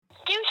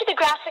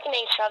graphic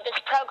nature of this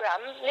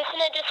program,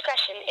 listener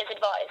discretion is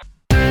advised.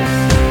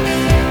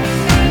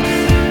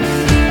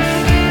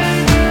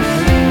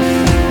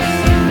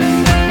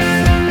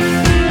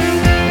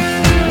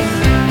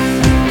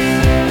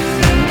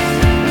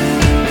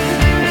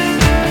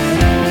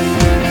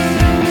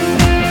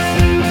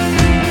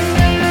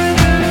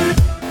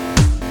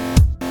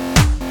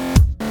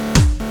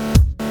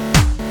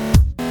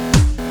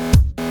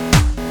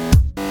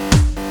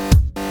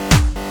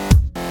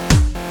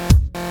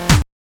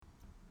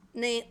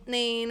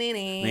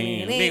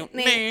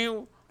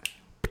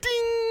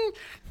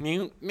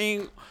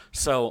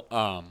 So,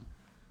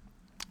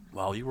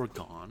 while you were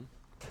gone,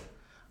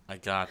 I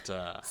got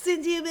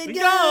Since you've been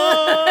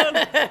gone.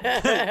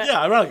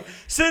 Yeah, right.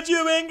 Since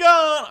you've been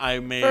gone, I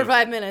made for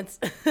 5 minutes.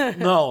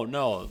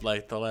 no,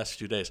 like the last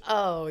few days.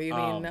 Oh, you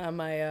mean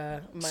my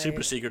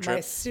super secret my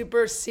trip?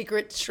 super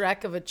secret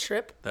trek of a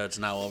trip That's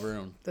now over.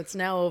 And that's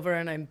now over,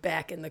 and I'm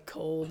back in the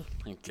cold,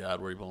 thank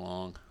God where you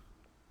belong.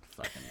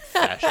 Fucking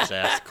fascist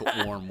ass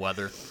warm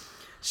weather.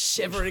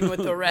 shivering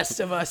with the rest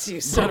of us. You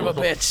son of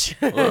a bitch.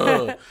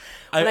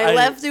 When I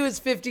left, it was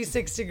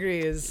 56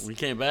 degrees. We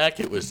came back,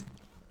 it was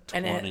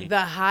 20. And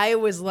the high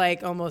was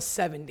like almost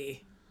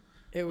 70.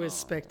 It was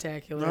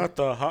spectacular. Not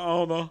the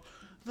high,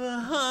 the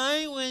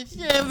high was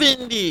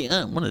 70.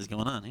 What is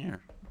going on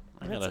here?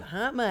 That's a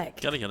hot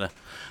mic. Gotta get a.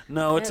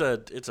 No, it's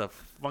a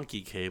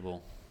funky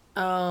cable.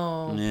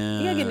 Oh. Yeah.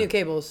 You gotta get new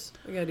cables.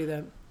 We gotta do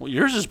that. Well,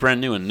 yours is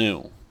brand new and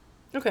new.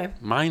 Okay.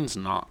 Mine's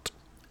not.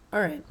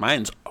 All right.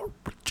 Mine's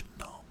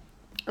original.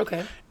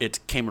 Okay. It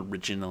came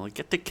original.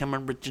 Get the come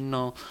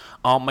original.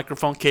 All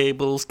microphone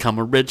cables come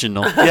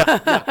original.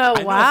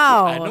 Yeah.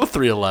 Wow. I know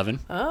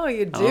 311. Oh,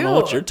 you do. I don't know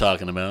what you're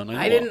talking about.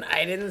 I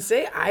didn't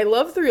say. I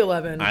love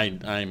 311.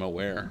 I'm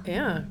aware.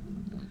 Yeah.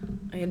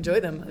 I enjoy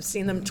them. I've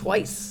seen them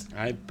twice.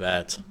 I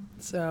bet.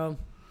 So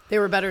they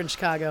were better in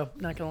Chicago.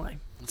 Not gonna lie.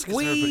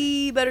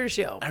 Way better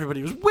show.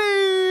 Everybody was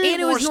way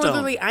And it more was stoned.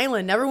 Northerly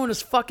Island. Everyone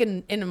was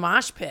fucking in a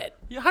mosh pit.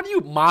 Yeah, how do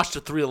you mosh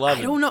to 311?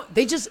 I don't know.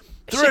 They just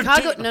They're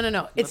Chicago.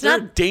 No. It's they're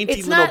not a dainty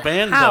it's little not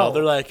band how. though.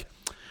 They're like,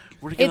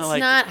 we're gonna It's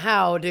not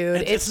how,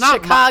 dude. It's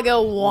not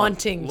Chicago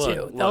wanting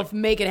to. look. They'll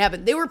make it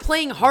happen. They were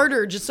playing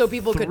harder just so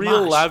people could mosh.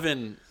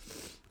 311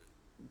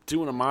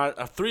 doing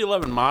a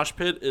 311 mosh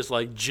pit is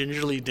like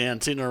gingerly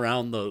dancing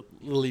around the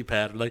lily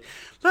pad, like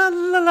la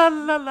la la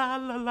la la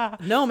la la.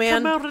 No,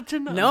 man.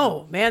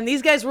 No, man.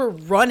 These guys were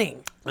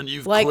running. And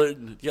you've like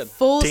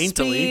full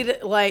daintily.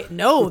 speed. Like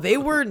no, they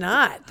were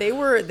not. They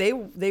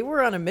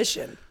were on a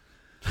mission.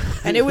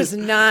 And it was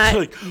not.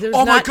 Like, there's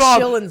oh my not God!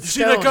 chill and You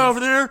see that guy over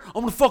there?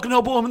 I'm gonna fucking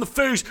elbow him in the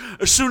face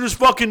as soon as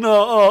fucking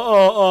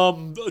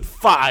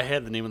I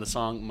had the name of the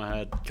song in my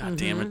head. God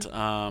damn it!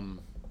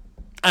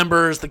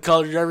 Embers, the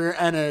color of your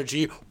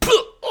energy.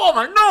 Oh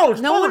my nose!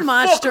 No one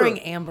moshed motherfucker. during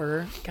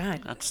Amber.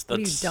 God, That's what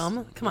are you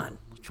dumb? Come on.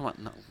 Come on,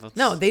 no. That's,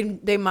 No, they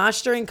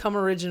moshed during Come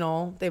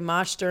Original. They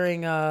moshed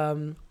during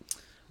and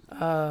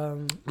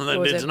then what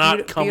was it's it?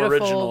 not come Beautiful-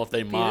 original if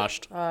they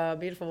moshed.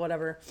 beautiful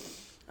whatever.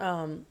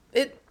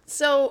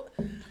 So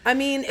I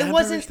mean it Embers,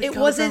 wasn't the it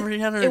color wasn't of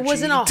your it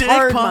wasn't a energy. Dick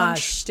hard punch.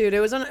 mosh, dude. It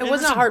wasn't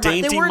was a a hard mosh.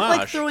 They dainty weren't like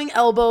mosh. throwing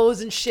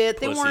elbows and shit.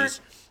 Pussies.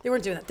 They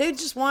weren't doing that. They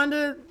just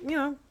wanted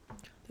to,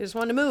 they just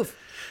wanted to move.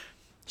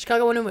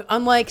 Chicago wanted to move.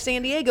 Unlike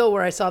San Diego,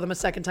 where I saw them a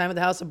second time at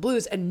the House of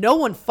Blues, and no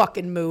one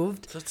fucking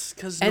moved. That's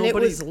because And it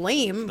was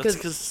lame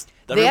because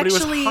they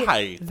everybody was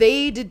high.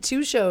 they did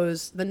 2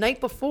 shows the night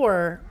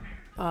before.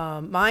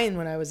 Mine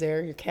when I was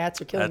there. Your cats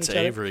are killing That's each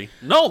other. Avery.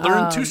 No,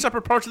 they're in 2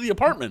 separate parts of the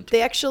apartment.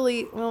 They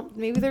actually, well,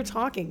 maybe they're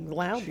talking She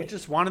loudly.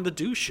 just wanted to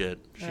do shit.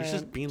 She's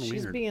just being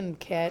She's weird. being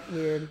cat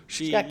weird.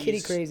 She's got kitty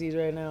crazies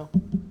right now. I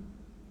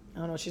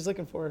don't know what she's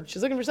looking for.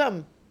 She's looking for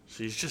something.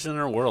 She's just in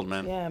her world,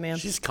 man. Yeah, man.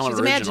 She's coming She's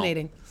original.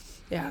 imaginating.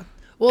 Yeah.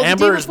 Well,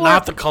 Amber the day is before,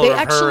 not the color they of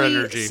her actually,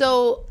 energy.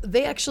 So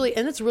they actually,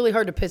 and it's really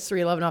hard to piss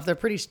 311 off.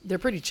 They're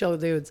pretty chill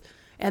dudes.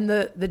 And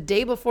the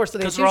day before, so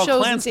they had 'Cause they're 2 all shows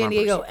in Klans San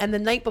Diego, members. and the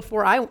night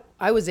before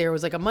I was there, it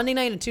was like a Monday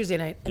night and a Tuesday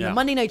night. And Yeah. the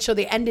Monday night show,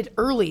 they ended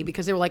early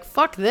because they were like,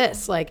 fuck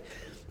this. Like,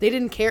 they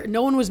didn't care.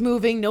 No one was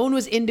moving. No one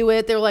was into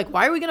it. They were like,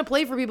 why are we going to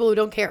play for people who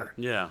don't care?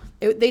 Yeah.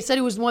 They said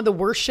it was one of the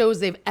worst shows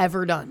they've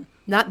ever done.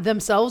 Not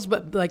themselves,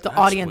 but like the That's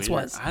audience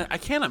weird. was. I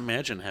can't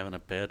imagine having a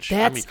bad show.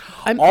 That's,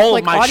 all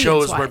like, of my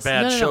shows were audience-wise.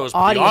 bad No, shows,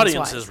 but the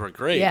audience-wise. audiences were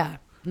great. Yeah.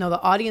 No,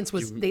 the audience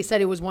was, they said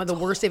it was one of the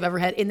worst they've ever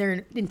had in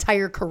their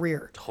entire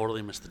career.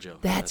 Totally missed the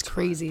joke. That's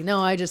crazy. fine. No,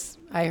 I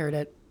heard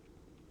it.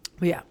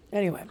 But yeah,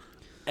 anyway.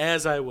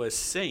 As I was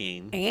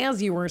saying,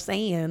 As you were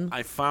saying.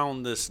 I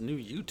found this new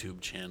YouTube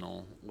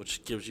channel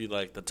which gives you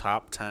like the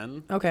top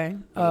 10. Okay.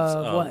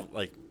 What?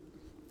 Like,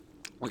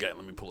 okay,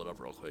 let me pull it up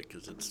real quick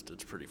because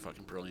it's pretty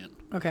fucking brilliant.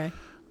 Okay.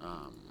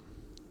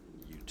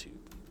 YouTube.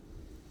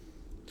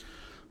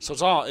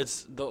 So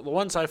it's the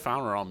ones I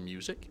found are all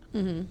music.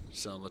 Mm-hmm.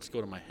 So let's go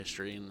to my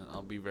history, and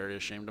I'll be very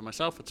ashamed of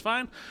myself. It's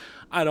fine,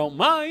 I don't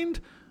mind.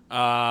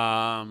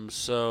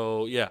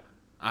 So yeah,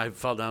 I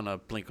fell down a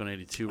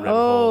Blink-182 rabbit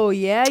hole. Oh,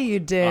 yeah, you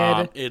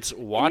did. It's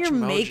And Watch you're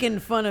Mojo. making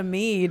fun of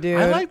me, dude.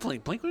 I like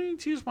Blink.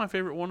 Blink-182 is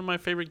one of my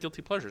favorite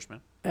guilty pleasures,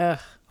 man. Ugh,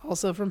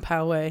 also from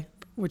Poway.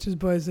 which is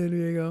by San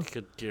Diego.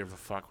 Could give a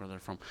fuck where they're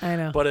from. I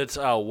know. But it's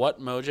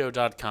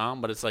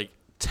whatmojo.com, but it's like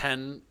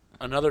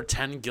another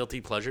 10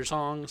 guilty pleasure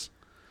songs.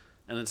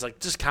 And it's like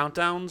just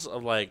countdowns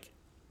of like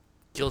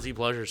guilty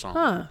pleasure songs.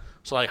 Huh.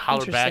 So like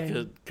Holler Back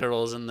Interesting. at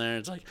Girls in there.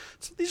 It's like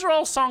these are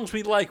all songs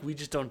we like. We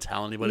just don't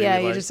tell anybody. Yeah,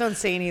 we you like. just don't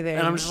say anything.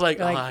 And I'm just like,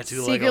 You're I do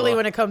like a secretly lot.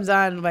 when it comes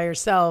on by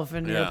yourself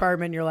in your Yeah.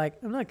 apartment, you're like,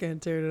 I'm not gonna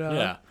turn it off.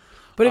 Yeah.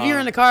 But if you're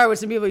in the car with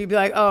some people, you'd be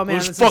like, oh man,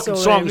 This this is so fucking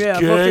lame. song's Yeah,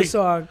 fuck gay. this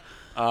song.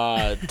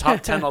 Top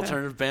 10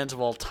 alternative bands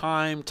of all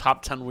time.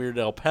 Top 10 Weird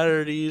Al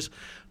parodies.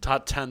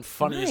 Top 10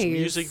 funniest Nice.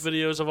 music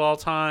videos of all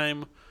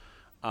time.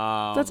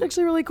 That's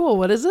actually really cool.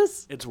 What is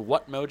this? It's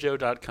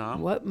whatmojo.com.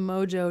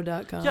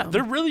 Whatmojo.com. Yeah,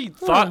 they're really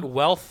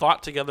well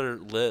thought together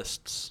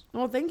lists.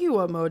 Well, thank you,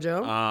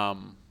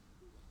 Whatmojo.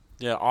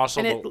 Yeah,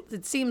 also and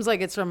it seems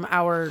like it's from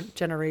our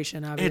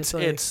generation,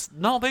 obviously. it's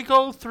no, they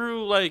go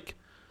through like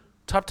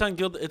top 10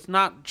 guild. It's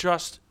not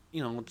just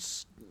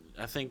it's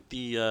I think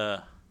the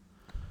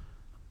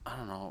I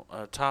don't know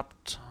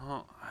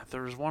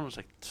there was one that was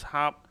like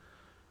top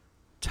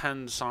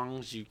 10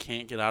 songs you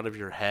can't get out of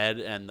your head,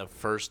 and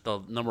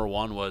the number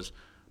one was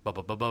birds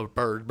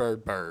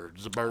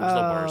the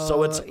worst.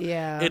 So it's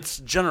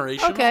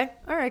generational. Okay,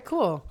 all right,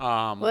 cool.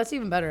 Well, that's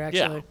even better,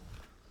 actually.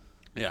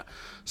 Yeah.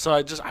 So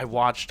I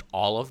watched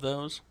all of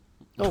those.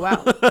 Oh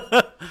wow.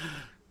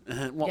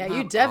 Well, Yeah,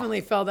 you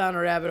definitely fell down a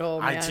rabbit hole,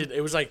 man. I did.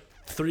 It was like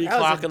 3 That was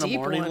o'clock a in the deep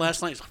morning one.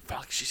 last night. It's like,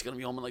 fuck, she's gonna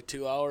be home in like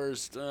 2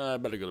 hours. I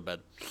better go to bed.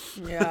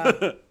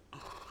 Yeah.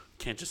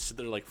 Can't just sit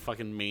there like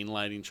fucking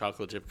mainlining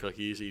chocolate chip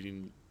cookies,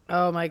 eating.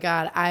 Oh my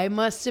god, I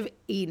must have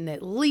eaten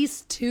at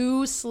least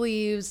 2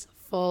 sleeves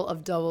full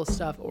of double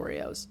stuffed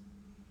Oreos.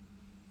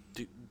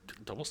 Dude,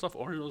 double stuffed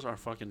Oreos are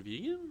fucking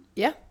vegan.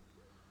 Yeah,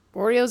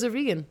 Oreos are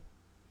vegan.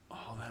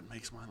 Oh, that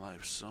makes my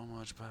life so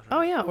much better.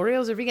 Oh yeah,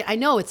 Oreos are vegan. I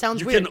know it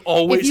sounds You weird. can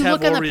always if you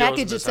have look on the Oreos in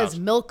package, it this says house.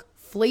 milk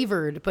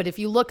flavored, but if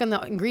you look on the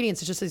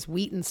ingredients, it just says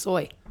wheat and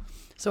soy.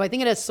 So I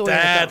think it has soy.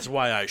 That's in it,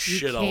 why I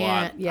shit a lot.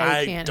 can't- yeah, you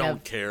I can't don't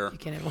have- care. You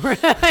can't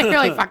have You're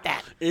like, fuck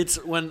that.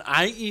 It's when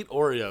I eat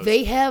Oreos.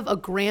 They have a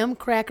graham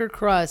cracker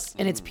crust,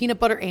 and it's peanut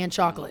butter and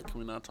chocolate. Can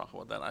we not talk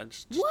about that? I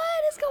just What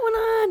is going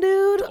on,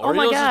 dude? Oh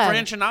my Oreos god. is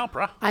branching out,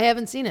 bro. I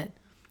haven't seen it.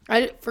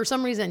 For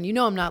some reason,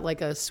 I'm not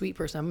like a sweet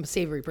person. I'm a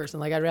savory person.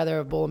 Like I'd rather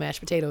have a bowl of mashed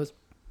potatoes.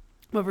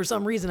 But for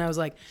some reason, I was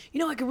like,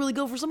 I could really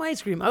go for some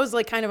ice cream. I was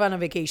like kind of on a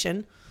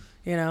vacation,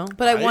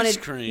 but I Ice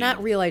wanted cream.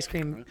 not real ice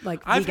cream, like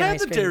I've vegan had ice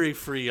the cream.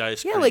 dairy-free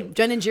ice cream. Yeah, like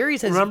Jen and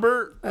Jerry's has.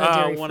 Remember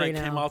dairy-free when I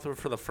now. came out there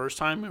for the first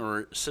time and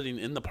we're sitting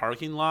in the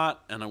parking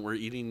lot and you're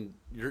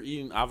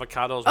eating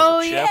avocados with Oh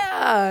a chip?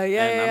 yeah,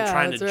 And I'm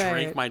trying to that's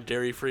drink right. my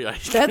dairy-free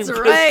ice cream. That's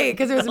right,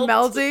 because it was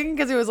melting,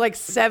 because it was like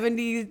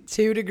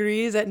 72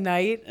 degrees at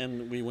night.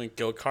 And we went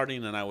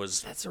go-karting and I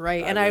was... That's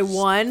right, and I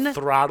won.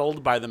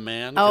 Throttled by the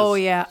man. 'cause Oh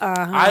yeah,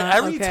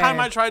 Every time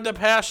I tried to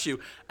pass you,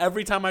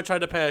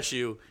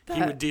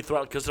 he would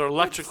dethrottle because they're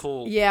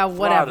electrical. Yeah,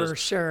 whatever. throttles.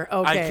 Sure.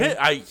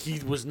 Okay. He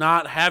was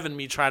not having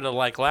me try to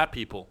like lap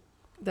people.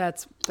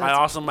 That's I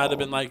also might have cool.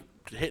 been like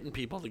hitting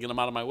people to get them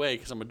out of my way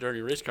because I'm a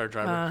dirty race car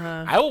driver.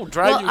 I will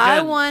drive Well, you again.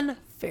 I won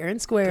fair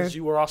and square. Because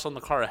you were also in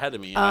the car ahead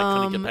of me, and I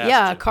couldn't get past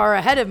Yeah, a you. car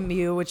ahead of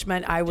you, which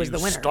meant I was You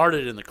the winner.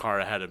 started in the car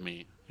ahead of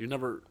me. You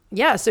never.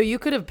 Yeah, so you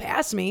could have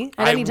passed me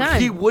at any time.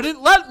 He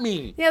wouldn't let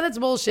me. Yeah, that's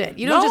bullshit.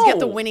 You don't just get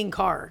the No. winning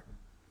car.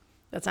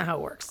 That's not how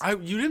it works.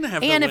 You didn't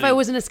have. And the if I winning-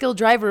 wasn't a skilled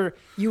driver,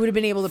 you would have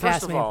been able to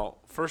pass me.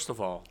 First of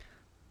all,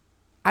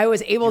 I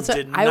was able you to.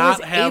 did I not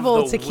was have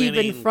able the to keep in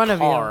winning front of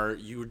you. car.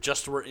 You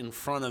just were in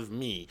front of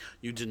me.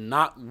 You did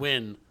not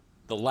win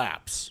the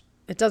laps.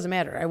 It doesn't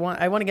matter. I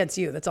won against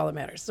you. That's all that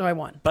matters. So I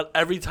won. But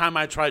every time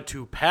I tried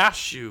to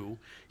pass you,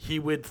 he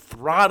would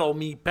throttle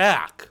me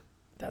back.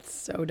 That's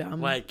so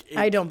dumb. Like,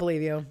 I don't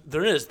believe you.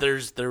 There is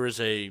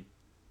a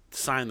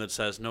sign that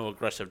says no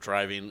aggressive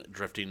driving,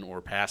 drifting,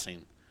 or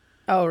passing.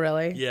 Oh,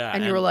 really? Yeah,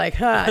 And you and- were like,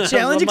 challenge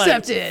I'm like,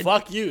 accepted.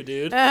 Fuck you,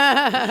 dude.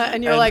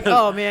 And you're like,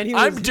 oh man, he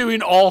was I'm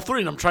doing all three,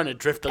 and I'm trying to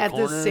drift the at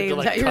corner. the same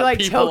to, time. You're cut like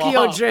people Tokyo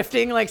off.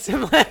 drifting like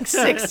some like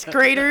sixth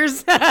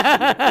graders.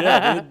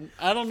 Yeah, dude.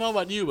 I don't know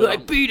about you, but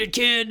like, beat it,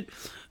 kid.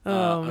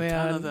 Oh I'm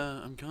man.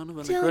 I'm kind of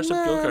an aggressive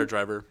go-kart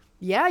driver.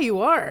 Yeah,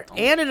 you are.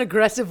 And an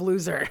aggressive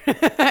loser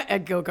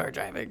at go-kart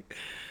driving.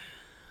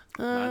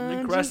 Not an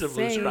aggressive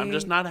loser. I'm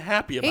just not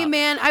happy about. Hey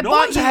man, I no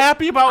bought one's you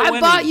happy about I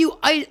winning. bought you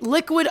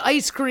liquid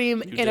ice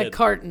cream in a did.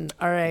 carton.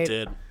 All right.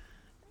 Did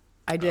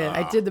I did.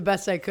 I did the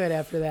best I could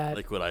after that.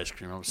 liquid ice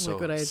cream. I'm so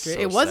Liquid ice cream.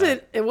 so It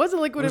wasn't. sad. It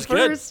wasn't liquid It was at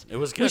good. first. It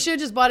was We good. should have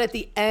just bought it at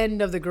the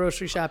end of the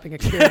grocery shopping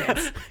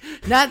experience,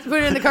 not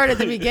put it in the cart at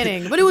the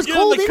beginning. But it was Get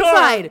in cold the car.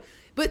 inside.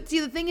 But see,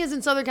 the thing is,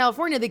 in Southern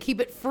California, they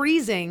keep it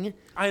freezing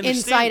I understand.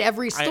 inside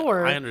every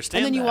store. I understand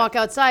And then you that. walk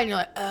outside and you're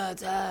like,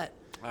 it's hot.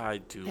 I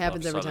do. It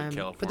happens love every Southern time.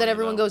 California, But then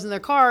everyone though. goes in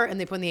their car and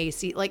they put in the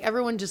AC. Like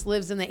everyone just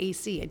lives in the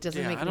AC. It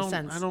doesn't make any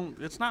sense. I don't.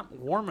 It's not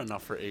warm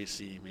enough for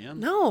AC, man.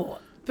 No.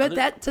 But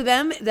that to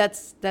them,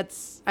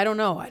 that's I don't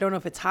know. I don't know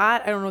if it's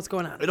hot. I don't know what's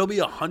going on. It'll be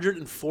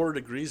 104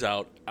 degrees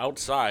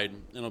outside,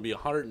 and it'll be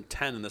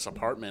 110 in this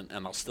apartment,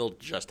 and I'll still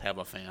just have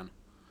a fan.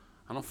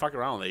 I don't fuck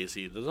around with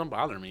AC. It doesn't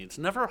bother me. It's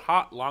never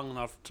hot long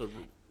enough to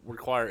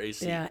require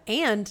AC. Yeah,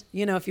 and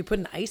if you put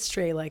an ice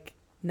tray like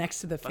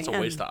next to the fan, That's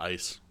a waste of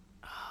ice.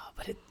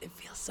 but it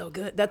feels so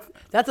good.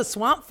 That's a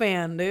swamp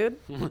fan, dude.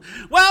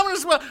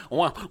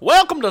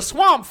 Welcome to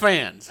Swamp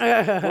Fans,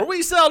 where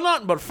we sell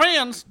nothing but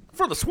fans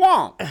for the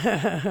swamp.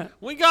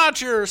 We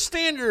got your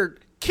standard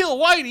Kill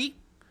Whitey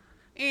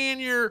and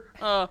your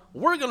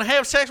we're gonna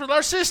have sex with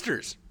our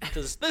sisters,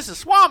 because this is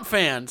Swamp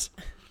Fans,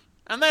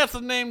 and that's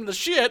the name of the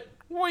shit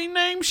we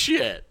name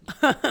shit.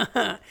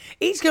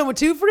 Each come with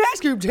 2 free ice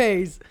cream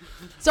trays.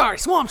 Sorry,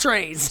 swamp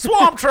trays.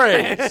 Swamp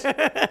trays.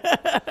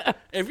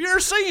 If you're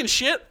seeing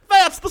shit,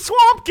 that's the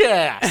Swamp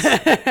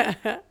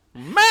Gas.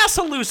 Mass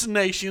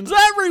hallucinations.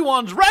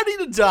 Everyone's ready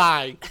to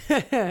die.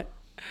 And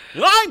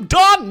I'm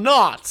Don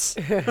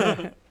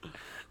Knotts.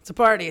 It's a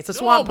party. It's a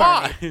swamp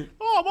party.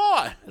 Oh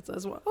boy. It's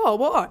a swamp. Oh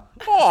boy.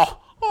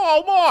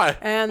 Oh boy.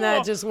 And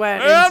that just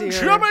went and into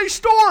your... Jimmy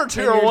Stewart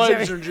here, and your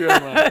ladies and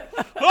gentlemen.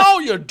 How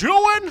you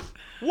doing?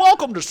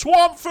 Welcome to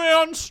Swamp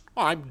Fans.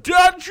 I'm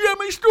Dead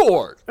Jimmy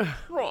Stewart.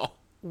 Oh.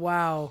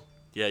 Wow.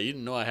 Yeah, you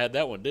didn't know I had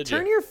that one, did you?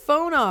 Turn your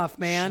phone off,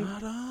 man.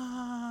 Shut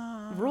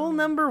up. Rule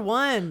number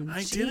 1. I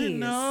Jeez. didn't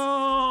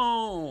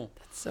know.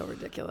 That's so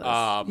ridiculous.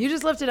 Um, you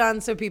just left it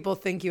on so people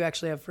think you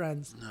actually have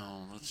friends.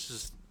 No, it's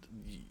just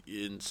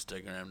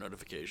Instagram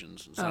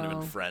notifications. It's not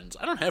even friends.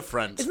 I don't have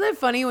friends. Isn't that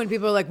funny when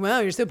people are like, wow,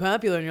 you're so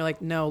popular? And you're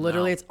like, no,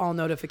 literally, No. it's all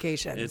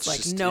notifications. It's like,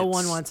 just- no it's-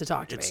 one wants to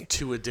talk to It's me.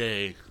 2 a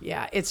day.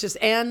 Yeah, it's just,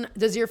 and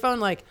does your phone,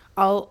 like,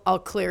 I'll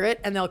clear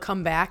it, and they'll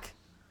come back.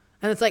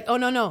 And it's like, oh,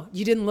 no,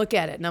 you didn't look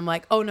at it. And I'm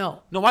like, oh,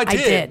 no. No, I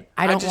did.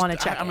 I don't want to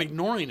check I'm it.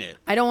 ignoring it.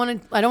 I don't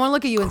want to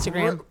look at you,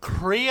 Instagram.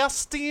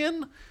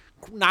 Kristen?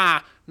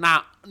 Nah,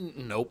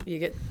 nope. You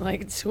get,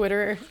 like,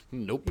 Twitter.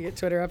 Nope. You get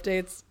Twitter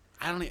updates.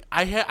 I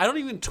don't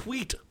even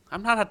tweet.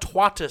 I'm not a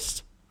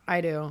twatist.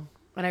 I do.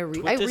 And I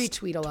Twitist?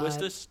 retweet a lot.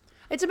 Twistist?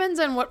 It depends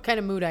on what kind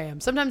of mood I am.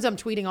 Sometimes I'm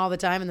tweeting all the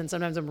time, and then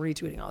sometimes I'm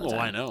retweeting all the Oh,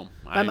 time.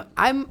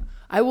 I know.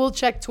 I will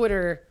check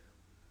Twitter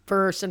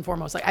first and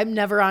foremost. Like, I'm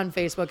never on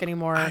Facebook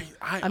anymore.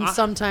 I'm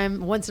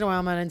sometime once in a while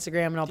I'm on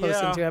Instagram and I'll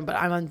post into it, but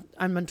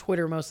I'm on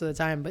Twitter most of the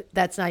time. But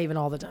that's not even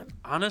all the time.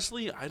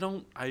 Honestly, I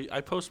don't.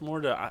 I post more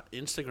to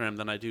Instagram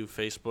than I do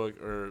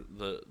Facebook or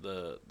the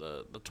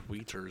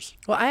tweeters.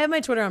 Well, I have my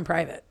Twitter on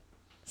private,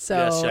 so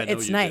Yes, I know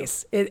it's you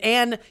nice.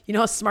 And you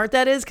know how smart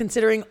that is,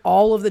 considering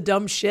all of the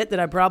dumb shit that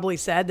I probably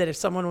said. That if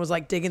someone was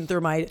like digging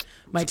through my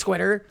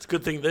Twitter, It's a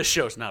good thing this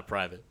show's not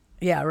private.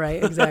 yeah,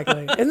 right,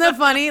 exactly. Isn't that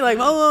funny? Like,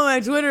 oh, my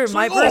Twitter,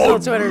 my personal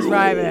Twitter's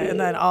private, and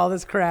then all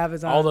this crap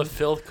is on. All the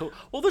filth.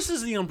 Well, this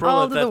is the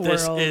umbrella All to that the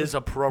this world. is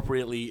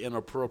appropriately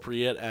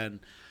inappropriate, and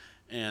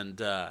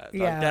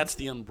Yeah. that's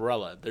the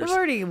umbrella. I've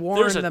already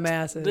warned there's the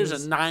masses. There's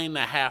a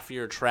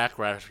 9.5-year track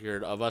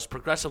record of us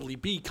progressively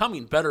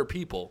becoming better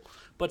people,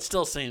 but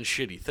still saying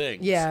shitty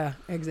things. Yeah,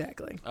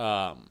 exactly.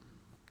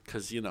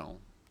 Because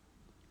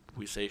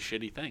we say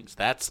shitty things.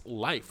 That's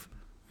life.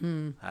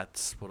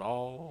 That's what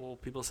all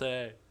people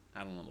say.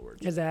 I don't know the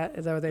words. Is that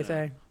what they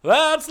say?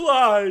 That's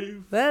life.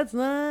 That's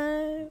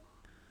life.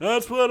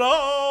 That's what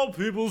all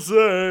people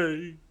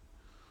say.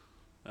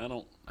 I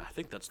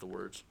think that's the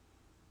words.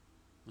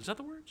 Is that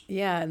the words?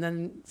 Yeah, and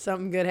then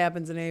something good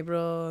happens in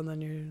April, and then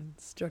you're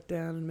struck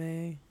down in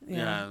May.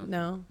 Yeah,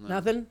 No, no,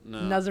 nothing.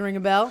 no. Doesn't ring a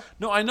bell.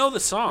 No, I know the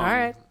song. All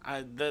right.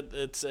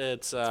 It's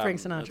Frank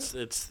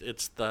Sinatra.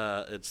 It's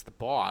the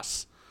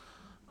boss.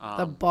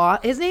 The boss.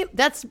 His name.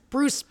 That's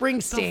Bruce The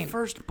Springsteen.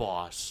 first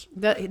boss.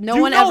 No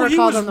one ever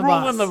called him the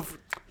boss.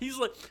 He's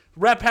like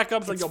Rat Pack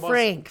Up's like It's a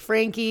boss.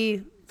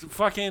 Frankie.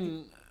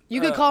 Fucking.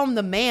 You could call him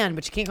the man,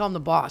 but you can't call him the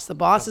boss. The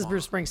boss is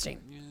Bruce Springsteen.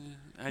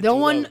 No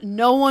love-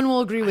 one will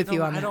agree with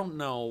you on that. I don't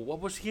know.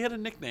 What was he had a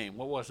nickname?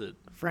 What was it?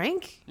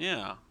 Frank?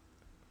 Yeah.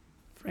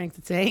 Frank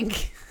the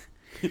Tank?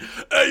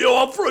 Hey yo,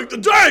 I'm Frank the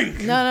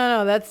Tank.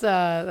 No.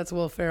 That's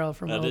Will Ferrell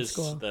from Old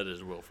School. That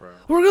is Will Ferrell.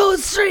 We're going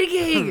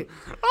streaking.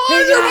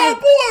 Oh, you're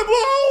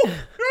my boy, bro.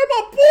 You're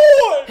my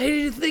boy. Hey,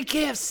 did you think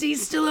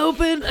KFC's still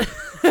open?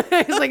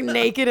 He's like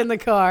naked in the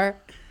car.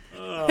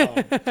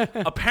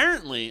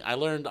 Apparently, I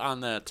learned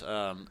on that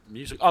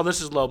music. Oh,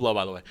 this is Low Blow,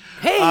 by the way.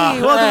 Hey,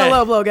 welcome hey. to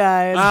Low Blow,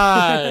 guys.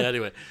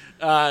 Anyway,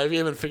 if you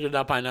haven't figured it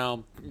out by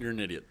now, you're an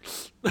idiot.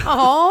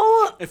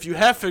 Oh, If you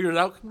have figured it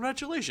out,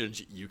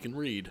 congratulations. You can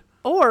read.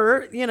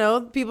 or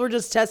people are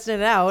just testing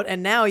it out,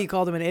 and now you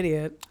called him an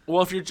idiot.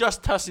 Well, if you're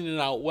just testing it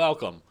out,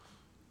 welcome.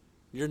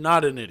 You're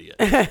not an idiot.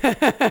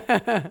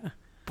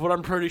 But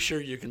I'm pretty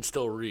sure you can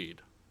still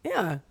read.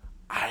 Yeah.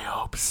 I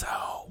hope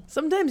so.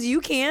 Sometimes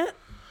you can't.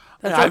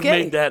 That's I've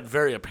okay. made that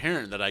very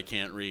apparent that I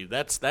can't read.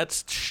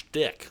 That's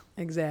shtick.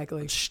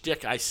 Exactly.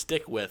 Shtick I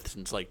stick with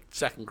since like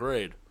second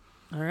grade.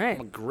 All right.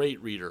 I'm a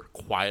great reader,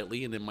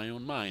 quietly and in my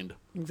own mind.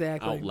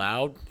 Exactly. out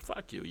loud,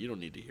 fuck you. You don't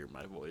need to hear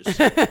my voice.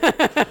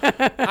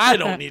 I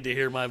don't need to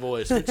hear my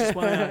voice, which is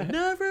why I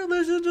never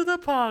listen to the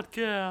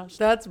podcast.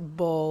 That's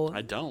bull.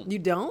 I don't. You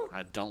don't?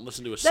 I don't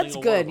listen to a That's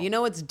single one of good. them. You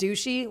know what's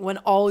douchey? When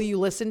all you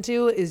listen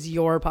to is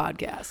your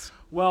podcast.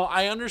 Well,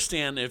 I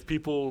understand if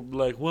people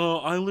like,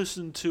 well, I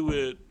listen to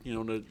it,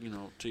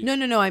 to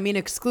No. I mean,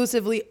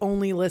 exclusively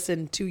only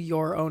listen to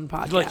your own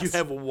podcast. like you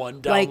have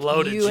one like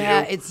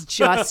downloaded. it's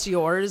just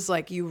yours.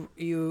 Like you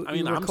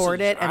I'm record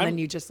it and I'm- then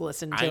you just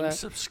listen to I'm it.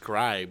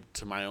 subscribed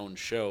to my own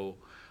show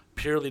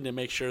purely to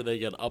make sure they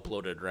get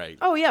uploaded right.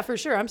 Oh yeah, for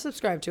sure. I'm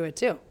subscribed to it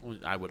too.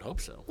 I would hope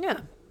so.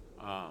 Yeah.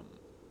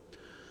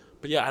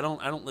 But yeah, I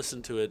don't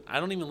listen to it. I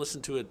don't even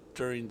listen to it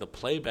during the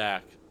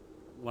playback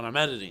when I'm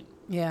editing.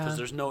 Yeah. Because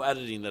there's no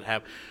editing that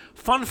have.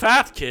 Fun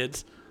fact,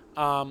 kids.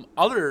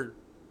 Other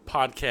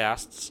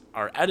podcasts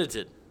are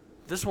edited.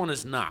 This one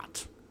is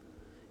not.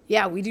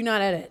 Yeah, we do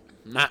not edit.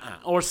 Nuh-uh.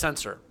 Or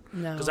censor.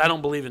 No. Because I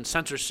don't believe in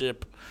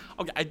censorship.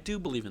 Okay, I do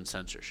believe in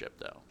censorship,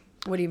 though.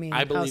 What do you mean? I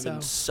How believe so?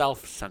 in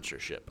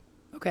self-censorship.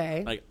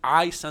 Okay. Like,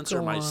 I censor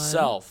Go on.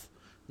 myself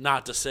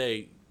not to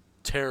say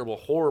terrible,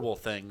 horrible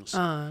things.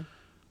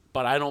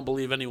 But I don't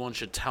believe anyone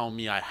should tell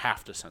me I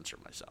have to censor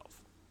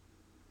myself.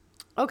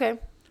 Okay.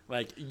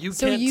 Like, you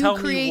So can't you tell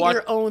create me what...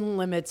 your own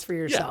limits for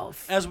Yeah,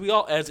 yourself.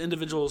 as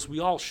individuals, we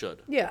all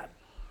should. Yeah.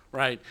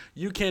 Right?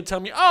 You can't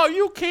tell me, oh,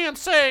 you can't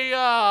say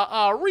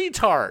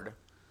retard.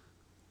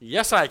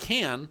 Yes, I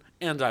can,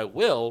 and I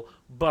will,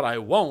 but I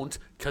won't,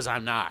 because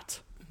I'm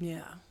not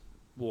Yeah.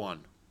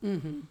 one.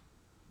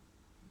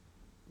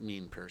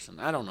 Mean person.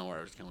 I don't know where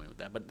I was going with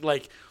that, but,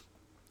 like,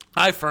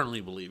 I firmly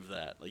believe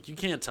that. Like, you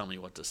can't tell me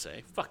what to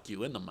say. Fuck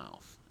you in the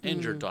mouth.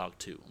 And your dog,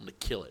 too. I'm going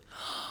to kill it.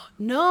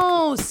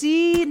 No,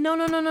 see?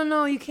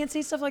 No. You can't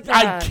say stuff like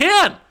that. I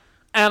can!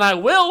 And I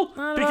will,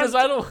 don't because know.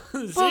 I don't.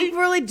 See? Well,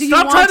 really, do Stop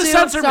you want trying to? to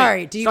censor me.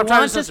 Sorry, do you Stop trying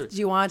want to censor. Do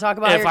you want to talk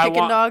about how you're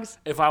kicking dogs?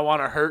 If I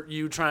want to hurt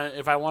you,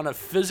 if I want to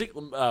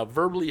physically,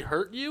 verbally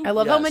hurt you, I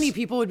love how yes. many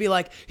people would be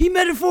like, he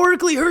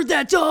metaphorically hurt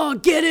that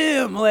dog, get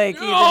him! Like,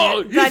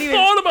 Oh, you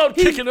thought about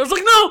kicking. I was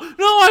like,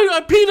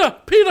 no,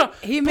 PETA.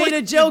 He made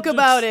a joke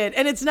about it,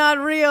 and it's not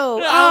real.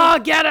 Oh,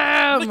 get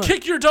I'm him! gonna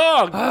kick your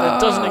dog. That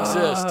doesn't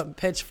exist.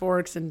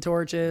 Pitchforks and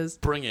torches.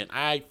 Bring it.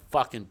 I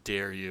fucking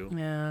dare you.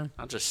 Yeah.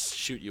 I'll just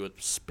shoot you with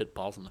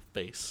spitballs in the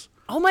face.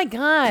 Oh my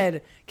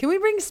God. Can we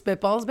bring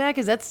spitballs back?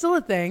 Is that still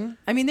a thing?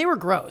 I mean, they were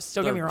gross.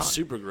 Don't get me They're wrong.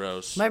 super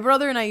gross. My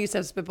brother and I used to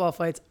have spitball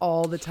fights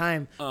all the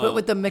time, but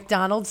with the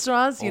McDonald's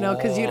straws,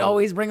 because you'd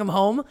always bring them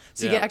home,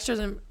 so you Yeah. get extras.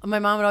 And my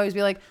mom would always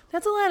be like,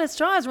 "That's a lot of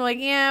straws." And we're like,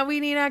 "Yeah, we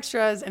need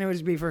extras," and it would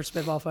just be for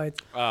spitball fights.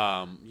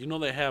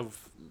 They have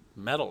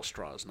metal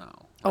straws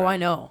now. Oh, I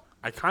know.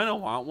 I kind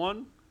of want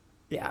one,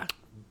 Yeah,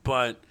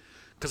 but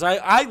because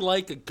I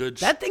like a good.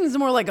 that thing's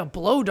more like a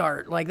blow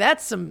dart. Like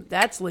that's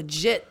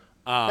legit.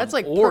 That's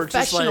like or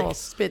just professional like,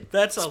 spit.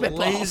 That's a spitballs.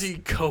 lazy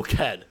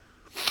cokehead.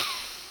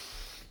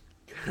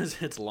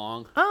 Because it's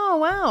long. Oh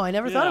wow, I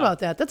never thought Yeah. about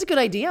that. That's a good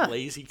idea.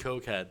 Lazy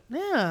cokehead.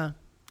 Yeah.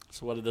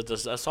 So what did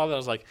that? I saw that. I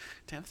was like,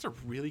 damn, that's a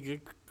really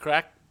good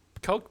crack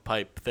coke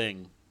pipe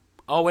thing.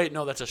 Oh wait,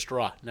 no, that's a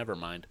straw. Never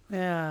mind.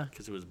 Yeah.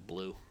 Because it was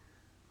blue.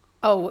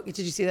 Oh, did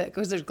you see that?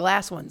 Because there's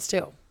glass ones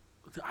too.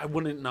 I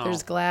wouldn't know.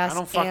 There's glass I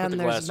don't fuck and with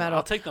the there's glass metal.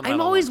 I'll take the metal.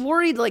 I'm always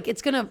worried like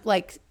it's gonna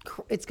because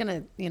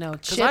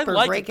chip I or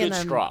like break a in good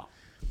them. straw.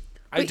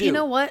 I But do. you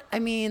know what? I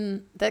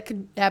mean, that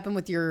could happen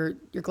with your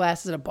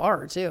glasses at a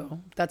bar too.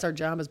 That's our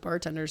job as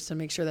bartenders to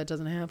make sure that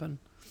doesn't happen.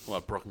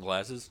 What, broken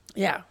glasses?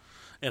 Yeah.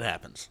 It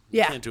happens.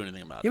 Yeah. You can't do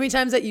anything about You know how many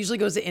times that usually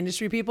goes to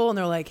industry people and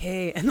they're like,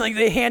 "Hey," and like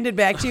they hand it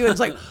back to you and it's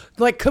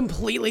like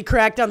completely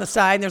cracked on the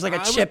side and there's like a I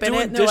was chip in it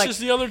doing and they're like, dishes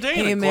the other day and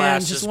 "Hey a man,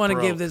 glass just just want to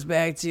broke." give this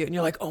back to you." And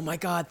you're like, "Oh my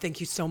God,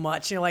 thank you so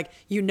much." And you're like,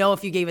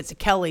 if you gave it to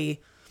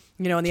Kelly,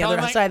 on the Kelly other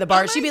might- side of the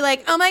bar, Kelly she'd be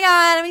like, "Oh my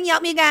God, I mean,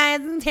 help me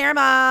guys, it's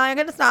terrible. I'm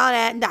gonna swallow it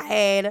and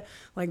died."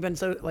 Like been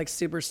so like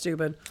super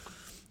stupid.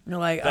 And you're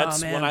like, That's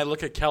 "Oh man." when I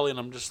look at Kelly and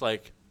I'm just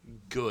like,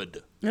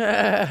 good.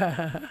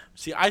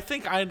 See, I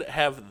think I'd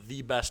have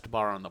the best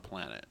bar on the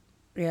planet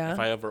yeah. if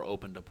I ever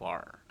opened a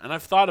bar. And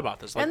I've thought about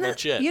this, like And then,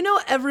 legit.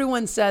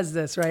 everyone says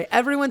this, right?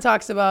 Everyone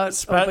talks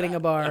about opening a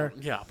bar.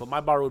 Yeah, but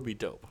my bar would be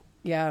dope.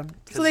 Yeah.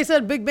 So they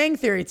said Big Bang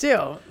Theory too.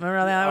 Remember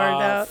how that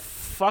worked out?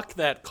 Fuck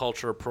that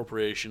culture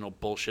appropriation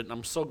bullshit, and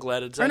I'm so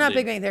glad it's Or not ending.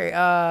 Big Bang Theory.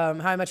 How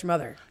I Met Your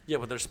Mother. Yeah,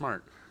 but they're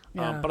smart.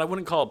 Yeah. But I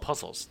wouldn't call it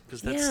puzzles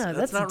because Yeah, that's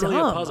that's not really a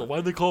dumb. puzzle. Why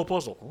do they call it a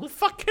puzzle? Who the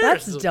fuck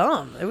cares? That's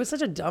dumb. It was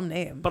such a dumb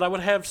name. But I would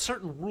have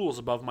certain rules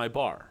above my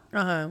bar.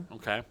 Uh-huh.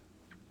 Okay.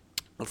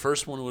 The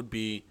first one would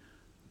be,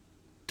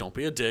 don't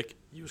be a dick.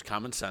 Use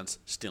common sense.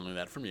 Stealing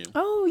that from you.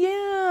 Oh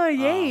yeah,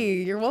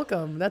 yay! You're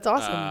welcome. That's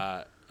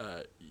awesome.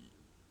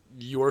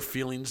 Your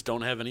feelings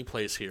don't have any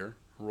place here.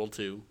 Rule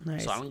 2.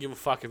 Nice. So I don't give a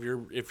fuck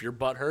if your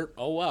butt hurt.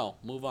 Oh well,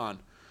 move on.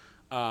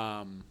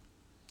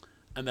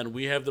 And then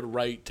we have the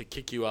right to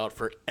kick you out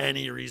for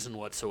any reason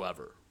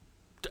whatsoever.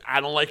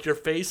 I don't like your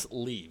face.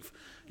 Leave.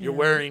 You're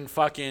wearing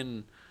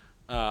fucking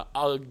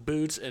Ugg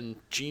boots and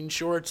jean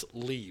shorts.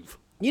 Leave.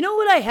 You know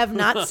what I have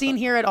not seen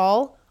here at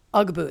all?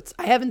 Ugg boots.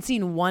 I haven't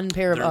seen one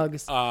pair of They're,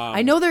 Uggs.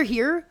 I know they're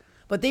here,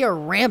 but they are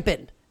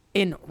rampant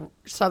in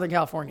Southern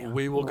California.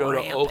 We will go to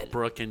Rampant. Oak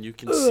Brook and you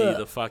can see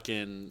the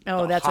fucking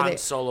that's where Han they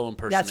Solo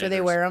impersonators. That's where they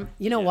wear them.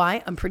 You know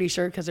why? I'm pretty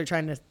sure because they're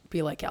trying to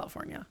be like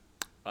California.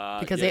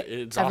 Because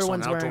it's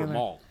everyone's also an outdoor wearing them.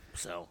 mall.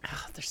 So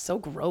They're so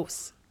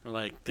gross.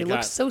 like They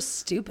look so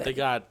stupid. They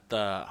got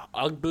the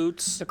UGG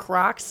boots. The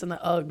Crocs and the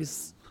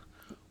Uggs.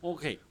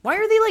 Okay, Why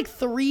are they like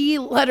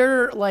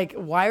 3-letter? Like,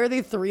 why are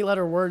they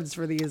 3-letter words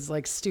for these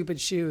like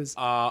stupid shoes?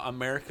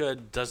 America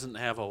doesn't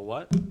have a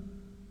what?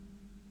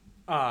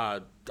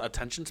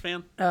 Attention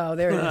span. Oh,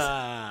 there it is.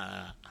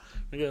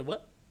 We got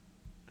what?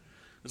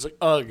 It's like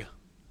UGG.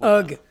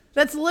 Ugh.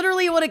 That's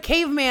literally what a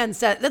caveman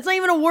said. That's not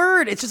even a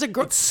word. It's just a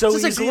grunt. It's so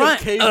just easy a grunt.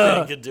 a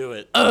caveman could do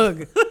it.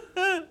 Ugh.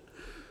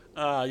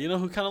 You know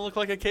who kind of looked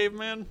like a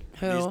caveman?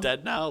 Who? He's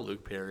dead now,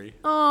 Luke Perry.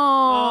 Oh.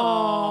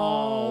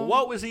 Oh,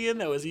 what was he in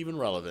that was even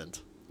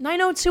relevant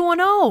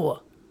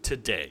 90210.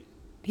 today?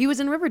 He was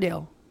in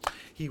Riverdale.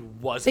 He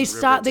wasn't. They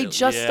stopped. They Riverdale.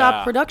 just Yeah,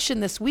 stopped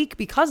production this week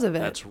because of it.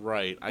 That's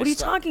right. What are you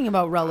talking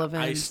about?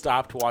 Relevant? I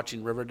stopped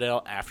watching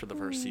Riverdale after the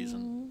first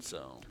season.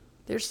 So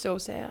They're so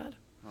sad.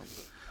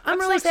 I'm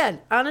really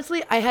sad.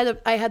 Honestly, I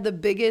had the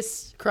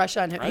biggest crush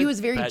on him. He was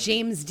very bet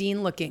James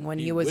Dean looking when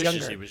he was wishes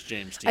younger. He was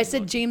James Dean I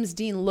said looking. James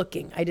Dean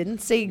looking. I didn't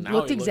say Now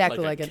looked he exactly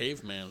like like a it.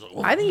 caveman.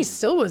 Oh, I think he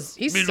still was.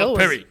 He me still Luke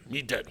was. Perry.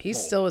 He dead. He Oh.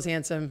 still was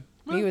handsome.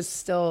 He was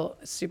still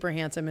super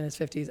handsome in his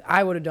 50s.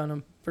 I would have done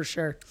him for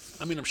sure.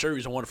 I mean, I'm sure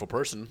he's a wonderful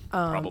person.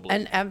 Probably.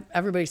 And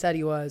everybody said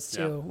he was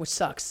too, Yeah. which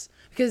sucks.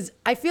 Because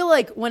I feel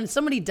like when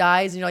somebody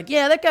dies and you're like,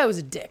 yeah, that guy was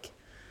a dick,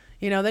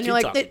 then you're Keep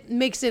like, talking. it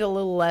makes it a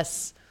little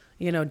less,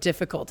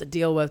 difficult to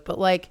deal with. But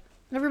like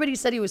everybody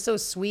said he was so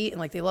sweet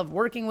and like they loved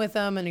working with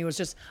him. And he was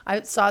just,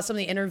 I saw some of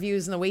the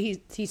interviews and the way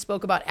he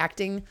spoke about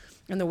acting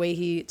and the way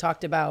he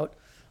talked about,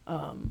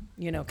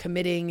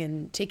 committing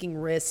and taking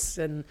risks.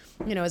 And,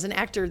 as an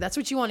actor, that's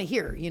what you want to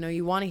hear.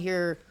 You want to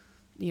hear,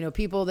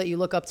 people that you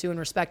look up to and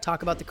respect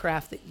talk about the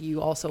craft that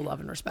you also love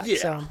and respect. Yeah.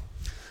 So,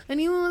 and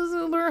he was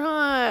super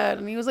hot.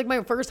 And he was like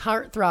my first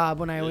heartthrob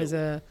when I was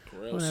a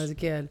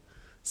kid.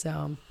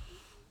 So,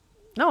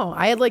 no,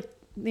 I had like,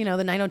 the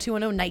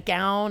 90210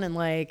 nightgown and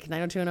like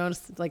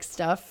 90210 like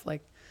stuff.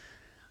 Like,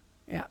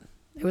 yeah.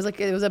 It was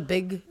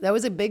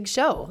a big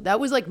show. That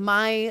was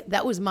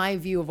my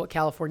view of what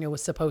California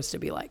was supposed to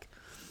be like.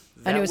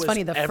 And it was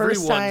funny the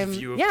first time. Everyone's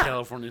view of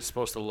California is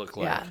supposed to look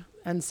like. Yeah.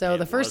 And so It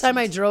the first time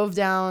I wasn't. drove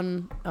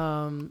down,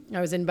 I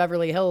was in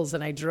Beverly Hills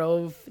and I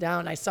drove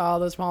down. I saw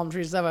those palm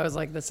trees stuff. I was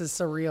like, this is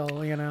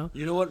surreal,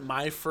 You know what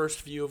my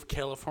first view of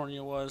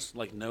California was?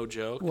 Like, no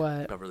joke.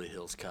 What? Beverly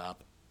Hills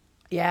Cop.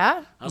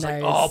 Yeah. I was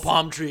like, oh,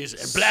 palm trees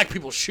and black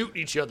people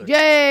shooting each other.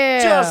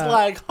 Yeah. Just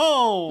like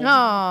home.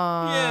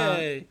 Aw.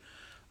 Yay.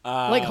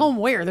 Like home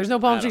where? There's no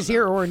palm trees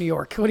here or in New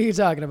York. What are you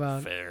talking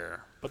about?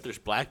 Fair. But there's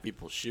black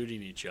people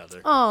shooting each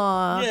other.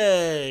 Aw.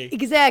 Yay.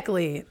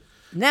 Exactly.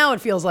 Now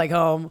it feels like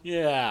home.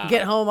 Yeah.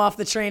 Get home off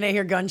the train, I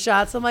hear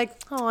gunshots. I'm like,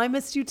 oh, I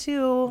missed you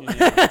too.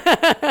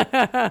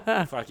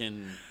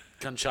 Fucking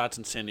gunshots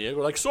in San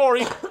Diego. Like,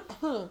 sorry.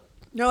 You're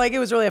like, it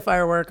was really a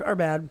firework. Our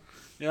bad.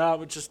 Yeah,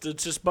 it's just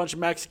a bunch of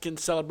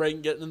Mexicans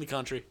celebrating getting in the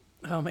country.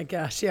 Oh my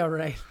gosh. Yeah,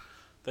 right.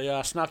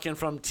 They snuck in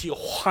from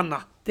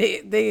Tijuana.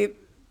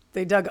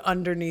 They dug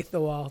underneath the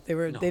wall. They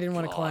didn't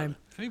want to God. climb.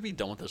 Can we be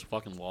done with this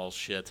fucking wall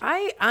shit?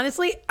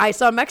 I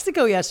saw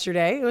Mexico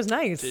yesterday. It was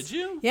nice. Did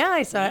you? Yeah,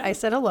 I saw it. I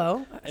said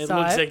hello. It saw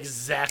looks it.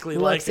 exactly It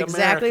like looks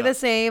exactly America. the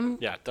same.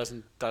 Yeah, it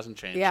doesn't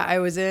change. Yeah, I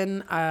was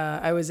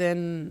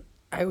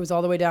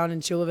all the way down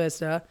in Chula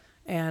Vista,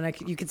 and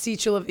you could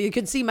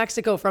see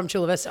Mexico from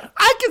Chula Vista.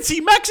 I can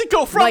see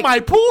Mexico from Like, my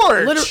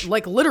porch.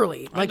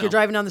 Literally, like know. you're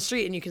driving down the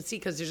street and you can see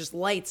because there's just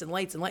lights and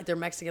lights and lights. They're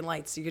Mexican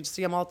lights. You could just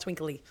see them all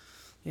twinkly.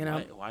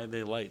 Why are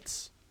they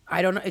lights?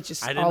 I don't know. It's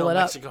just I didn't all know lit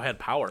Mexico up. had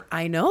power.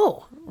 I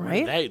know,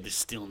 right? They're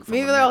stealing it from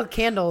Maybe America. they're all They're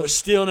candles.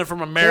 stealing it from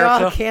They're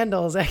America. all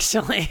candles,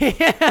 actually.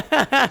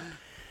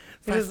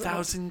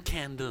 5,000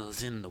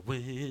 candles in the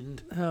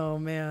wind. Oh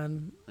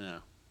man. Yeah.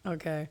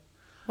 Okay.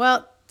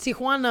 Well,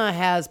 Tijuana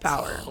has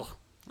power.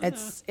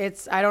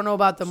 It's I don't know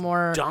about the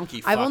more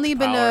Donkey I've only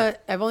been power.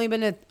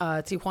 to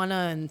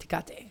Tijuana and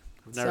Tecate.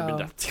 I've never been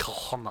to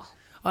Tijuana.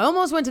 I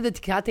almost went to the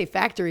Tecate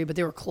factory, but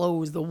they were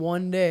closed the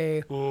one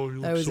day Oh,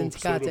 you that I look was so in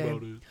upset Tecate.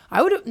 about it.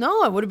 I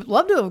would have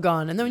loved to have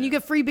gone. And then when you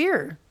get free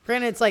beer,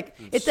 granted, it's like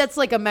that's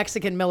like a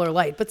Mexican Miller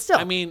Lite, but still,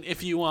 I mean,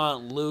 if you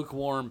want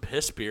lukewarm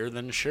piss beer,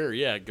 then sure,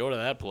 yeah, go to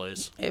that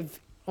place. it's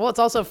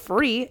also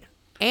free,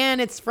 and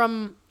it's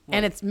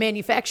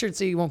manufactured,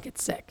 so you won't get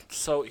sick.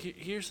 So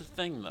here's the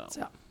thing, though.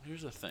 So.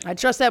 Here's the thing. I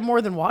trust that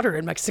more than water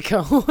in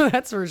Mexico.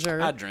 That's for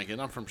sure. I'd drink it.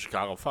 I'm from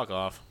Chicago. Fuck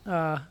off.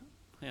 Yeah,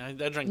 I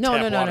drink No,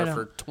 tap no, water no.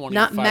 for 25.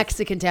 Not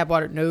Mexican tap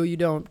water. No, you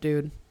don't,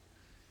 dude.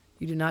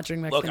 You do not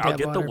drink Mexican Look, I'll tap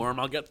get water. the worm.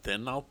 I'll get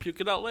thin. I'll puke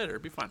it out later.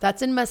 It'll be fine.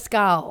 That's in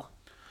mezcal.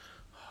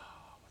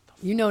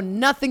 You know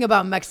nothing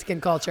about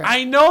Mexican culture.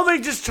 I know they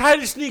just try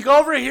to sneak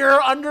over here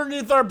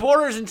underneath our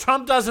borders, and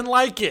Trump doesn't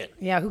like it.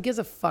 Yeah, who gives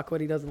a fuck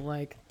what he doesn't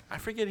like? I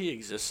forget he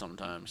exists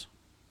sometimes.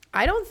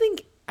 I don't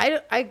think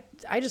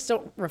I just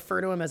don't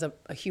refer to him as a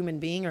human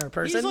being or a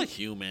person. He's a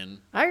human.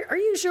 Are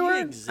you sure?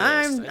 He exists.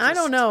 I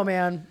don't know,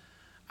 man.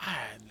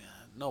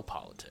 No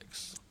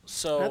politics.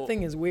 So That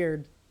thing is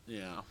weird.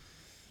 yeah.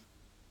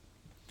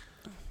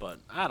 But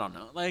I don't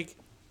know. Like,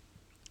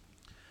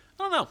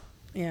 I don't know.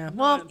 Yeah.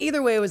 Well,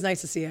 either way, it was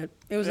nice to see it.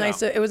 It was Yeah. nice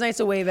to. It was nice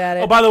to wave at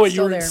it. Oh, by the way, It's you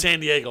still were there. in San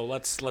Diego.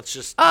 Let's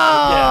just.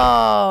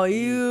 Oh,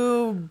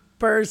 you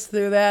burst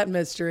through that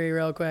mystery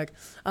real quick.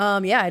 Yeah,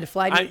 I had to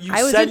fly. You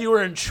I was said in- you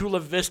were in Chula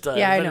Vista.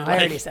 Yeah, I and know. then, I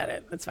already said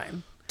it. That's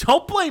fine.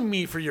 Don't blame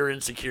me for your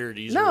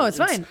insecurities. No, or it's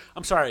fine.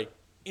 I'm sorry.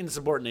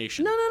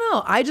 Insubordination.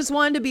 No. I just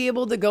wanted to be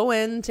able to go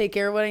in, take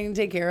care of what I can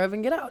take care of,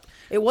 and get out.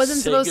 It wasn't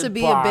Say supposed to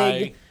be a goodbye.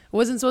 big. It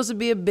wasn't supposed to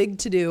be a big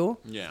to do.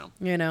 Yeah.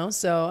 You know,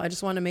 so I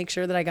just wanted to make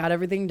sure that I got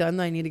everything done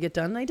that I need to get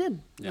done. And I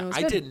did. Yeah. It was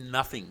I good. did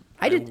nothing.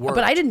 I did, worked.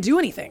 but I didn't do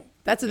anything.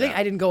 That's the thing. Yeah.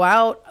 I didn't go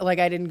out. Like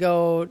I didn't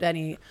go to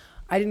any.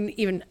 I didn't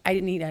eat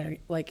any.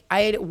 Like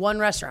I ate at one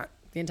restaurant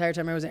the entire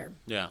time I was there.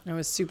 Yeah. And I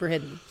was super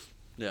hidden.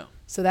 Yeah.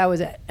 So that was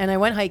it. And I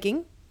went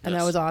hiking, and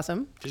Yes. that was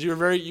awesome. Because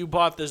you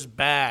bought this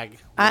bag with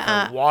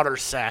a water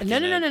sack.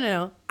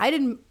 No. I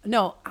didn't.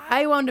 No,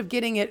 I wound up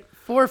getting it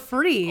for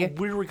free.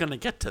 We were gonna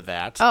get to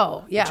that.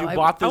 Oh yeah, But you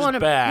bought this wound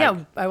up, bag.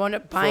 Yeah, I wound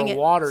up buying a it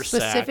water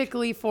sack.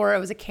 specifically for. It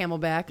was a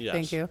Camelback. Yes.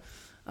 Thank you.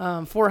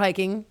 For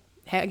hiking,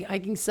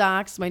 hiking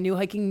socks, my new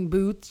hiking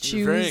boots, shoes.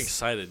 You're very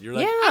excited. You're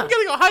like, Yeah. I'm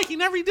gonna go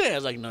hiking every day. I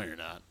was like, no, you're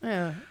not.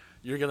 Yeah.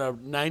 You're gonna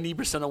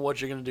 90% of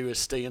what you're gonna do is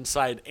stay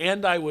inside.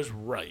 And I was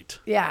right.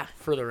 Yeah.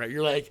 For the right,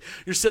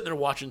 you're sitting there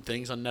watching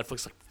things on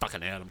Netflix like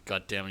fucking Adam.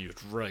 God damn it, you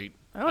was right.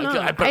 I don't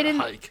know. I better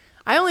didn't. hike.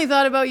 I only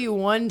thought about you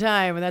one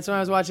time, and that's when I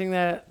was watching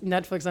that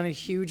Netflix on a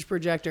huge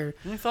projector.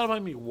 You only thought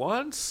about me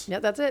once. Yeah,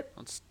 that's it.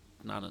 That's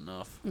not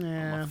enough.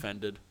 Yeah. I'm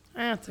offended.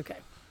 That's okay.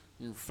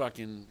 You're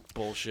fucking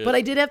bullshit. But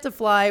I did have to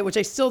fly, which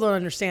I still don't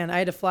understand. I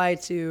had to fly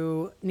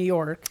to New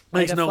York. I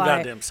had Makes to no fly-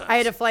 goddamn sense. I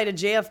had to fly to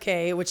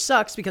JFK, which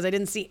sucks because I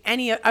didn't see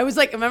any. I was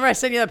like, remember I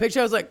sent you that picture?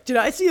 I was like, did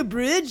I see a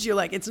bridge? You're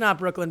like, it's not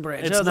Brooklyn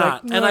Bridge. It's I was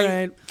not. Like, and all I,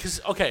 right. because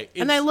okay,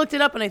 And I looked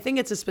it up, and I think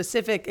it's a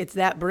specific. It's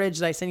that bridge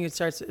that I sent you. It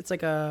starts. It's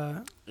like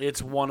a.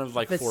 it's one of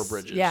like It's, 4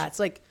 bridges. Yeah, it's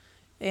like,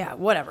 yeah,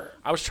 whatever.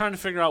 I was trying to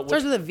figure out It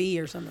starts which. with a V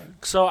or something.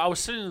 So I was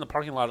sitting in the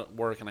parking lot at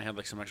work, and I had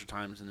like some extra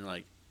times, and they're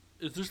like,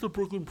 "Is this the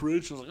Brooklyn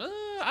Bridge?" And I was like,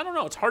 "I don't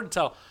know. It's hard to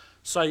tell."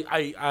 So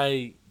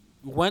I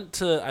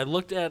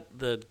looked at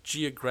the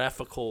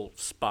geographical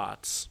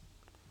spots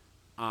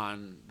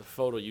on the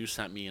photo you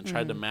sent me and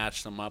tried to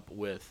match them up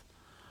with.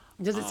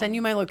 Does it send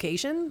you my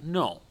location?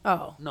 No.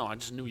 Oh. No, I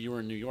just knew you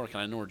were in New York,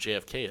 and I know where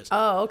JFK is.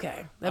 Oh,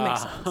 okay. That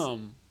makes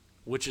sense.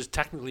 Which is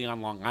technically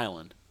on Long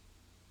Island.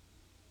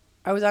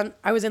 I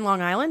was in Long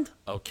Island?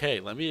 Okay,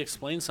 let me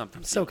explain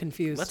something. to So you.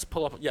 confused. Let's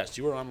pull up. Yes,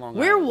 you were on Long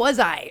Where Island. was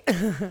I?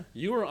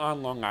 You were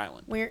on Long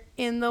Island. Where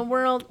in the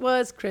world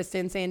was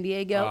Kristen San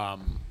Diego?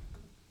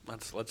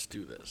 Let's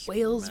do this.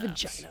 Whales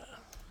Maps. vagina.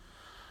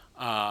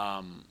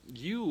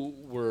 You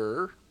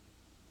were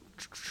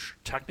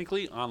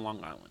technically on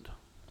Long Island.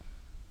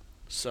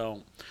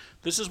 So,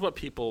 this is what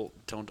people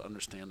don't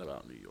understand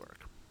about New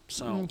York.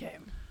 So,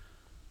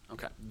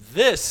 Okay.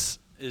 This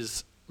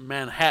is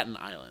Manhattan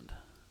Island,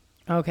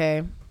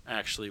 Okay.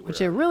 actually.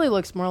 Which it really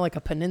looks more like a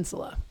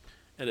peninsula.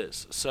 It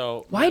is.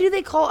 So, Why do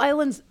they call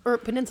islands or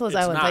peninsulas it's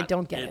islands? not. I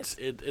don't get It's,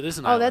 it. It is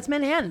an Oh, island. that's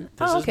Manhattan.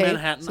 This Oh, is okay.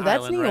 Manhattan So that's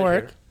Island New right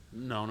York. here.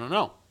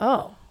 No.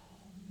 Oh.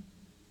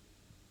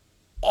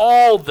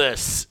 All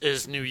this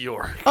is New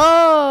York.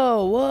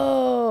 Oh,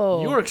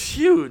 whoa. New York's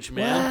huge,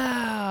 man.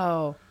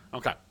 Wow.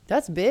 Okay.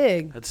 That's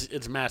big.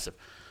 It's massive.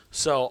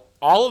 So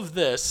all of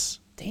this,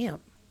 Damn.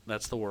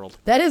 that's the world.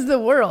 That is the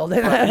world. New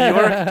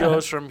York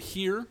goes from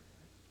here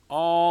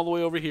all the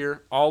way over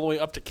here, all the way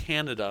up to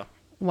Canada.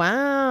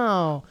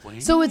 Wow.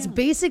 So it's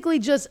basically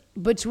just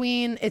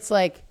between, it's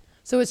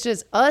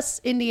just us,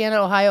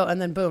 Indiana, Ohio,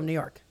 and then boom, New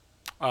York.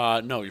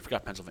 No, you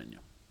forgot Pennsylvania.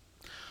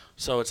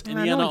 So it's No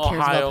Indiana, one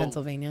cares Ohio, about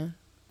Pennsylvania.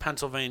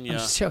 Pennsylvania. I'm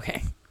just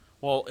joking.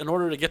 Well, in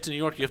order to get to New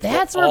York, you have to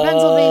That's go where all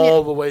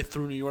Pennsylvania- the way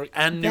through New York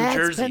and New That's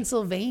Jersey.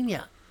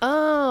 Pennsylvania.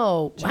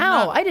 Oh, you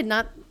wow. not- I did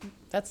not.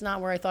 That's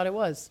not where I thought it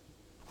was.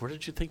 Where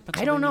did you think I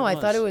Pennsylvania don't know. I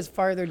thought it was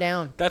farther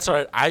down. That's all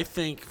right. I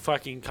think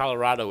fucking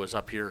Colorado is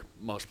up here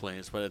most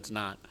places, but it's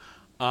not.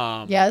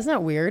 Yeah, isn't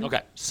that weird?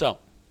 Okay, so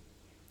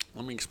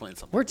let me explain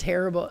something. We're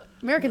terrible.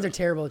 Americans are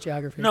terrible at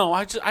geography. No,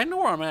 I know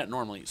where I'm at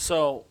normally.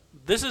 So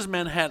this is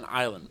Manhattan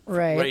Island,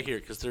 Right. here,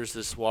 because there's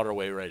this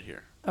waterway right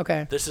here.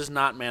 Okay. This is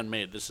not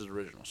man-made. This is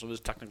original. So this is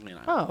technically an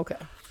island. Oh, okay.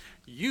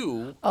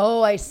 You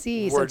Oh, I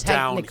see. were So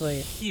down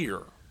technically.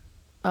 here,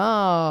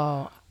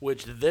 Oh.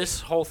 which this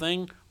whole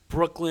thing,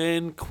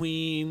 Brooklyn,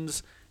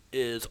 Queens,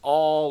 is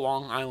all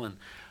Long Island.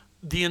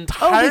 The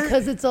entire Oh,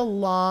 because it's a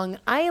long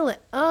island.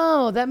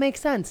 Oh, that makes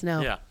sense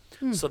now. yeah.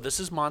 So this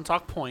is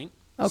Montauk Point.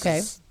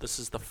 Okay. This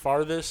is the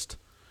farthest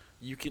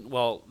you can.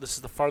 Well, this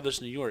is the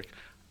farthest New York.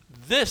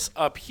 This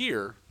up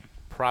here,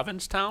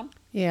 Provincetown.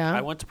 Yeah.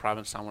 I went to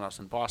Provincetown when I was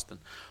in Boston.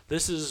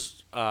 This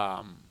is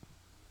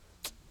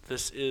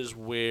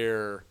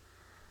where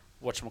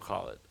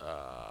whatchamacallit,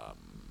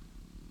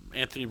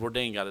 Anthony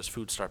Bourdain got his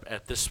food start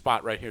at this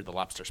spot right here, the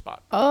lobster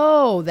spot.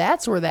 Oh,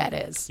 that's where that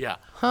is. Yeah.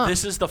 Huh.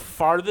 This is the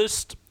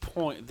farthest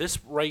point.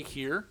 This right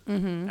here.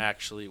 Mm-hmm.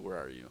 Actually, where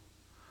are you?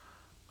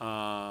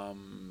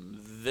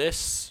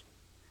 This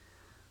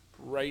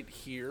right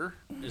here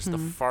is the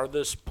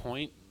farthest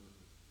point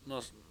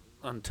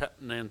on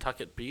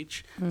Nantucket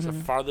Beach. It's the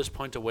farthest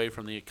point away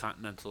from the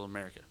continental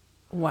America.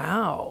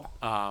 Wow.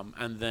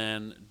 And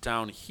then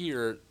down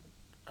here,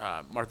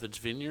 Martha's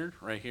Vineyard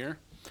right here.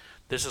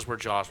 This is where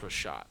Jaws was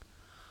shot.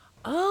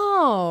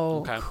 Oh,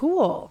 Okay.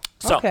 cool.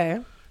 So, okay.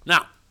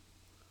 Now,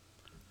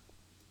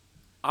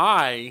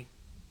 I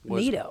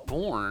was Neato.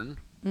 born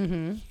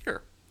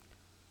here.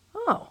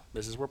 Oh,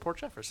 This is where Port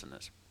Jefferson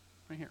is,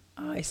 right here.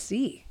 I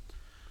see.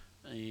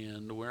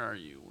 And where are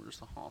you? Where's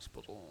the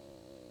hospital?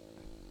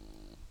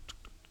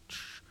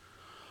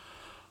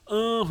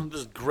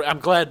 This is great. I'm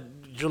glad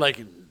you're like.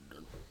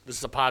 This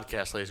is a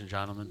podcast, ladies and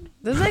gentlemen.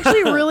 This is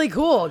actually really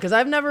cool because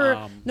I've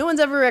never, no one's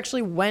ever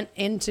actually went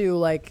into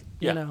like,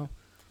 Yeah. no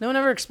one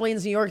ever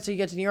explains New York until you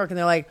get to New York and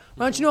they're like,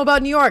 why don't you know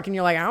about New York? And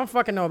you're like, I don't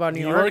fucking know about New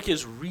New York. York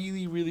is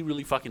really, really,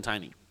 really fucking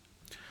tiny.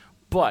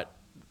 But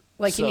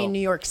Like you so, mean New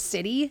York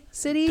City?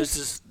 City? This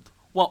is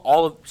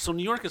so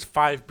New York is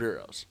 5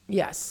 boroughs,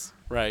 Yes.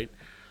 right?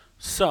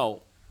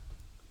 So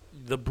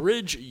the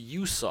bridge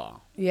you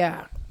saw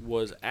Yeah.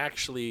 was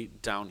actually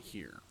down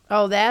here.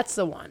 Oh, that's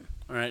the one.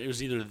 All right, it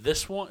was either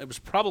this one. It was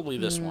probably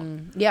this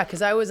one. Yeah,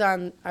 because I was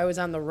on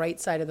the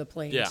right side of the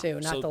plane Yeah, too,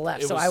 not so the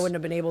left. it So I was- wouldn't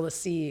have been able to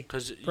see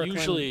Because Brooklyn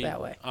usually,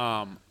 that way.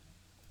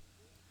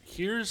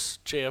 Here's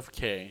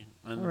JFK,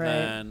 and Right.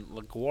 then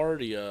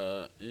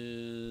LaGuardia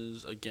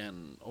is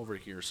again over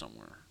here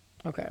somewhere.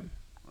 Okay.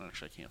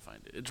 Actually, I can't find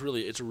it. It's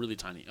a really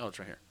tiny. Oh, it's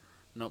right here.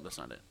 Nope, that's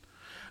not it.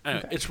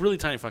 Anyway, Okay. it's really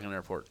tiny fucking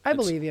airport. I It's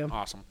believe you.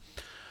 Awesome.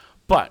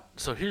 But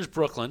so here's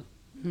Brooklyn.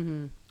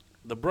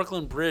 The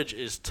Brooklyn Bridge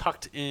is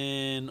tucked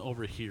in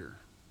over here,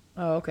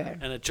 Oh, okay.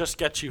 and it just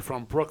gets you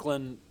from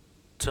Brooklyn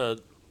to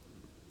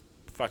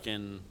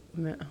fucking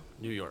Yeah.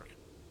 New York.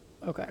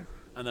 Okay.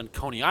 And then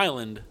Coney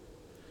Island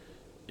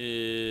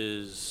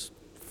is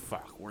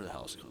where the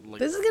hell is it? Like,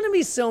 This is gonna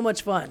be so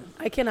much fun.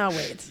 I cannot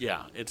wait.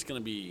 yeah, it's gonna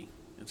be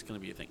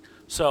a thing.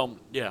 So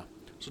yeah,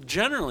 so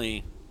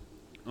generally,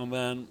 and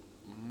then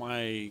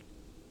my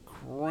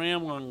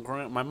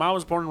my mom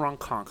was born in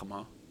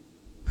Ronkonkoma,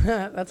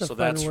 That's a so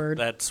fun word.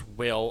 that's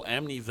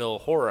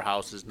Amityville Horror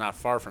House is not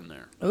far from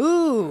there.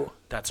 Ooh.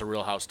 That's a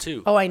real house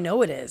too. Oh, I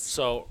know it is.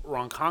 So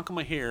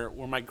Ronkonkoma here,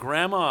 where my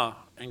grandma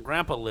and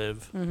grandpa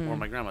live, Mm-hmm. where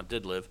my grandma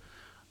did live,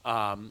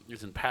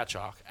 is in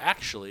Patchogue.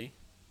 Actually,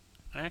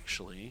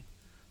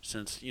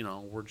 since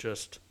we're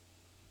just,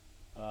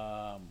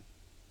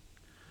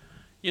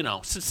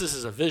 since this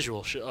is a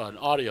visual show, an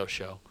audio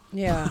show,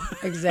 Yeah,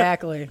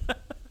 exactly.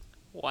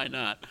 why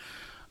not?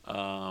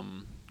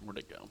 Where'd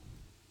it go?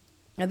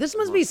 Now this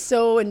must be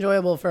so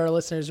enjoyable for our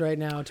listeners right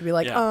now to be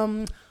like,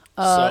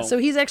 Yeah. so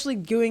he's actually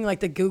doing like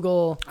the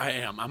Google, I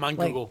am. I'm on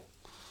Like- Google.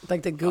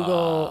 like the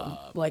Google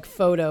like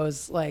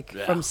photos, like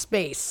Yeah. from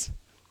space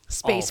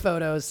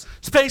photos.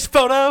 Space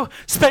photo.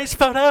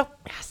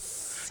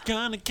 Yes.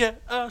 Gonna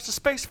get us a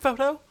space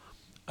photo.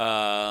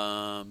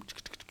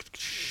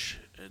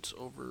 It's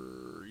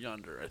over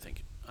yonder, I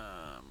think.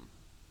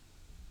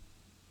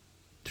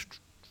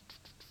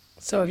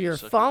 So if you're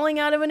So- falling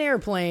out of an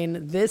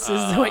airplane, this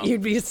is what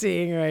you'd be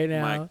seeing right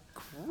now.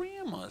 My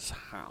grandma's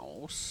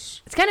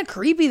house. It's kind of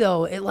creepy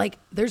though. It like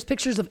there's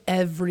pictures of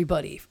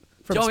everybody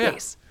from Oh, yeah.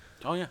 space.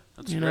 Oh yeah,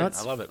 that's You great. know, I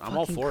it's love it. I'm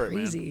all fucking for it, man.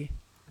 crazy.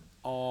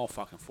 All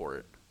fucking for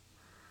it.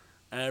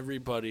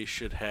 Everybody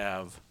should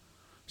have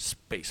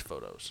space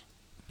photos.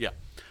 Yeah.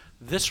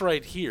 This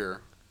right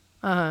here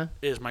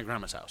is my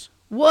grandma's house.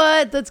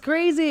 What? That's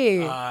crazy.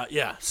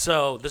 Yeah.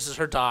 So this is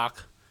her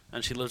dock,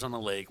 and she lives on the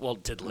lake. Well,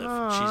 did live.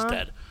 Aw. She's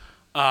dead.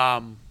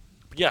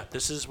 Yeah.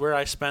 This is where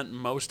I spent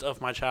most of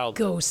my childhood.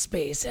 Go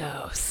space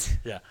house.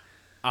 Yeah.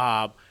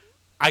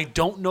 I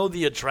don't know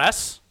the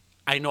address.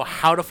 I know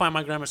how to find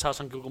my grandma's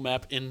house on Google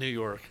Map in New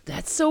York.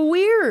 That's so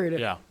weird.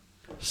 Yeah.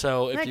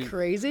 So if Isn't you that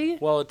crazy?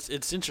 well,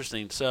 it's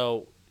interesting.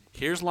 So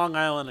here's Long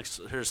Island.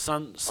 Here's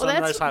Well,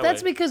 Sunrise Highway.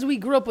 that's because we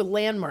grew up with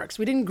landmarks.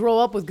 We didn't grow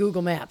up with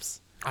Google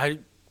Maps. I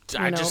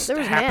know, just there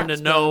was happen maps,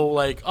 to know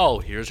like, oh,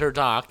 here's her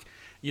dock.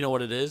 You know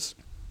what it is?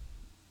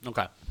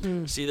 Okay.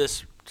 See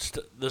this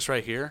this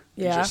right here?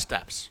 These Yeah. are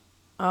steps,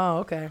 Oh,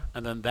 okay.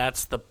 and then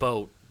that's the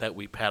boat that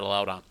we paddle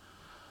out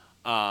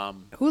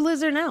on. Who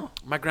lives there now?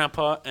 My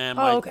grandpa and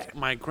Oh, okay.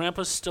 my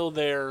grandpa's still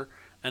there,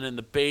 and in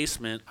the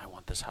basement, I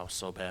want this house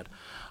so bad.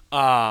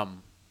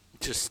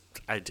 Just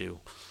I do.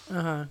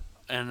 And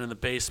in the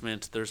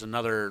basement, there's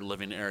another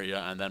living area,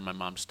 and then my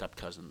mom's step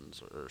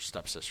cousins or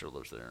stepsister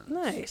lives there.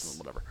 Nice.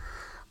 Whatever.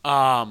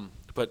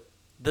 But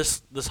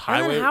this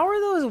highway. And then how are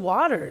those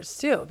waters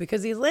too?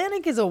 Because the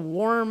Atlantic is a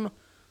warm.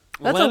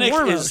 That's Atlantic a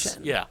warm is,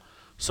 ocean. Yeah.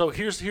 So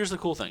here's the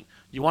cool thing.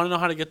 You want to know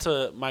how to get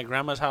to my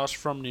grandma's house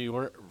from New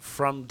York,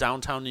 from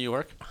downtown New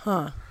York?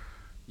 Huh.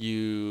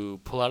 You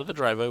pull out of the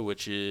driveway,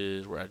 which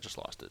is where I just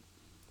lost it.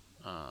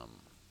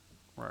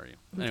 Where are you?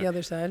 The Anyway,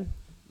 other side.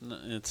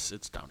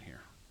 it's down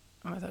here.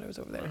 Oh, I thought it was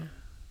over there.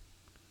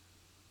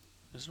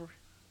 Is it over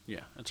here?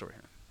 Yeah, it's over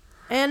here.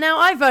 And now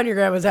I found your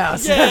grandma's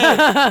house.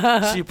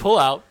 Yeah. So you pull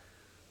out.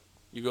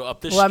 You go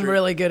up this Well, street. I'm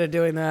really good at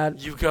doing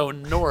that. You go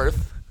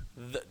north.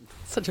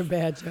 Such a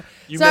bad joke.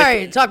 You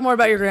Sorry, talk more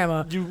about your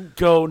grandma. You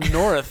go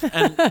north,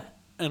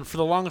 and for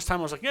the longest time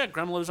I was like, yeah,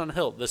 grandma lives on a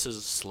hill. This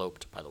is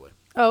sloped, by the way.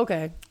 Oh,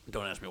 okay.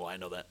 Don't ask me why I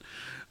know that.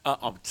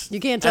 You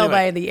can't tell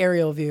by the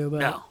aerial view, but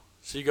No.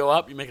 So you go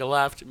up, you make a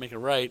left, you make a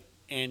right,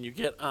 and you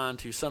get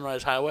onto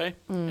Sunrise Highway,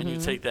 and you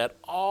take that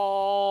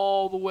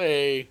all the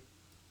way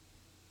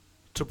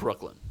to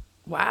Brooklyn.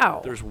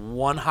 wow. There's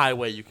one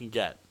highway you can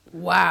get.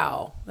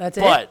 Wow. That's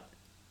it? But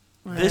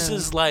this Wow.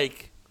 is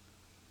like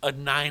a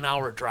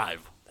 9-hour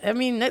drive. I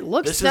mean, it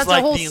looks, This that's is like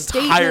a whole the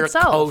state entire in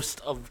itself.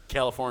 coast of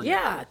California.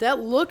 Yeah, that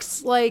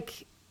looks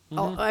like,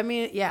 Mm-hmm. I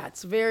mean, yeah,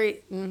 it's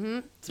very,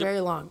 it's very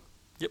long.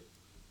 Yep.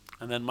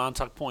 And then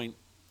Montauk Point,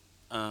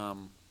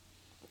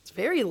 It's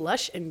very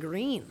lush and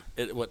green.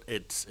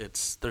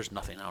 it's there's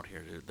nothing out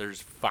here, dude.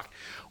 There's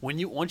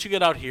once you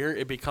get out here,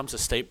 it becomes a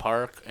state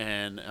park,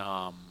 and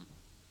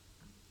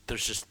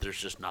there's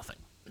just nothing.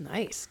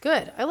 Nice.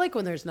 Good. I like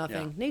when there's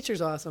nothing. Yeah.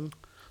 Nature's awesome.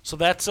 So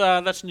that's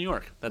New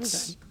York.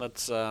 That's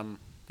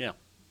yeah.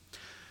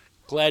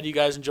 Glad you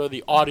guys enjoy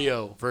the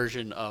audio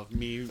version of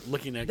me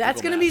looking at. That's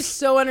Google going to be Maps.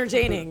 so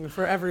entertaining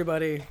for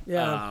everybody.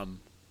 Yeah.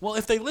 Well,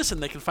 if they listen,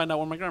 they can find out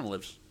where my grandma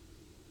lives.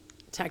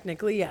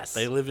 Technically, yes.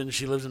 She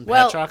lives in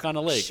well, Patchogue on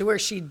a lake. Where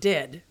she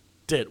did.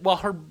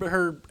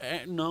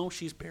 No,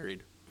 she's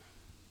buried.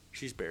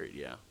 She's buried,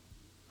 yeah.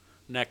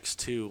 Next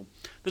to,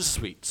 this is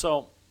sweet.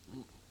 So,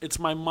 it's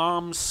my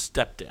mom's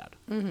stepdad.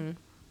 Mm-hmm.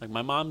 Like,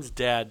 my mom's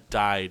dad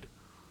died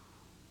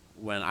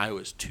when I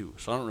was 2,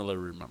 so I don't really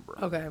remember.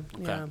 Okay.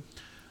 Yeah.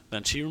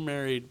 Then she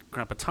married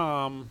Grandpa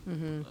Tom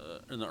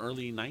in the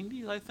early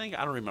 90s, I think.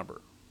 I don't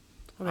remember.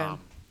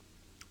 Okay.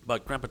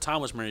 But Grandpa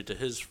Tom was married to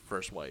his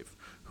first wife,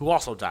 who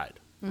also died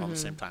all at the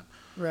same time.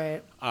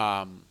 Right.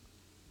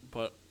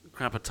 But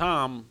Grandpa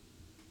Tom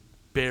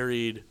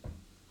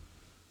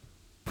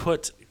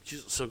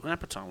so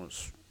Grandpa Tom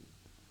was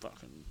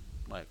fucking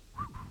like,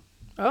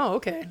 Oh,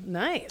 okay.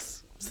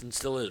 Nice. and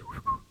still is.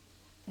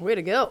 Way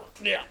to go.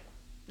 Yeah.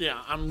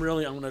 Yeah, I'm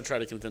going to try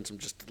to convince him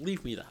just to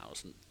leave me the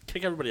house and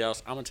kick everybody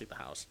else. I'm going to take the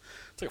house.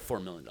 It's like a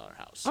 $4 million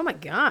house. Oh, my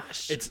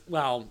gosh. It's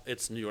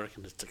New York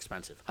and it's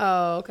expensive.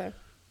 Oh, okay.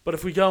 But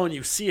if we go and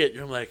you see it,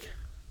 you're like,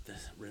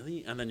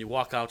 really? And then you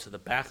walk out to the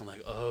back, I'm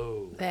like,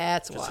 oh.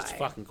 That's 'cause why. it's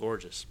fucking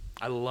gorgeous.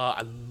 I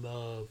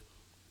love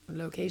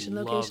Location.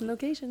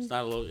 It's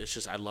not it's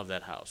just I love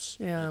that house.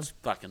 Yeah. It's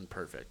fucking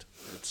perfect.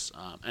 It's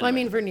Well, I anyway.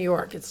 mean, for New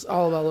York, it's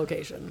all about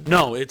location.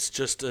 No, it's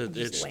just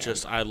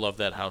land. I love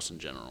that house in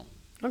general.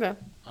 Okay.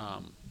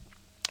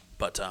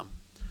 But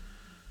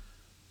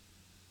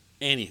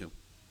anywho,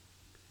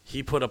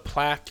 he put a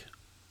plaque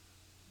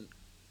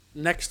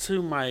next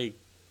to my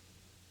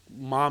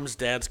mom's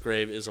dad's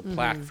grave is a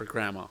plaque for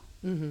grandma.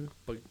 Mm-hmm.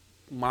 But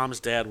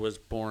mom's dad was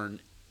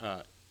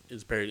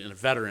is buried in a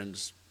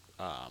veterans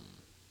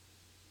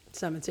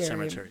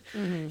Cemetery.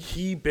 Mm-hmm.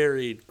 He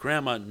buried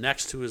grandma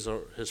next to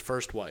his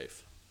first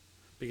wife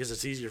because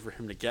it's easier for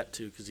him to get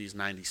to because he's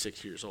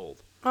 96 years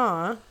old.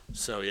 Aw.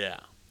 So yeah,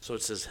 so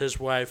it says his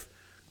wife,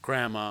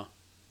 grandma,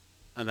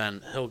 and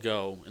then he'll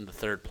go in the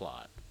third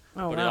plot.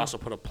 Oh, But he wow. also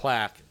put a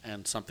plaque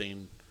and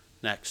something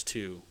next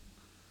to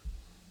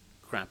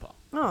grandpa.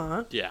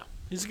 Aw. Yeah,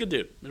 he's a good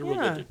dude. He's a real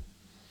Yeah. good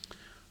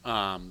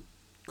dude.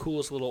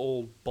 Coolest little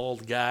old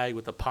bald guy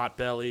with a pot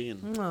belly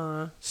and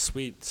Aw.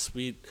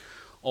 sweet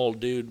old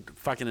dude,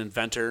 fucking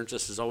inventor.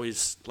 Just is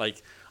always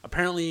like,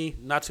 apparently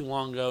not too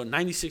long ago,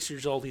 96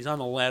 years old. He's on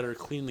the ladder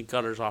cleaning the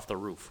gutters off the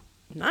roof.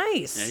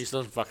 Nice. Yeah, he still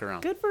doesn't fuck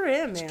around. Good for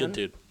him, man. He's a good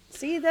dude.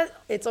 See,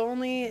 that it's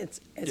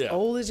as Yeah.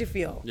 old as you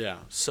feel. Yeah.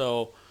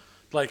 So,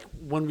 like,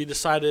 when we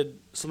decided,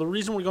 so the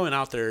reason we're going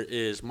out there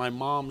is my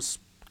mom's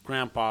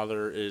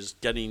grandfather is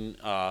getting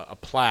a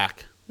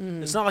plaque.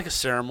 It's not like a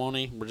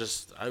ceremony. We're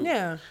just,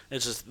 Yeah.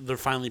 It's just they're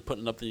finally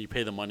putting up. Then you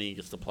pay the money, he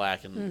gets the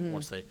plaque, and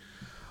once they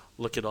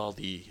look at all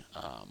the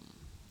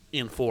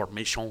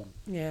information,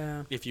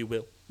 Yeah. if you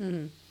will,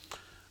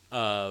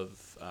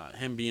 of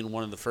him being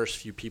one of the first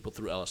few people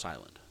through Ellis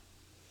Island.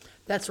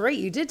 That's right.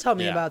 You did tell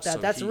me about that. so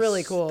That's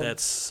really cool.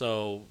 That's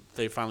so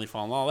they finally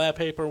found all that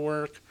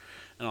paperwork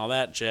and all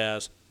that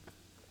jazz.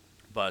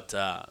 But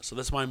so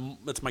that's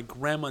my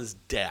grandma's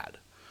dad.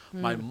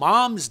 My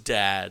mom's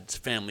dad's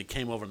family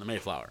came over in the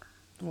Mayflower.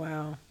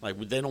 Wow. Like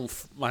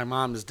my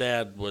mom's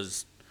dad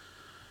was.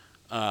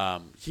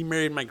 He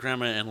married my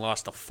grandma and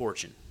lost a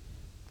fortune.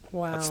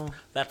 Wow.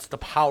 That's the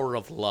power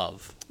of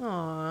love.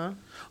 Aw.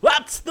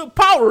 That's the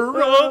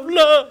power of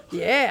love.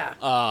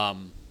 Yeah.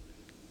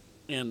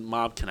 And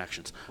mob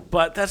connections,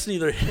 but that's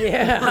neither.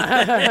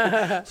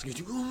 Yeah.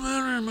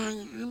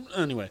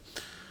 Anyway,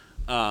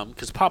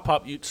 because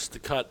Pop used to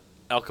cut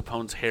Al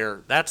Capone's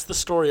hair. That's the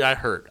story I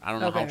heard. I don't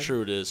know how Okay.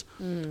 true it is,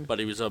 but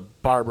he was a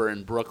barber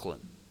in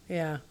Brooklyn.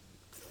 Yeah.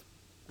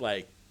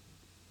 Like,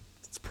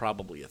 it's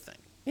probably a thing.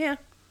 Yeah.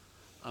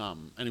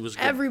 And he was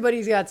good.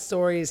 Everybody's got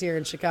stories here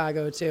in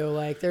Chicago too.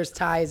 Like there's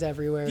ties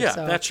everywhere. Yeah,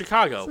 so that's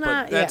Chicago, it's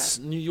not- but that's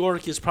New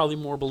York is probably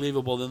more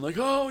believable than like,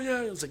 oh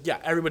yeah, it's like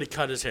everybody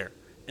cut his hair.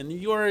 In New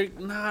York,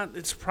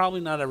 it's probably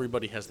not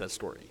everybody has that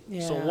story.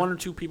 So Yeah. one or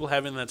two people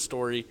having that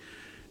story,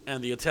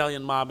 and the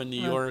Italian mob in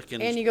New York,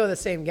 and you go the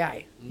same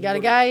guy. You got a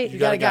guy. You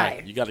got a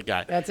guy. You got a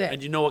guy. That's it.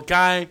 And you know a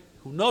guy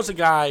who knows a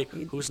guy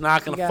who's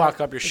not going to fuck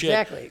up your shit.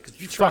 Exactly. Because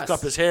if you Trust. fucked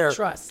up his hair,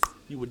 Trust.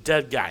 you a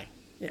dead guy.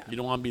 Yeah. You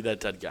don't want to be that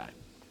dead guy.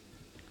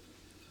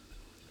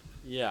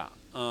 Yeah.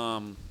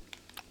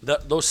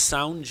 Those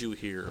sounds you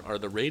hear are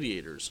the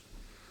radiators,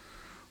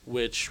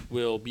 which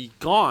will be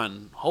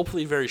gone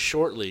hopefully very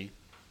shortly.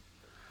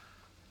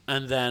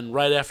 And then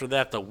right after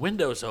that, the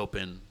windows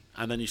open,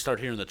 and then you start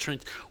hearing the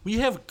trains. We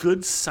have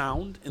good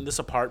sound in this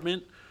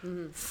apartment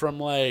from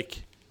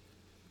like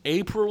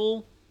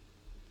April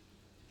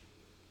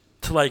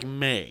to like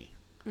May.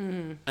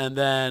 And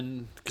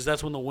then, because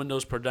that's when the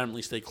windows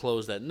predominantly stay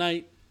closed at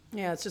night.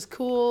 Yeah, it's just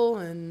cool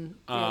and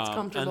it's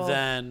comfortable. And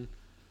then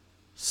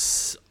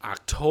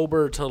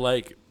October to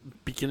like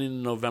beginning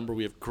of November,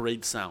 we have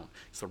great sound.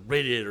 So the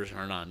radiators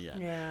aren't on yet.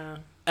 yeah,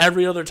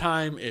 Every other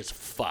time, it's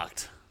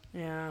fucked.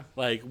 yeah.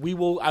 Like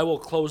I will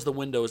close the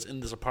windows in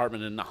this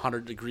apartment in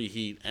 100-degree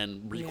heat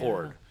and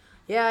record.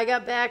 Yeah, I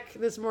got back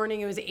this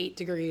morning. It was 8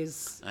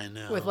 degrees. I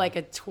know. With like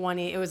a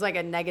 20. It was like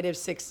a negative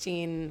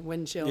 16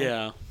 wind chill.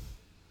 Yeah.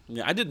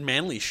 I did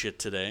manly shit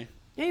today.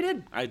 Yeah, you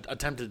did. I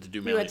attempted to do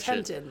You manly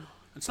attempted. shit.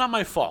 It's not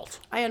my fault.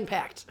 I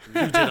unpacked.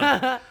 You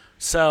didn't.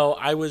 So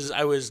I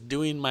was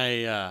doing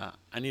my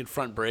I need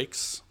front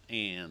brakes,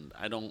 and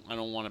I don't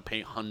want to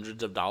pay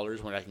hundreds of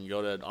dollars when I can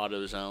go to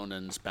AutoZone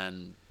and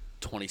spend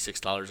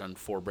 $26 on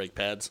 4 brake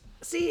pads.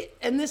 See,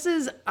 and this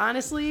is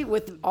honestly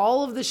with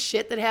all of the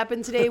shit that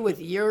happened today, with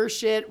your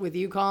shit, with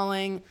you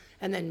calling,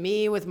 and then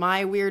me with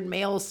my weird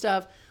mail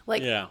stuff.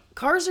 Like,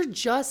 cars are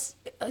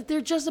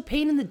they're just a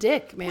pain in the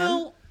dick, man.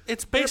 Well,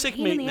 it's basic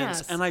pain in the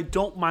maintenance, ass. and I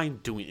don't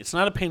mind doing it. It's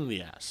not a pain in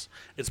the ass.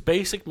 It's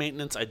basic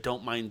maintenance I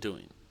don't mind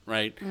doing,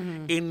 right?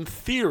 In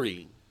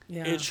theory,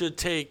 it should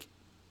take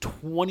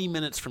 20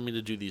 minutes for me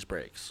to do these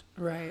brakes.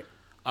 Right.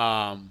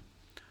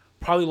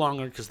 Probably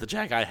longer because the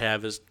jack I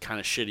have is kind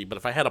of shitty. But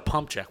if I had a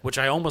pump jack, which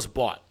I almost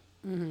bought,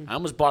 I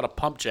almost bought a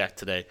pump jack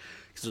today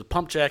because there's a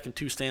pump jack and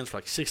 2 stands for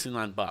like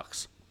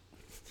 $69.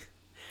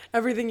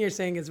 Everything you're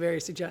saying is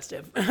very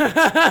suggestive.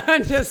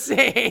 I'm just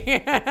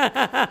saying.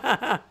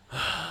 I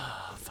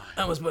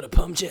almost bought a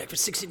pump jack for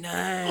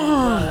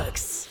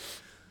 $69.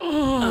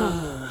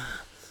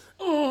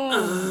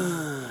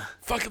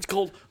 Fuck, it's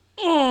cold.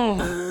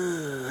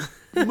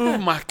 Move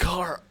my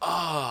car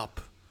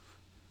up.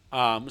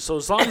 So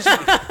as long as you,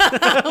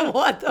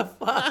 What the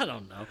fuck? I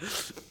don't know.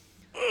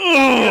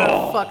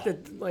 Fuck the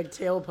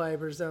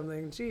tailpipe or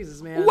something.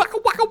 Jesus, man. Waka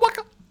waka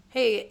waka.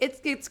 Hey,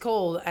 it's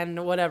cold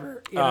and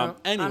whatever. You know,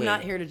 anyway. I'm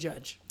not here to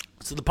judge.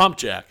 So the pump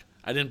jack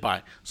I didn't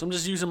buy. So I'm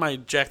just using my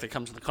jack that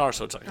comes in the car.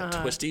 So it's like a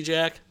twisty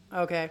jack.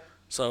 Okay.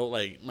 So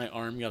like my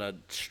arm got a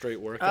straight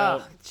Oh,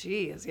 workout.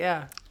 jeez,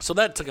 yeah. So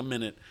that took a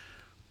minute.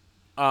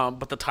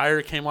 But the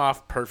tire came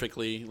off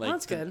perfectly. Like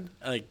that's good.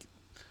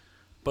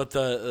 But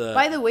the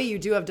By the way, you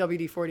do have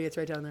WD-40. It's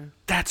right down there.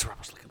 that's what I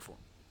was looking for.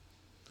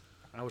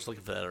 I was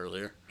looking for that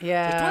earlier.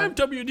 Yeah. Like,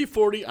 do I have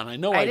WD-40? And I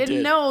know I did. I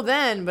didn't know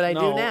then, but I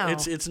do now.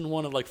 It's in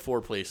one of like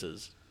 4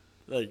 places.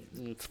 Like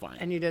it's fine.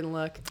 And you didn't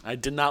look. I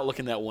did not look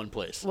in that one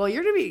place. Well,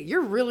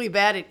 you're really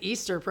bad at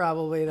Easter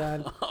probably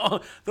then.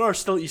 There are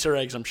still Easter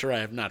eggs I'm sure I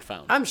have not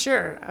found. I'm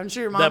sure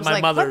your mom's my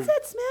like, mother- what's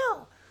that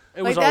smell?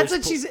 It Like was that's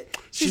always what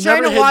she she's trying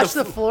never to hid wash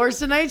the the floors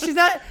tonight.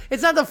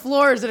 It's not the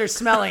floors that are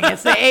smelling.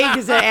 It's the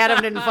eggs that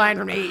Adam didn't find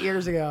from 8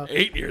 years ago.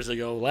 8 years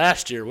ago,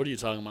 last year. What are you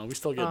talking about? We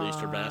still get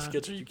Easter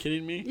baskets. Are you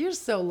kidding me? You're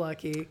so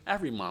lucky.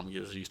 Every mom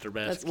gives Easter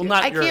baskets. That's Well, cute.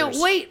 not I yours. can't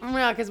wait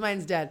because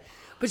mine's dead.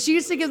 But she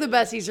used to give the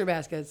best Easter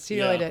baskets. She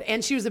really Yeah. did.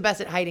 And she was the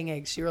best at hiding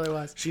eggs. She really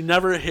was. She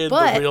never hid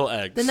But the real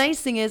eggs. the nice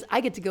thing is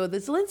I get to go with the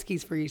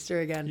Zelinskis for Easter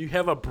again. You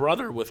have a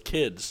brother with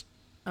kids.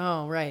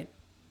 Oh, right.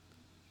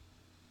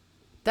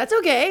 That's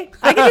okay.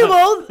 I can do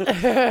both.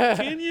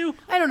 Can you?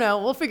 I don't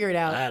know. We'll figure it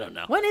out. I don't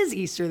know. When is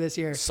Easter this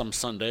year? Some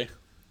Sunday.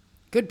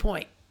 Good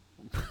point.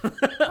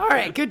 All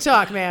right. Good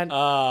talk, man.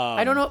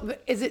 I don't know.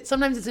 Is it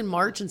sometimes it's in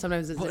March and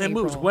sometimes it's in It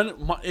April. moves.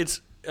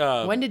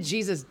 When did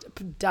Jesus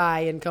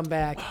die and come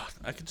back?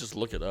 I could just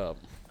look it up.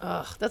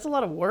 Ugh, that's a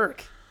lot of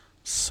work.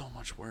 So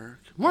much work.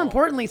 More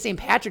importantly, St.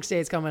 Patrick's Day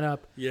is coming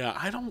up. Yeah,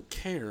 I don't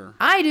care.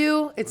 I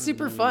do. It's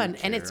super fun,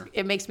 and care.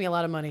 it makes me a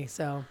lot of money.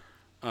 So,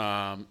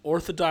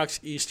 Orthodox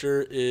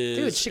Easter is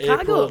dude,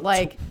 Chicago,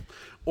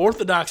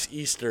 Orthodox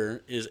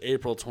Easter is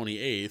April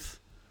 28th.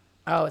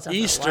 Oh, it's not for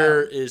a Easter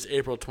while. is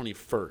April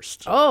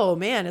 21st. Oh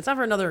man, it's not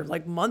for another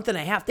month and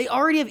a half. They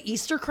already have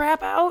Easter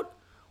crap out.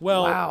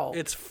 Well, Wow.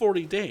 it's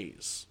 40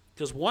 days.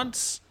 Because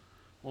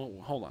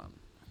hold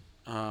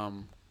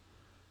on.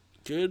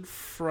 Good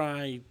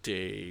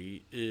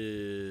Friday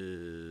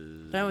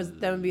is...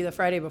 That would be the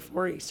Friday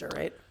before Easter,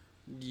 right?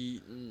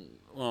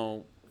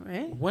 Well,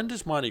 Right. when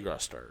does Mardi Gras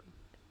start?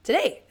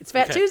 Today. It's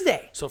Fat Okay.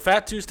 Tuesday. So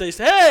Fat Tuesday.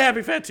 Hey,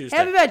 happy Fat Tuesday.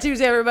 Happy Fat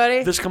Tuesday,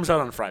 everybody. This comes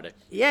out on Friday.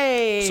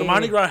 Yay. So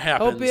Mardi Gras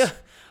happens.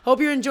 Hope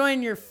you're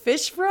enjoying your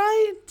fish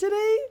fry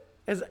today.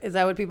 Is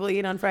that what people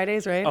eat on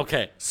Fridays, right?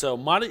 Okay, so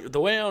the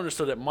way I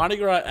understood it, Mardi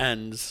Gras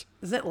ends,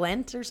 Is it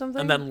Lent or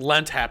something? and then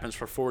Lent happens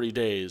for 40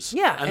 days.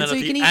 yeah, and then so at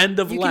you the can end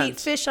of you Lent, can eat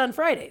fish on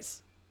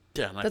Fridays.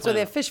 yeah, and I That's why plan they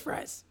have on- fish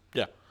fries.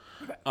 Yeah,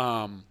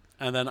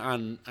 and then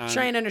on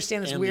Try and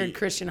understand this and weird the-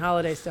 Christian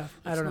holiday stuff.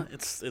 I don't know.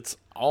 It's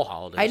all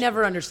holidays. I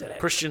never understood it.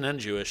 Christian and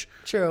Jewish.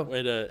 True.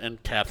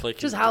 And Catholic.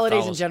 Just and holidays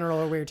in Catholic. general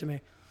are weird to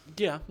me.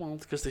 Yeah, well,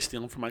 because they steal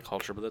them from my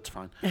culture, but that's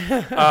fine.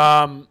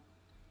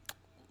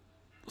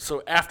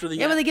 So after the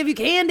Yeah, when they give you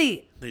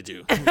candy. they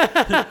do.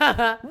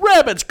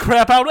 Rabbits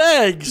crap out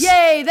eggs.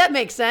 Yay, that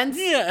makes sense.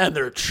 Yeah, and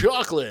they're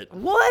chocolate.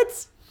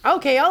 What?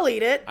 Okay, I'll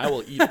eat it. I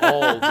will eat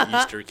all the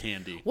Easter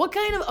candy. What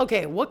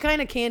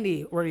kind of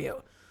candy were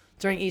you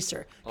during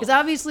Easter? Because Oh.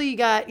 obviously you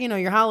got,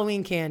 your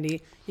Halloween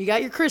candy, you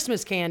got your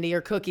Christmas candy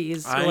or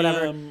cookies or I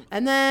whatever. am-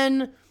 And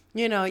then,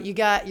 you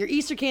got your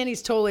Easter candy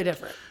is totally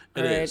different.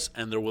 It is,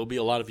 and there will be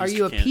a lot of Are Easter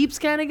you a candy. Peeps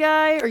kind of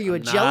guy? Are you a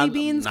jelly Not-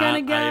 beans not- kind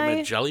of guy? I am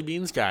a jelly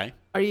beans guy.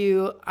 Are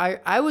you?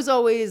 I was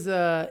always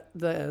the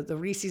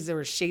Reese's that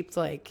were shaped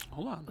like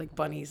Hold on. like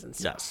bunnies and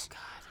stuff. Yes. God,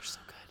 they're so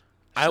good.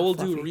 I will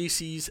fluffy. do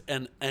Reese's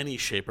in any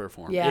shape or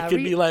form. Yeah, it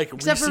could be like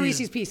except for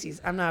Reese's Pieces.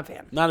 I'm not a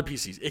fan. Not a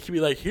Pieces. It could be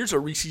like, here's a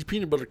Reese's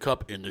peanut butter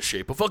cup in the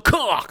shape of a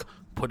cock.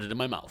 Put it in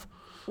my mouth.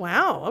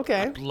 Wow.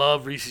 Okay.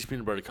 Love Reese's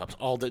peanut butter cups.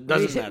 All day.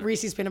 Doesn't matter.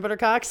 Reese's peanut butter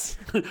cocks.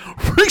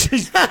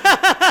 Reese's.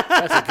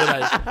 That's a good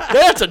idea.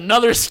 That's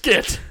another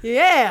skit.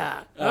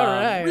 Yeah. All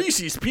right.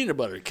 Reese's peanut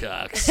butter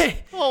cocks.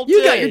 All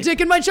You got day. your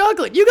dick in my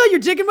chocolate. You got your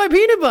dick in my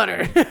peanut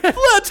butter.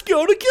 Let's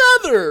go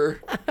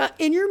together.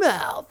 In your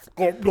mouth.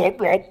 Glop,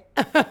 glop,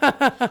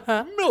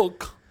 glop.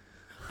 Milk.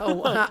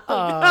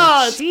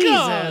 Oh, it's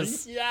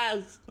Jesus. gone.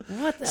 Yes.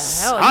 What the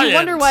hell? You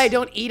wonder Science. why I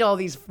don't eat all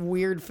these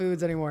weird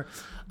foods anymore.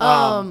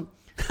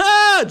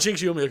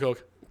 Jinx, you owe me a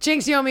Coke.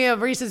 Jinx, you owe me a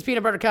Reese's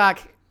peanut butter cock.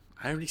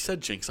 I already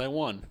said Jinx. I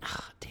won.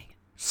 Oh, dang it.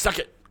 Suck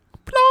it.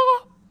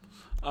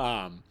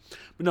 But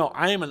no,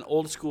 I am an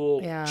old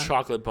school Yeah.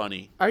 chocolate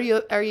bunny. Are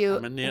you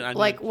I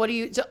like need- what do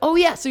you? Oh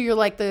yeah, so you're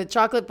like the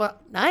chocolate,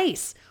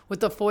 nice with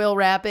the foil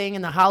wrapping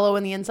and the hollow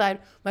in the inside.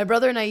 My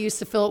brother and I used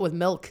to fill it with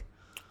milk.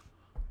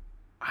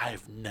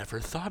 I've never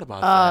thought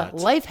about that.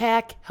 Life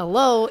hack.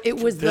 Hello, it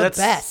was the That's-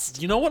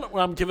 best. You know what?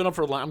 I'm giving up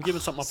for. I'm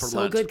giving something up for So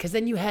lunch. good because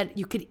then you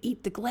could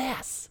eat the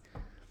glass.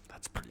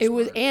 That's pretty. It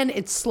was, smart. and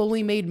it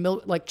slowly made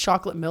milk like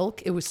chocolate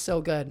milk. It was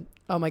so good.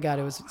 Oh my god,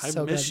 it was I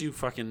so miss good. you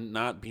fucking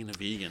not being a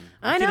vegan.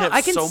 I We know. could have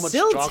I can so much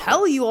still chocolate.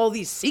 tell you all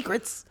these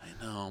secrets.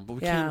 I know, but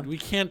we Yeah. can't. We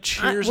can't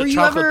cheers were a you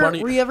chocolate ever-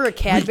 bunny. were you ever a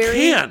Cadbury? We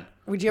can.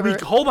 Would you ever-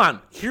 Hold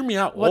on. Hear me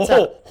out. What's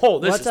oh, up? oh,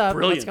 this What's is up?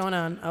 brilliant. What's going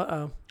on?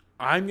 Uh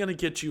I'm gonna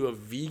get you a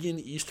vegan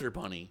Easter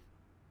bunny.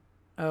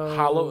 oh.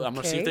 Hollow. I'm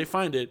gonna see if they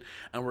find it,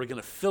 and we're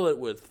gonna fill it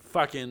with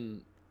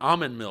fucking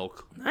almond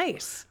milk,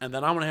 Nice. and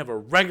then I'm gonna have a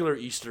regular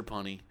Easter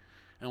bunny,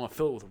 and I'm gonna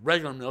fill it with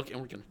regular milk, and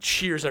we're gonna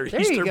cheers our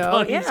There Easter you go.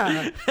 bunnies.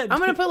 Yeah. I'm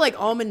gonna put like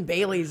almond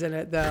Baileys in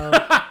it though.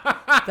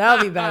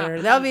 That'll be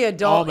better. That'll be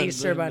adult Almond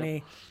Easter Bailey.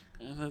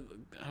 bunny. And then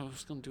I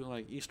was gonna do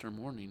like Easter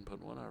morning, but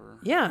whatever.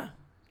 Yeah.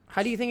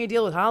 How do you think you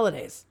deal with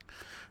holidays?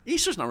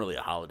 Easter's not really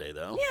a holiday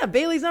though. Yeah,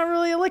 Bailey's not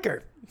really a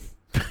liquor.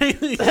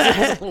 It's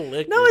just a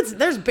liquor. No,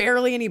 there's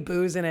barely any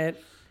booze in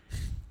it.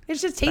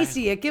 It's just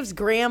tasty. It gives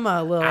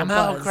grandma a little I'm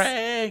buzz. Al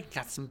Craig.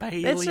 Got some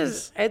Baileys. It's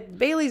just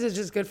Bailey's is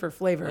just good for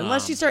flavor,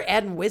 unless you start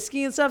adding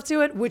whiskey and stuff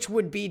to it, which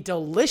would be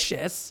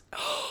delicious.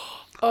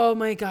 Oh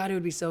my god, it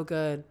would be so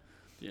good.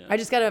 Yeah. I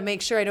just gotta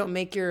make sure I don't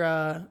make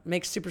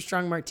make super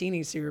strong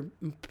martinis so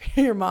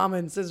your mom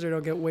and sister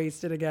don't get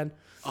wasted again.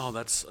 Oh,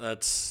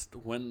 that's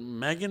when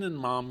Megan and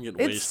Mom get It's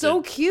wasted.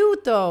 so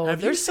cute though.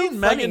 Have They're you so seen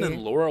funny. Megan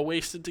and Laura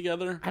wasted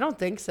together? I don't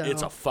think so.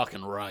 It's a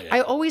fucking riot.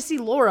 I always see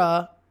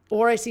Laura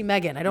or I see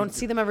Megan. I don't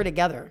see them ever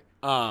together.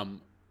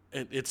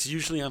 It's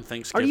usually on Are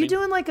Thanksgiving. you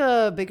doing like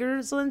a bigger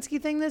Zelensky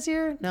thing this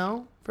year?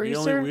 No, for We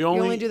Easter. only- we you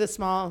only- only do the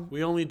small.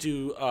 We only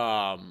do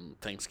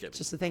Thanksgiving.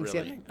 Just the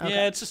Thanksgiving. Really. Okay.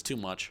 Yeah, it's just too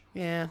much.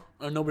 Yeah,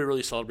 Nobody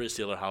really celebrates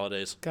the other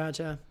holidays.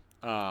 gotcha.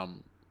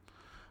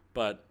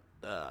 But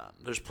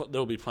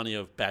there'll be plenty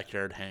of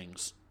backyard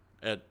hangs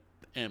at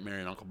Aunt Mary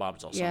and Uncle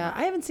Bob's all Yeah,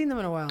 summer. I haven't seen them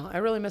in a while. I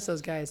really miss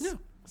those guys. Yeah.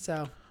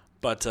 So,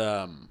 But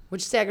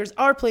which Staggers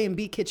are playing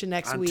Beat Kitchen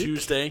next on week.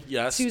 Tuesday,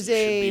 yes, you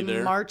Tuesday, should be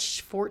there.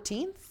 March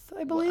 14th,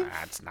 I believe.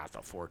 That's not the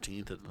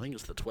 14th. I think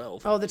it's the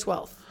 12th. Oh, the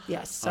 12th.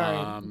 Yes,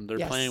 sorry. They're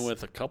Yes. playing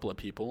with a couple of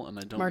people, and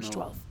I don't March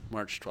know. 12th.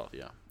 March 12th,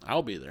 yeah.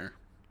 I'll be there.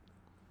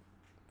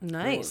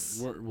 Nice.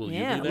 Will you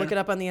yeah, be there? look it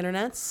up on the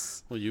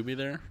internets. Will you be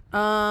there?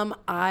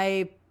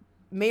 I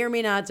may or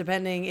may not,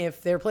 depending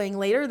if they're playing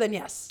later. Then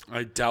yes,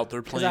 I doubt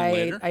they're because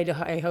playing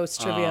later. I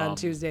host trivia on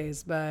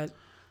Tuesdays, but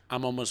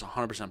I'm almost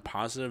 100%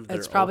 positive they're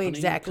it's probably opening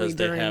exactly because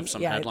they during have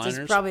some yeah, headliners.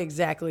 it's probably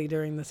exactly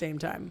during the same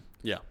time.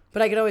 Yeah.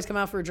 But I could always come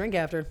out for a drink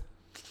after.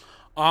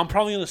 I'm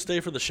probably going to stay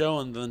for the show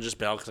and then just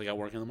bail because I got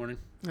work in the morning.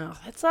 Oh,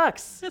 that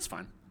sucks. It's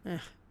fine. Eh.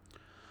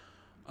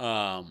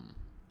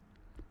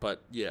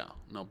 But yeah,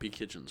 no, B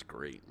Kitchen's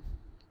great.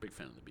 Big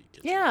fan of the Beat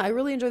Kitchen. Yeah, I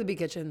really enjoy the Beat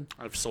Kitchen.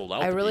 I've sold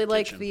out. I the really Beat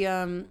like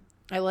Kitchen.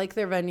 I like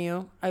their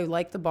venue. I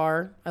like the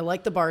bar. I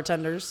like the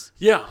bartenders.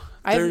 Yeah,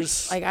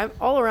 I'm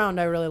all around.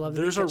 I really love.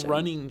 There's the a Beat Kitchen.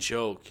 running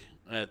joke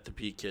at the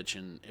Beat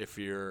Kitchen if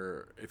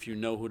you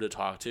know who to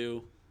talk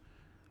to.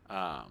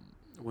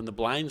 When the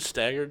Blind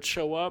Staggered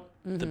show up,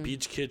 the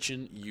Beat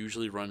Kitchen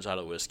usually runs out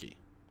of whiskey.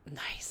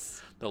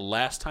 Nice. The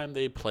last time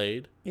they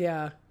played,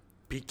 Yeah,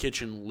 Beat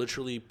Kitchen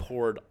literally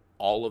poured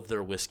all of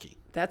their whiskey.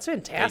 that's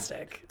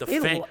fantastic. the They,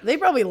 fan- they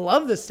probably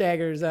love the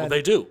Staggers. Then. Well,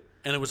 they do,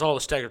 and it was all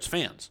the Staggards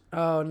fans.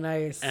 Oh,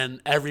 nice.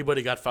 And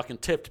everybody got fucking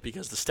tipped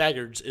because the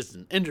Staggards is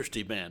an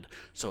industry band.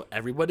 So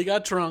everybody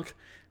got drunk,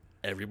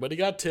 everybody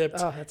got tipped,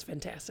 Oh, that's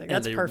fantastic. and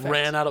That's they perfect.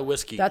 ran out of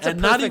whiskey. That's a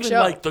and not perfect even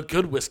show. like the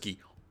good whiskey,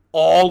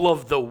 all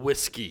of the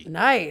whiskey.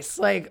 Nice.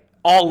 Like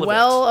All of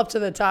well it. up to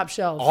the top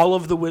shelf. All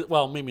of the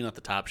well, maybe not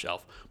the top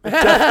shelf, but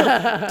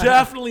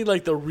definitely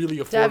like the really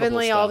affordable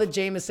Definitely stuff. all the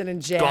Jameson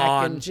and Jack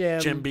Gone, and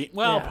Jim. Beam.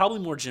 Well, Yeah. probably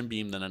more Jim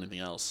Beam than anything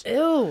else.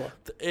 Ew.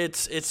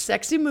 It's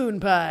Sexy moon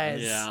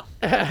pies. yeah.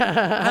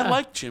 I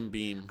like Jim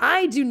Beam.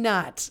 I do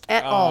not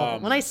at all.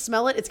 When I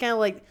smell it, it's kind of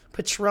like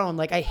Patron.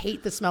 Like I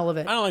hate the smell of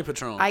it. I don't like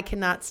Patron. I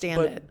cannot stand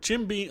but it.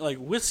 Jim Beam, like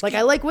whiskey. Like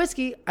I like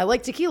whiskey, I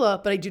like tequila,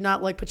 but I do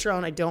not like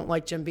Patron. I don't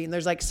like Jim Beam.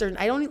 There's like certain.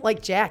 I don't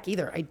like Jack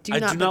either. I do I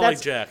not. do but not like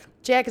that's- Jack.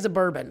 Jack is a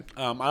bourbon,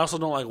 I also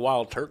don't like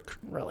Wild Turk,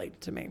 really,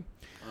 to me.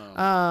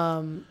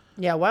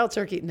 Yeah, Wild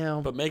Turkey.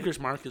 No, but Maker's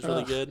Mark is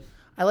really good.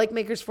 I like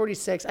Maker's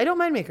 46. I don't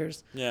mind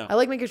Maker's. Yeah. I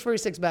like Maker's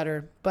 46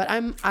 better, but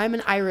I'm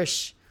an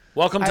Irish.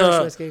 Welcome Irish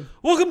to whiskey.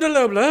 Welcome to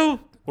Low Blow,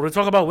 where we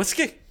talk about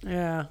whiskey.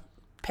 Yeah,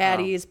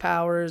 Patty's,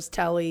 Powers,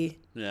 Telly.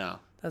 Yeah,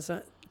 That's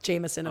a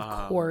Jameson,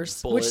 of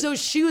course. Bullet. Which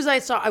those shoes I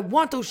saw. I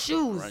want those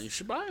shoes. right. You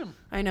should buy them.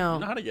 I know. You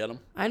know how to get them.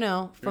 I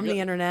know from the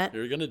internet.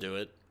 You're gonna do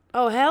it.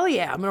 Oh hell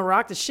yeah! I'm gonna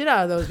rock the shit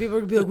out of those. People are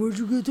gonna be like, "Where'd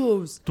you get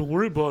those?" Don't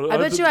worry about it. I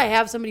bet you I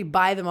have somebody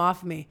buy them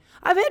off of me.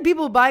 I've had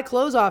people buy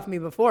clothes off me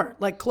before,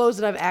 like clothes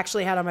that I've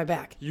actually had on my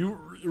back. You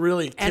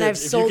really, And kids, I've if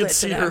sold you it could to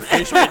see them. her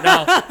face right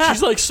now,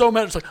 she's like so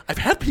mad. It's like I've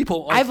had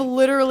people. Like, I've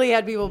literally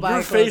had people buy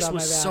your clothes face on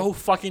was my back. so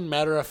fucking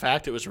matter of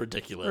fact. It was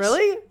ridiculous.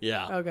 Really?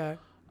 Yeah. Okay.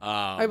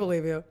 I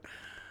believe you.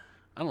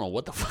 I don't know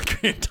what the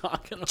fuck you're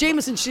talking about.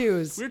 Jameson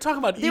shoes. We were talking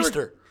about They were-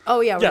 Easter.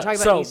 Oh yeah, we're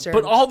talking about Easter.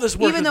 But all this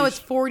work even with though these-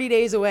 it's 40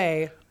 days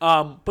away.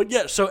 But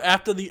yeah, so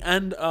after the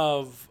end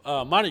of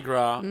Mardi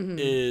Gras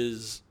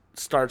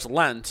starts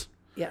Lent.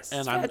 Yes, And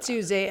it's I'm- Fat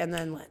Tuesday and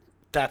then Lent.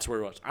 That's where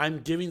it was. I'm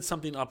giving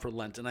something up for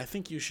Lent, and I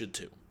think you should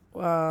too.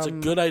 It's a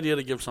good idea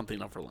to give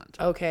something up for Lent.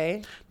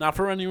 Okay, Not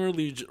for any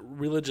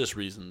religious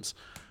reasons,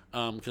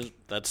 because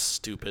that's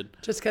stupid.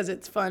 just because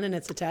it's fun and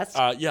it's a test.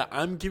 Yeah,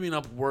 I'm giving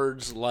up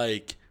words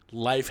like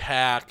life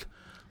hack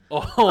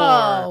or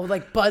oh,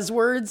 like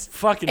buzzwords,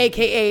 fucking.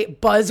 aka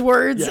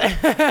buzzwords.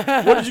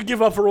 Yeah. What did you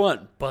give up for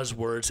what?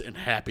 Buzzwords and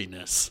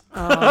happiness.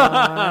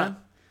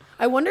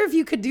 I wonder if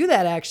you could do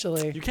that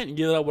actually. You can't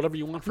give out whatever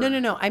you want for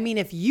No. I mean,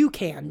 if you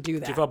can do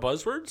that. Give out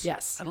buzzwords?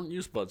 Yes. I don't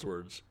use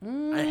buzzwords.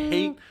 I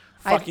hate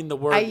fucking the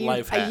word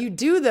life hack. You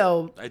do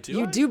though. I do?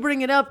 You do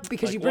bring it up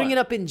because Like you bring what? it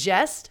up in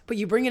jest, but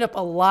you bring it up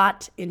a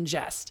lot in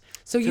jest.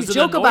 So you 'Cause it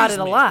joke about annoys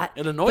it a me. lot.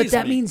 It annoys but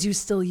that me. means you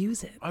still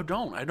use it. I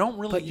don't. I don't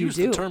really But you use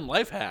do. the term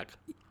life hack.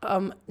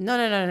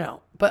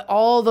 No. But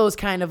all those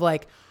kind of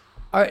like,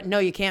 no,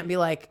 you can't be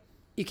like,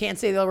 you can't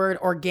say the word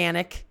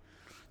organic.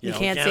 You Yeah,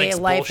 can't say organic's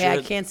life hack. You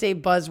bullshit. can't say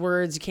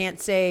buzzwords. You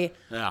can't say.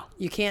 Yeah.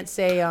 You can't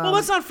say. Well,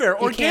 that's not fair. you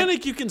can't-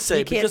 Organic you can say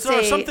you can't because there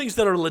are some say- things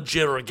that are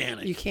legit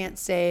organic. You can't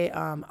say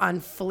on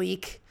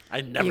fleek.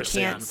 I never You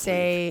say can't on fleek.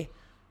 say.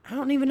 I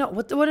don't even know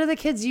what do the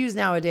kids use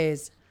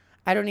nowadays.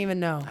 I don't even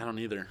know. I don't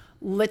either.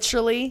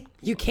 Literally,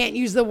 you can't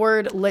use the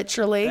word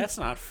literally. That's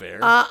not fair.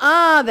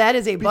 That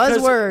is a Because-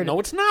 buzzword. no,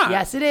 it's not.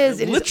 Yes, it is.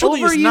 It is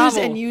Literally is not overused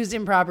a- and used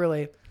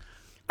improperly.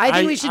 I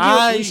think we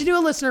should do a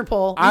listener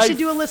poll. We I- should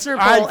do a listener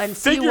I poll and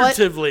see what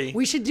figuratively-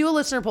 we should do a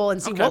listener poll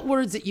and see Okay. what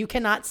words that you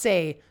cannot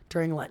say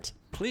during Lent.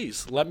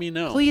 Please let me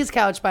know. Please,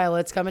 Couch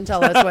Pilots, come and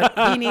tell us what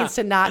he needs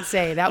to not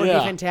say. That would Yeah.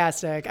 be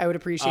fantastic. I would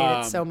appreciate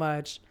it so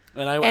much.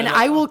 And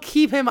I will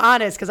keep him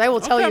honest because I will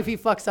tell you Okay. if he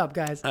fucks up,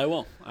 guys. I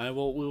will. We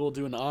will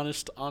do an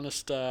honest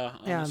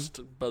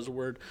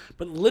buzzword.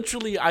 But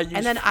literally, I use.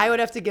 And then I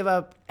would have to give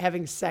up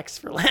having sex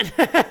for Lent.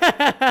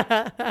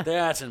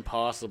 That's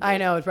impossible. I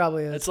know it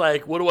probably is. It's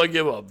like, what do I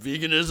give up?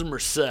 Veganism or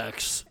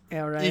sex?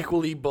 Yeah, right.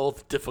 Equally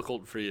both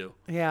difficult for you.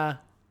 Yeah.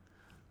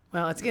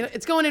 Well,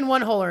 it's going in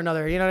one hole or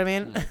another. You know what I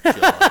mean?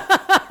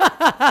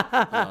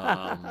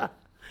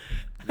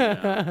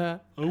 I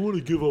want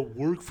to give up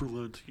work for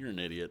Lent. You're an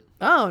idiot.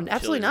 Oh,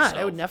 absolutely not. I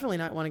yourself. would definitely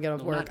not want to get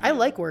off work. not I you.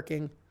 like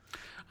working.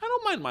 I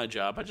don't mind my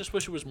job. I just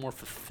wish it was more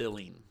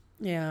fulfilling.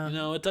 Yeah. You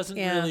know, it doesn't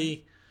Yeah.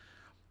 really.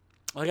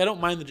 Like, I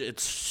don't mind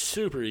it's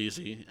super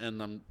easy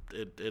and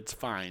it's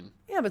fine.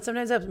 Yeah, but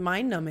sometimes that's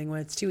mind numbing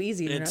when it's too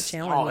easy and you're not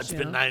challenged. it's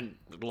been 9.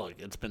 Look,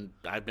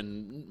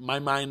 my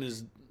mind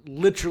has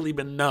literally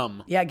been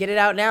numb. Yeah, get it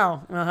out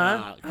now.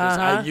 Uh-huh. Because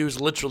I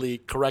use literally,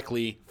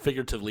 correctly,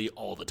 figuratively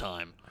all the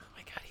time. Oh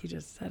my God, He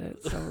just said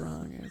it so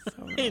wrong. It's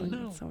so wrong. I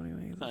know. In so many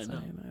ways. I know.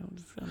 I'm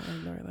just going to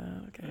ignore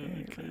that.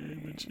 Okay.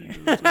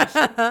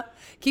 Jesus.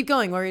 Keep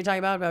going. What were you talking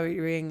about? About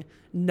you being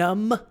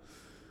numb?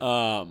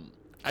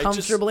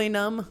 Comfortably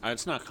numb?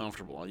 It's not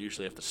comfortable. I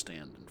usually have to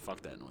stand, and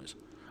fuck that noise.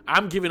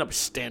 I'm giving up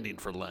standing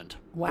for Lent.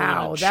 Wow,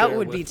 Bringing a that chair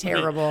would be with me.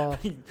 terrible.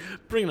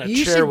 Bringing a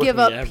You chair should with give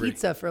me up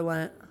pizza for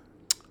Lent.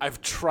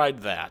 I've tried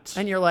that.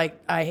 And you're like,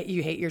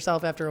 you hate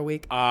yourself after a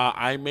week.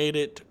 I made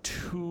it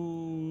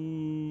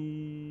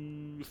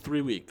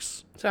 3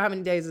 weeks. So how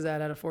many days is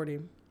that out of 40?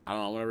 I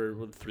don't know.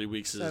 Whatever 3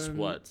 weeks is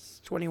what?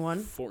 21?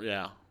 4.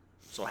 Yeah.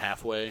 So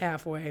halfway.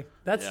 Halfway.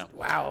 That's Yeah.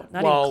 wow.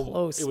 Not even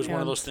close. It was one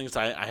man. of those things.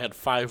 I had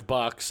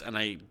 $5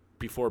 and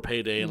before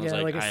payday, and I was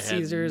Yeah, like, like a I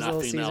Caesar's, had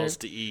Little nothing Caesar. else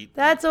to eat.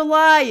 That's a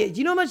lie. Do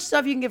you know how much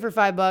stuff you can get for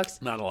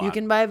 $5? Not a lot. You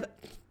can buy,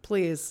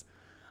 please.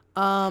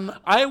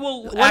 I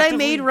will. What I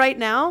made right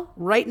now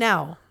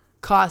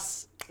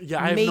costs.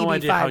 Yeah, I have maybe no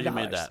idea how you $5.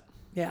 made that.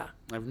 Yeah.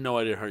 I have no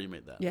idea how you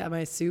made that. Yeah,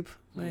 my soup,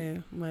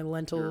 my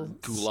lentil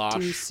goulash.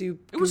 stew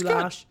soup, It was good.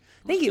 goulash.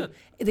 Thank you.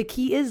 good. The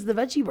key is the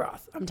veggie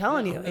broth. I'm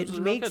telling you, it it was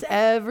real makes good.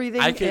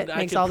 everything. I could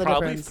Makes all the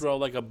probably difference. throw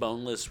like a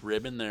boneless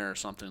rib in there or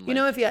something. You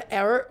know, if you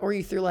or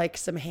you threw like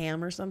some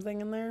ham or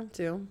something in there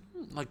too.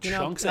 like You know,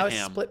 chunks that of was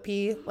ham. split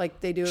pea, like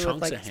they do it with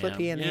Chunks like of split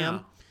pea and yeah.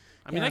 ham.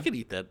 I mean, Yeah. I could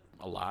eat that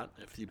a lot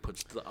if you put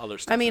the other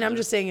stuff. I mean, in I'm there.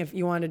 just saying if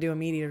you want to do a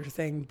meat eater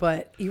thing,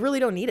 but you really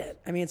don't need it.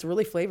 I mean, it's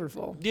really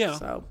flavorful. Yeah.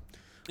 So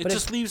It but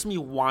just leaves me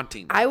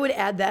wanting. I would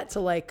add that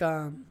to like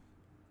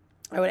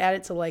I would add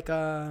it to like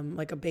a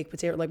baked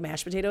potato, like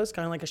mashed potatoes,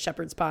 kind of like a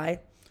shepherd's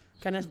pie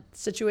kind of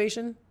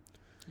situation.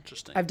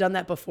 Interesting. I've done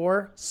that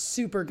before.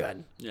 Super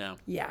good. Yeah.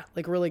 Yeah,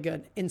 like really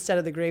good. Instead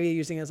of the gravy,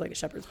 using it as like a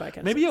shepherd's pie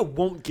kind Maybe I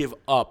won't give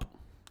up.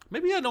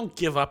 Maybe I don't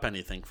give up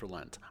anything for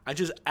Lent. I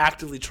just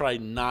actively try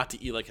not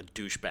to eat like a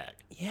douchebag.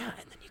 Yeah,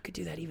 and then you could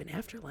do that even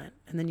after Lent,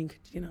 and then you could,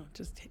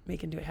 just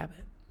make into a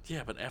habit.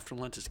 Yeah, but after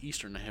Lent is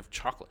Easter and I have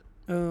chocolate.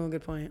 Oh,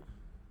 good point.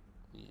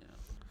 Yeah.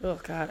 Oh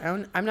God,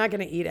 I'm not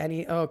gonna eat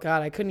any. Oh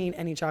God, I couldn't eat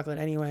any chocolate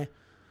anyway.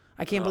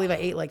 I can't believe I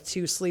ate like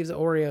 2 sleeves of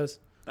Oreos.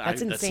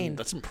 That's insane.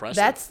 That's impressive.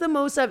 That's the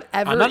most I've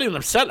ever. I'm not even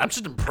upset. I'm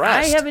just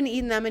impressed. I haven't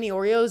eaten that many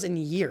Oreos in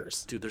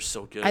years. Dude, they're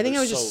so good. I think I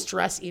They're was just so-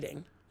 stress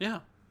eating. Yeah.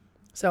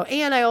 So,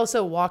 and I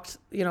also walked,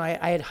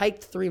 I had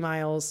hiked 3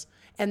 miles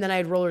and then I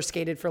had roller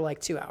skated for like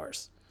 2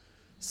 hours.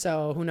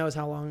 So who knows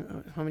how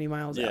many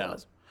miles that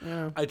was.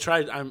 Yeah. I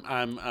tried.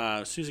 I'm.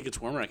 As soon as it gets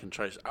warmer, I can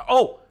try.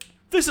 Oh,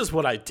 this is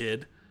what I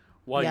did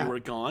while Yeah. you were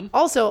gone.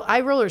 Also,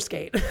 I roller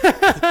skate.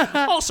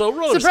 Also,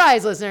 roller.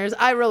 Surprise, listeners.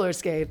 I roller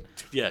skate.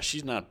 Yeah,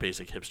 she's not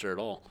basic hipster at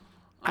all.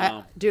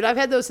 Dude, I've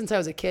had those since I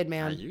was a kid,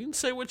 man. You can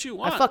say what you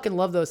want. I fucking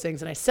love those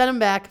things. And I sent them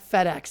back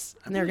FedEx.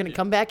 And they're going to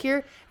come back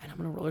here and I'm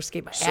going to roller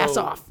skate my ass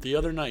off. The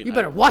other night, You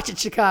better watch it,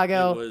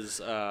 Chicago. It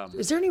was.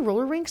 Is there any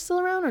roller rinks still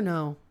around or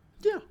no?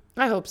 Yeah,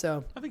 I hope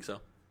so. I think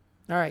so.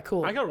 All right,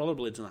 cool. I got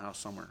rollerblades in the house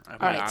somewhere. I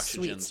have All my right,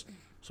 oxygens, sweet.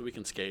 so we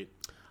can skate.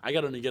 I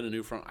got to get a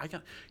new front.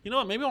 You know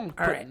what? Maybe I'll put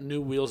right.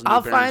 new wheels. And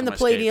I'll new bearings find the on my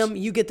palladium.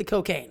 skates. You get the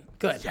cocaine.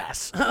 Good.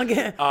 Yes.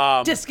 Okay.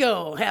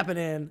 Disco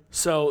happening.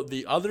 So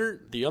the other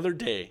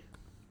day,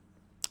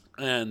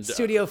 and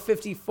Studio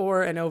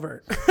 54 and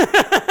over. Studio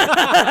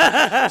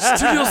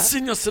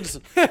Senior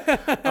Citizen.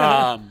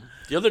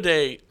 The other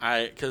day,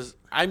 because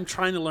I'm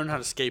trying to learn how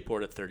to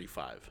skateboard at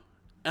 35,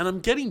 and I'm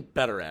getting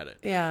better at it.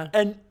 Yeah.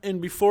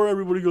 And before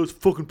everybody goes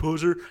fucking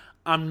poser,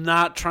 I'm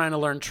not trying to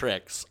learn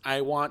tricks.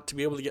 I want to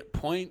be able to get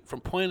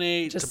from point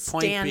A Just to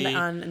point stand B.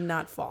 on and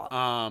not fall.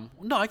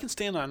 No, I can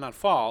stand on and not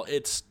fall.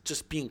 It's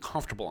just being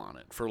comfortable on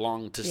it for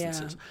long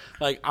distances. Yeah.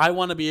 Like I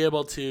want to be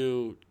able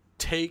to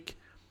take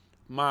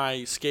my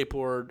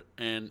skateboard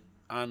and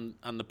on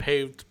the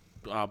paved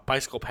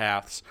bicycle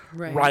paths,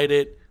 Right. ride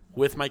it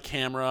with my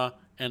camera,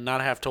 and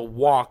not have to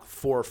walk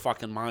 4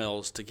 fucking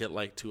miles to get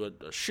like to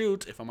a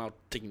shoot if I'm out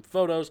taking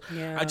photos.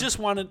 Yeah. I just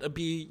want it to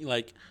be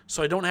like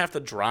so I don't have to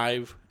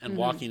drive and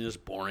walking is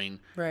boring.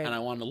 Right. And I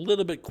want a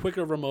little bit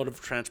quicker of a mode of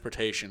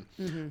transportation.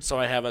 So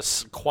I have a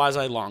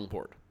quasi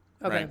longboard.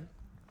 Okay. Right?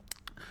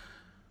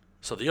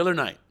 So the other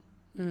night,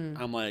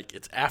 I'm like,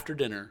 it's after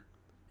dinner.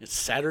 It's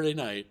Saturday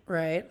night.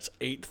 Right. It's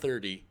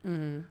 8:30.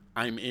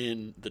 I'm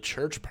in the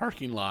church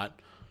parking lot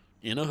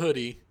in a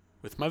hoodie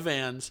with my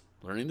Vans,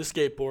 learning to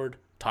skateboard,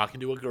 talking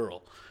to a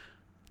girl.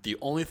 The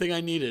only thing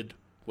I needed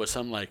was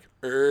some like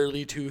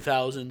early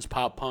 2000s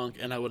pop punk,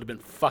 and I would have been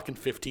fucking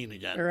 15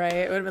 again. Right.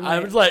 It would have been I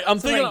like, was like, I'm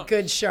some, thinking, like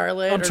Good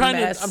Charlotte. I'm or trying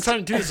Mess.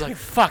 to do this. Like,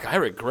 fuck, I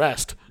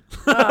regressed.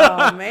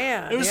 Oh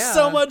man. It was yeah.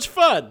 so much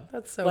fun.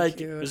 That's so like,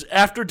 cute. It was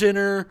after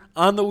dinner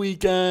on the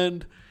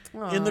weekend,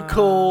 in the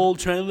cold,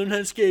 trying to learn how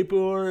to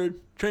skateboard,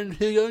 trying to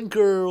hit on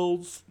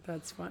girls.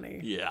 That's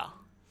funny. Yeah,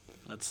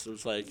 it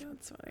was like,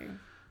 That's funny.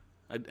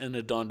 and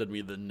it dawned on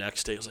me the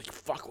next day. I was like,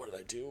 fuck, what did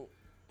I do?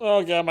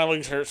 Oh god, my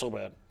legs hurt so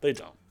bad. They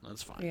don't.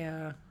 That's fine.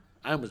 Yeah.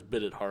 I almost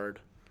bit it hard,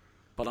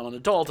 but I'm an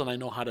adult and I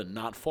know how to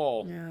not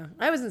fall. Yeah.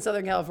 I was in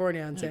Southern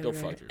California on Go Saturday.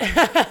 fuck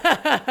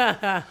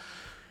yourself.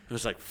 It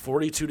was like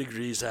 42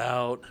 degrees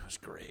out. It was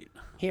great.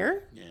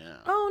 Here? Yeah.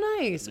 Oh,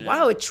 nice. Yeah.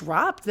 Wow, it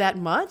dropped that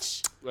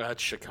much?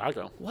 That's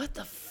Chicago. What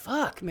the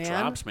fuck, man?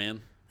 Drops,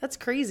 man. That's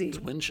crazy. It's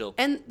wind chill.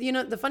 And,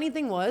 the funny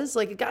thing was,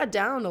 like, it got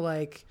down to,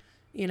 like,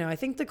 I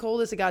think the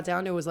coldest it got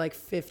down to was, like,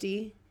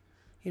 50,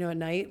 at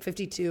night,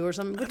 52 or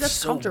something. But that's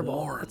so comfortable.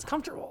 warm. It's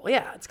comfortable.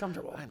 Yeah, it's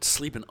comfortable. I'd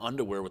sleep in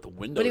underwear with the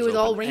windows But it was open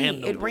all and rainy.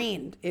 no It door.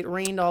 rained. It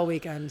rained all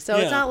weekend. So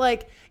Yeah. it's not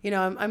like,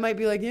 I might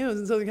be like, it was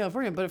in Southern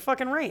California, but it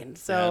fucking rained.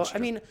 Yeah, So, that's I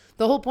true. mean,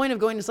 the whole point of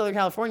going to Southern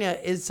California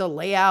is to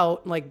lay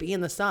out, like, be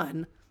in the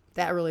sun.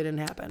 That really didn't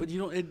happen. But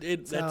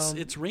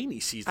it's rainy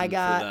season I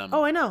got. for them.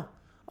 Oh, I know.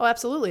 Oh,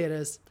 absolutely, it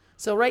is.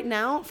 So right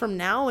now, from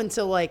now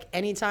until like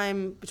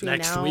anytime between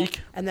Next now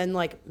week? and then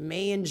like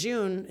May and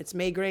June, it's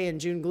May gray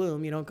and June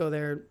gloom. You don't go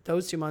there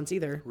those 2 months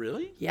either.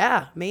 Really?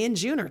 Yeah, May and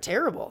June are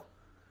terrible.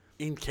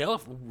 In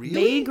California? Really?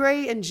 May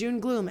gray and June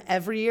gloom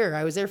every year.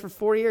 I was there for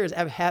 4 years. It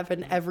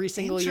happened every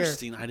single year.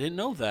 Interesting. I didn't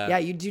know that. Yeah,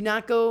 you do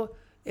not go.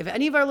 If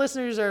any of our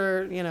listeners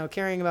are,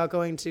 caring about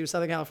going to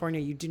Southern California,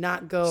 you do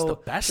not go the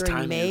best during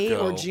time you May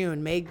go. or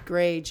June. May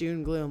gray,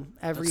 June gloom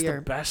every That's year.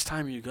 the best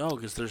time you go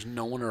because there's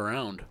no one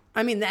around.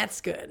 I mean,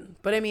 that's good.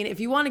 But I mean, if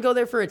you want to go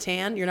there for a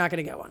tan, you're not going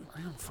to get one.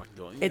 I don't fucking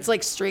go. It's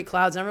like straight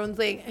clouds. And everyone's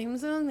like, I'm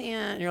so tan.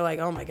 And you're like,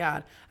 oh my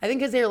God. I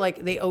think because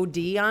they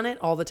OD on it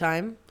all the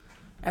time.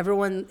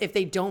 Everyone, if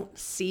they don't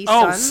see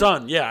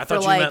sun. Yeah, I for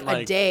thought you like meant a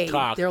like day,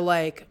 cock. they're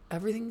like,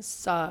 everything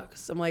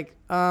sucks. I'm like,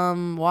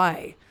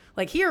 why?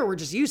 Like here, we're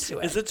just used to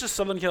it. Is it just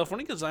Southern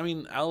California? Because I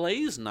mean, LA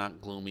is not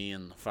gloomy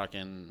and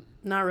fucking.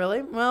 Not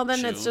really. Well,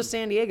 then it's June. just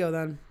San Diego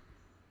then.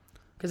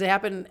 Because it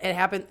happened.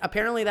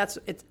 Apparently, it's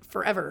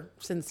forever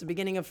since the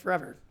beginning of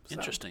forever. So.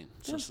 Interesting.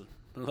 So,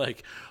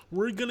 like,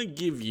 we're gonna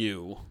give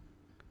you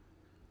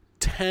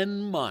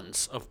 10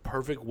 months of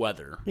perfect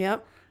weather,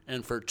 Yep.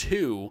 and for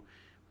 2,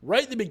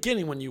 right at the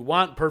beginning when you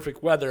want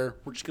perfect weather,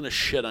 we're just gonna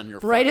shit on your.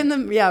 Right in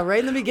fucking-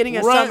 the beginning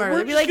of Right, summer. we're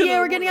They'd be just like, yeah, gonna-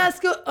 we're getting out of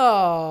school. Oh,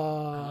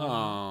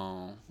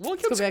 Oh, well,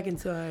 let's go back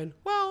inside.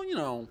 Well,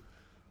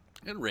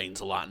 it rains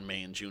a lot in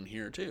May and June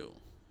here too.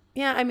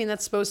 Yeah, I mean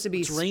that's supposed to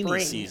be It's rainy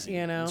spring, season.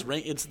 It's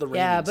the rainy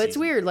Yeah, but it's season.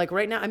 weird. Like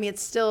right now, I mean,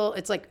 it's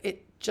like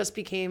it just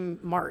became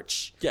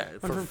March. Yeah,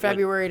 Went for, from like,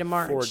 February to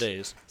March. 4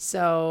 days.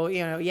 So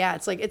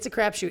it's like it's a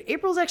crapshoot.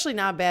 April's actually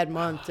not a bad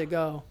month to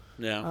go.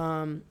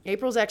 Yeah.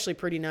 April's actually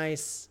pretty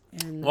nice.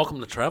 And Welcome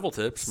to Travel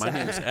Tips. My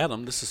name is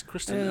Adam. This is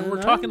Kristen, and we're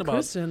I'm talking about.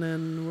 Kristen,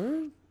 and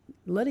we're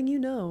letting you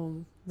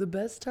know the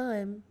best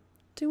time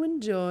to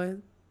enjoy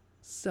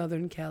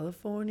Southern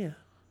California.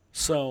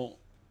 So,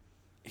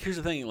 here's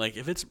the thing: like,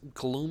 if it's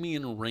gloomy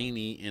and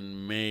rainy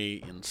in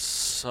May in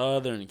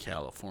Southern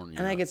California,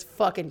 And it gets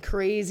fucking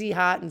crazy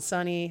hot and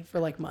sunny for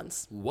like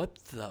months. what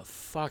the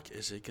fuck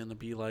is it gonna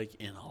be like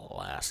in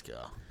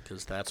Alaska?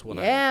 Because that's what.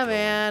 Yeah, I'm going.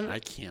 man. I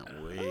can't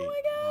wait. Oh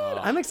my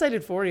God. I'm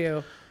excited for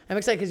you. I'm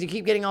excited because you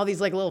keep getting all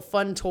these like little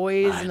fun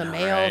toys I in the know,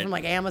 mail right? from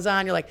like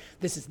Amazon. You're like,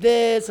 this is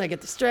this, and I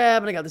get the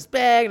strap, and I got this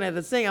bag, and I have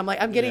this thing. I'm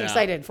like, I'm getting Yeah.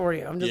 excited for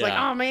you. I'm just like,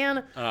 Yeah. oh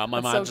man. My That's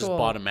mom so just cool.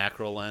 bought a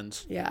macro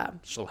lens. Yeah.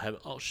 She'll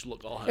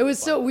look all. It was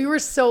so we were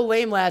so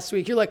lame last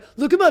week. You're like,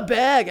 look at my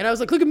bag, and I was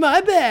like, look at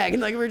my bag,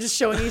 and like we were just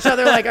showing each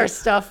other like our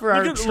stuff for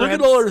our trips. Look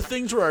at all our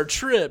things for our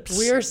trips.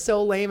 We are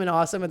so lame and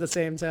awesome at the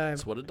same time.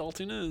 That's what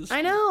adulting is.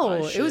 I know.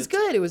 Buy It was shit.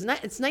 good. It was nice.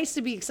 It's nice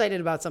to be excited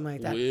about something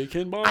like that. We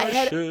can buy I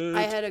shit.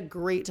 had a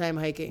great time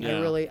hiking.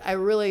 Yeah. I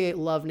really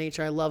love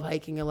nature. I love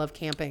hiking. I love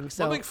camping.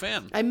 So I'm a big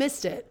fan. I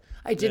missed it.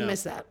 I did Yeah.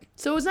 miss that.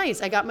 So it was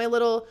nice. I got my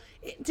little.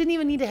 It didn't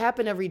even need to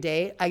happen every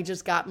day. I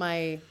just got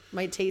my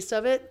taste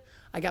of it.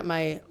 I got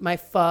my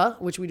pho,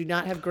 which we do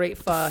not have great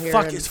pho here.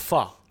 Fuck in- is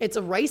pho. It's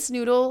a rice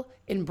noodle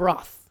in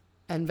broth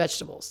and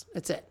vegetables.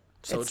 That's it.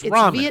 So it's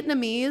ramen.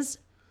 Vietnamese,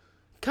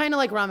 kind of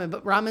like ramen,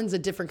 but ramen's a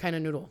different kind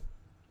of noodle.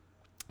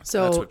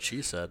 So That's what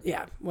she said.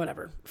 yeah,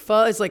 whatever.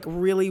 Pho is like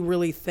really,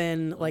 really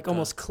thin, like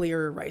almost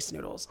clear rice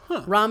noodles.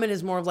 Ramen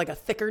is more of like a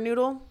thicker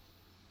noodle.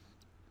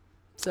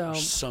 So,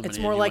 so it's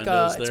many more like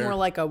innuendos it's there. more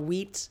like a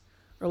wheat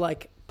or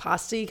like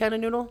pasta kind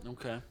of noodle.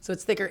 Okay. So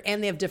it's thicker,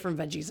 and they have different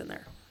veggies in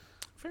there.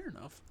 Fair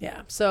enough.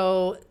 Yeah.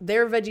 So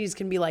their veggies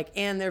can be like,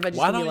 and their veggies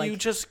Why can be don't like. you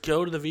just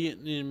go to the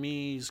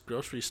Vietnamese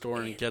grocery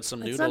store and get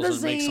some It's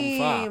noodles not the and make some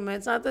pho? same.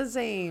 It's not the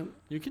same.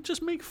 You can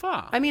just make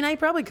pho. I mean, I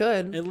probably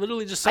could. It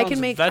literally just I sounds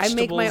can make. I vegetables.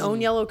 make my own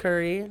and- yellow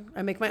curry.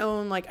 I make my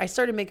own. Like I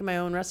started making my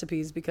own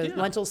recipes because Yeah.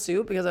 lentil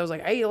soup. Because I was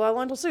like, I eat a lot of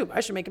lentil soup.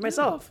 I should make it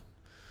myself.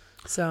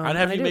 So I'd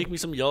have I you do. make me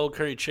some yellow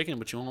curry chicken,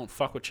 but you won't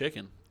fuck with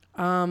chicken.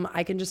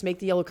 I can just make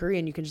the yellow curry,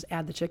 and you can just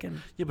add the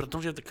chicken. Yeah, but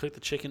don't you have to cook the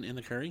chicken in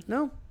the curry?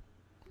 No.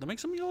 Then make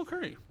some yellow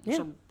curry. Yeah.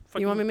 Some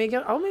You want me to make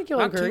it? I'll make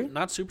yellow not curry.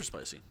 not super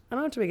spicy. I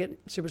don't have to make it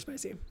super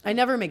spicy. I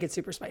never make it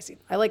super spicy.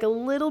 I like a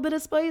little bit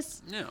of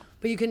spice, Yeah.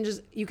 but you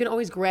can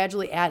always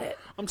gradually add it.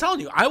 I'm telling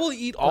you, I will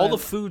eat all But-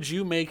 the foods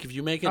you make if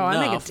you make Oh, enough.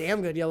 I make a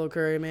damn good yellow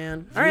curry,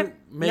 man. All you right,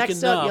 make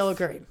next enough- up, yellow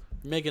curry.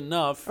 Make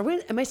enough.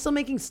 Am I still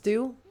making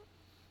stew?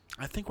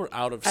 I think we're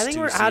out of I think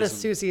stew we're season. out of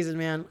stew season,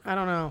 man. I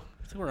don't know.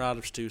 I think we're out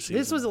of stew season.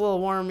 This was a little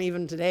warm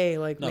even today.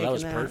 Like No, making that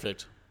was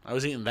perfect. I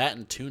was eating that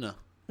and tuna.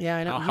 Yeah,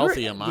 I know. How You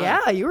healthy were, am I?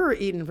 Yeah, you were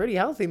eating pretty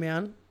healthy,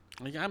 man.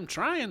 Like, I'm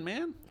trying,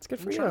 man. It's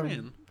good for I'm you.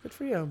 trying. Good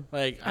for you.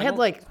 Like I had don't-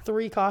 like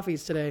 3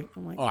 coffees today.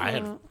 I'm like, Oh, I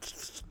had, oh.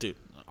 dude.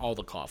 all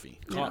the coffee.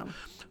 Yeah.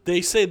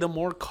 They say the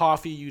more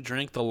coffee you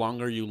drink, the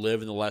longer you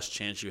live and the less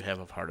chance you have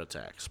of heart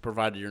attacks,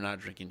 provided you're not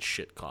drinking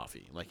shit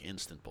coffee, like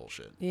instant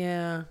bullshit.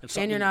 Yeah. It's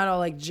And you're something- not all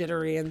like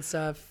jittery and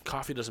stuff.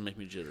 Coffee doesn't make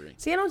me jittery.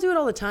 See, I don't do it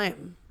all the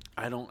time.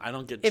 I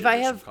don't get If I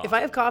jitters from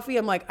have coffee,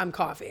 I'm like, I'm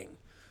coughing.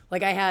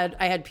 Like I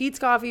had Pete's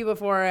coffee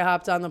before I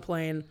hopped on the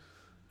plane.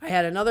 I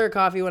had another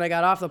coffee when I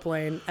got off the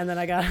plane, and then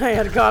I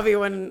had coffee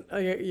when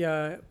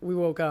we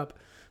woke up.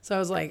 So I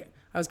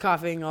was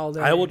coughing all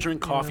day. I will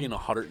drink coffee in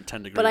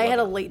 110 degrees. But I had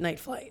a weather. late night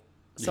flight.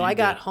 So You I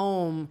got did.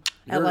 home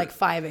at You're- like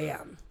 5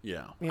 a.m.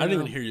 Yeah. you I didn't know.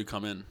 even hear you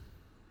come in.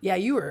 Yeah,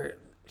 you were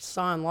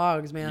sawing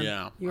logs, man.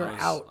 Yeah. You were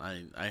out.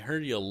 I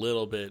heard you a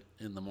little bit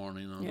in the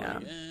morning. I'm Yeah.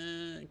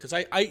 like, because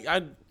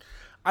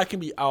I can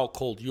be out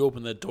cold. You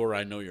open that door,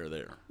 I know you're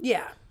there.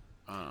 Yeah.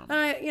 And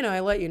I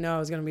let you know I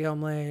was going to be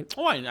home late.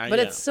 Oh, I But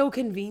yeah. it's so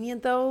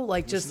convenient, though.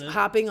 Like, just Isn't it?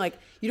 hopping. Like,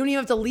 you don't even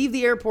have to leave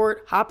the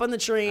airport, hop on the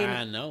train.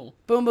 I know.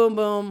 Boom, boom,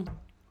 boom.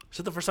 Is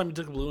it the first time you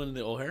took a blue in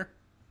the O'Hare?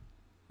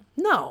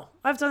 No,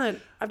 I've done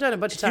it. I've done it a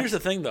bunch of times. Here's the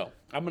thing, though.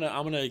 I'm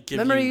gonna give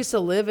Remember, you. I used to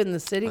live in the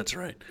city. That's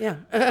right. Yeah,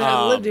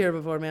 I lived here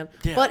before, man.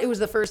 yeah. But it was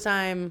the first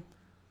time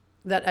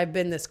that I've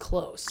been this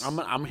close.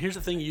 Here's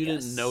the thing you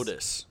Yes. didn't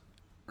notice,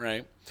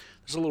 right?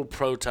 There's a little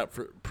pro tip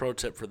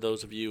for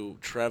those of you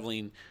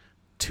traveling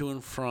to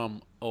and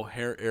from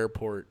O'Hare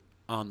Airport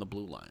on the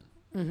Blue Line.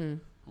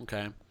 Mm-hmm.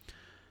 Okay.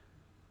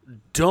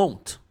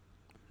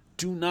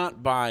 Do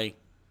not buy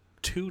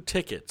 2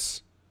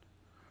 tickets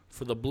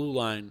for the Blue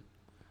Line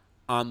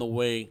on the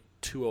way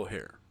to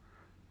O'Hare,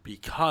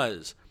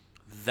 because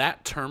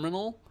that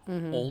terminal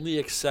only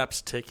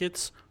accepts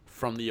tickets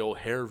from the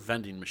O'Hare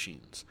vending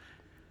machines.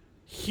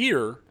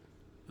 Here,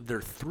 they're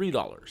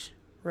 $3.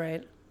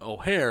 Right.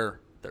 O'Hare,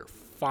 they're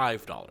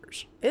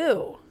 $5.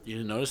 Ew. You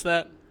didn't notice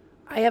that?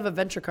 I have a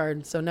venture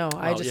card, so no,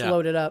 I Oh, just yeah.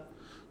 load it up.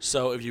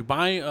 So if you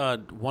buy a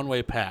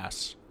one-way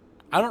pass,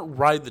 I don't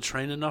ride the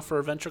train enough for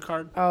a venture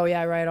card. Oh,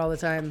 yeah, I ride all the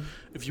time.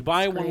 If you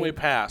buy a one-way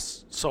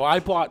pass, so I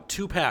bought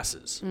 2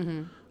 passes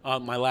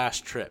on my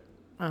last trip,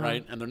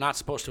 right? And they're not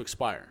supposed to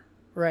expire.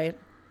 Right.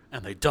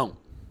 And they don't.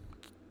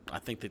 I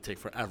think they take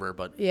forever,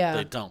 but Yeah.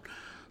 they don't.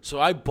 So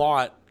I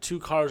bought 2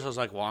 cards. I was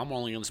like, well, I'm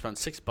only going to spend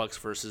 $6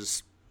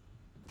 versus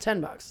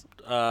 $10.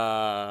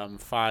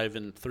 5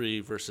 and 3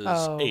 versus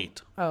Oh.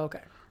 8, Oh,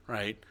 okay.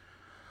 right?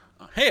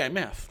 Hey, I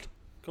mathed.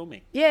 Go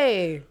me.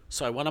 Yay.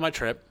 So I went on my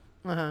trip,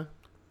 Uh-huh.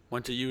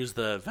 went to use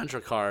the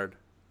venture card,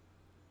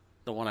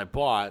 the one I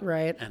bought,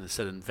 Right. and it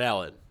said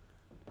invalid.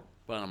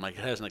 But I'm like,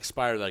 it hasn't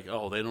expired. Like,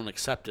 oh, they don't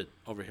accept it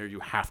over here. You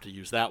have to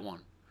use that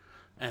one.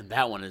 And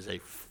that one is a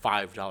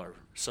 $5.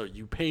 So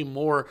you pay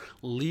more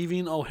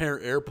leaving O'Hare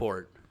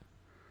Airport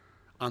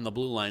on the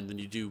Blue Line than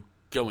you do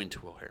going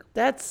to O'Hare.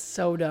 That's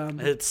so dumb.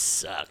 It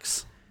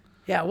sucks.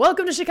 Yeah,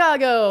 welcome to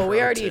Chicago. We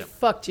Pro already tip.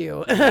 fucked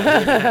you.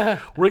 We're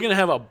going to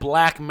have a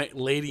black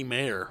lady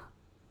mayor.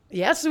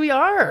 Yes, we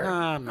are.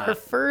 I'm not- Our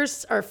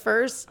first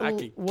I could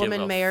give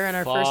woman a mayor and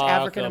our first fuck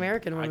African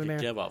American I woman could mayor.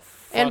 give a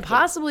fuck And ab-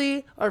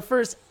 possibly our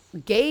first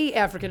gay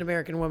African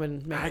American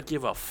woman mayor. I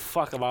give a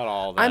fuck about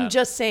all that. I'm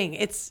just saying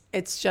it's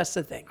just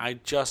a thing. I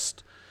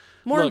just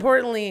More look,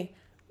 importantly,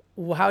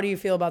 how do you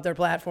feel about their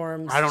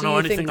platforms? I don't Do know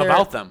you think anything they're-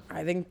 about them.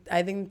 I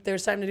think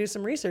there's time to do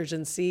some research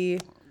and see.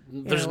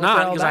 There's what not,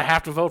 they're all because I about.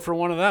 have to vote for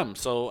one of them,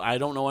 so I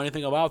don't know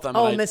anything about them.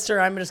 Oh, and I- Mister,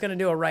 I'm just gonna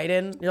do a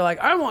write-in. You're like,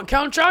 I want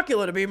Count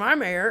Chocula to be my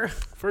mayor.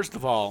 First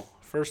of all,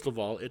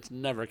 it's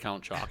never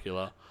Count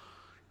Chocula.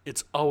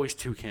 It's always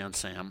Toucan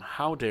Sam.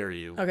 How dare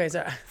you? Okay,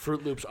 sorry.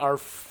 Fruit Loops are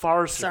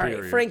far Sorry,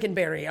 superior.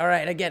 Frankenberry. All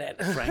right, I get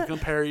it. Franklin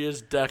Perry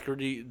is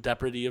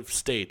deputy of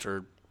state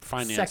or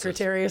finances.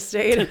 Secretary of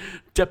State.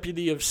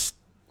 Deputy of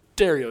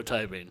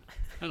stereotyping.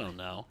 I don't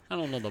know. I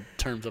don't know the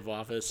terms of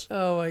office.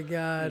 Oh my I'd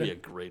be a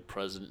God. great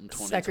president in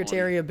 2020.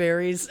 Secretary of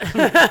Berries.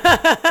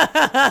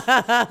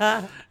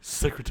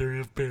 Secretary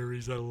of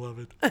Berries. I love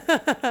it.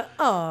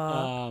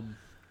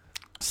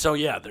 So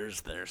yeah,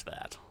 there's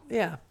that.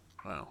 Yeah.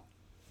 Wow.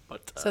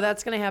 But So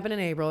that's gonna happen in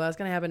April. That's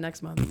gonna happen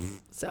next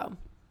month. So.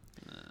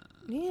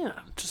 Yeah.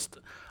 just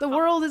The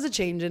world is a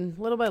changing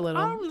little by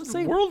little.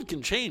 the world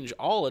can change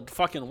all it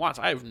fucking wants.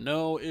 I have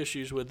no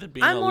issues with it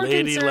being I'm a more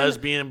lady, concerned-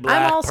 lesbian,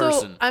 black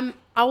person. I'm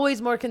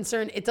always more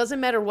concerned. It doesn't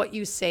matter what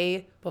you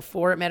say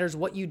before; it matters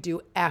what you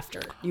do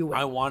after you win.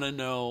 I want to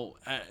know.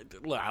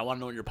 Look, I want to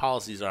know what your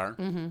policies are,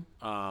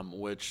 Mm-hmm.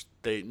 which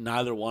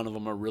neither one of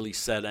them are really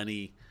said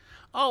any.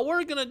 Oh,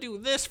 we're gonna do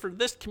this for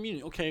this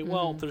community. Okay, Mm-hmm.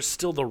 well, there's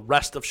still the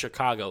rest of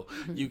Chicago.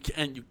 You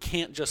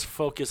can't just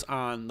focus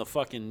on the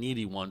fucking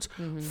needy ones.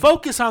 Mm-hmm.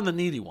 Focus on the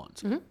needy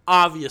ones.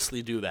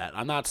 Obviously, do that.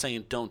 I'm not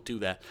saying don't do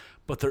that,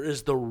 but there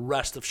is the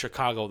rest of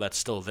Chicago that's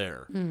still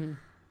there, Mm-hmm.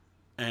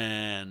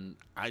 and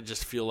I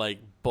just feel like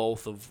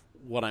both of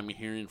what I'm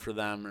hearing for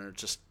them are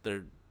just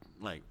they're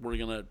like we're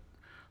gonna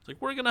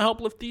help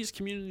lift these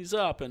communities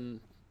up and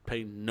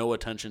pay no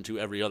attention to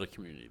every other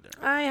community there.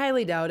 I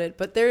highly doubt it,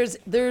 but there's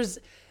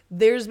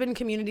there's been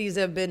communities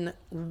that have been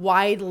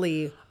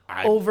widely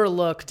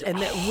overlooked and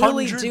that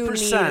really do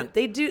 100%. need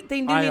they do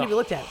need to be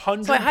looked at.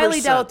 100%. So I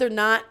highly doubt they're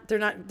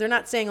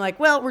not saying like,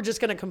 well, we're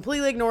just going to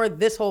completely ignore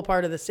this whole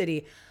part of the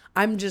city.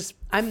 I'm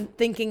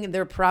thinking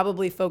they're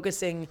probably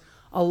focusing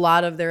a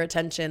lot of their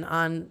attention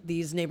on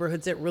these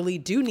neighborhoods that really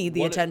do need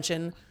the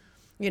attention,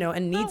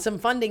 and need some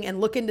funding, and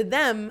look into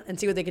them and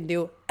see what they can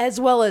do, as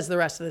well as the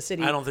rest of the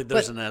city. I don't think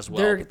there's But an as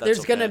well. But there's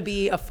that's going to okay.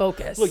 be a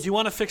focus. Look, you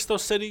want to fix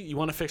those you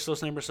want to fix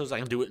those neighborhoods? I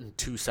can do it in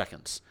 2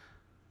 seconds.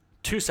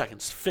 2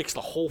 seconds. Fix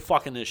the whole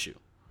fucking issue.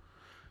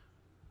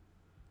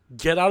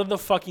 Get out of the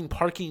fucking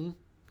parking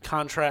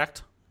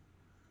contract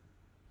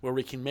where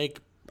we can make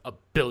 $1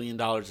 billion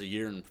a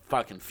year in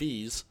fucking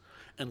fees,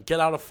 and get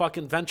out of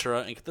fucking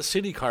Ventura and get the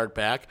city card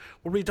back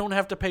where we don't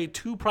have to pay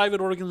 2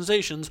 private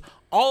organizations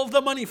all of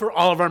the money for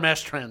all of our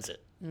mass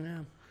transit. Yeah.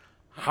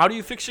 How do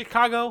you fix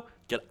Chicago?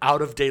 Get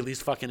out of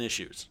Daley's fucking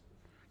issues.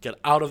 Get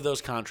out of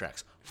those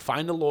contracts.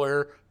 Find a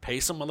lawyer. Pay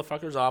some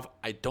motherfuckers off.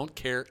 I don't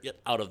care. Get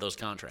out of those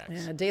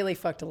contracts. Yeah, Daley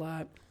fucked a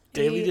lot.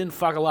 Daley didn't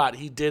fuck a lot.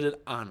 He did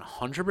it on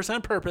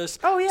 100% purpose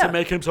to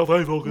make himself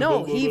focus.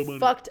 No, he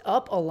fucked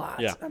up a lot,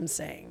 Yeah. I'm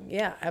saying.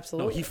 Yeah, No,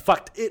 absolutely. he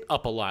fucked it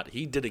up a lot.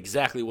 He did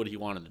exactly what he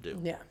wanted to do.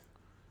 Yeah.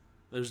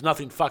 There's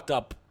nothing fucked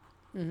up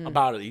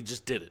about it. He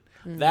just did it.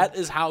 That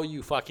is how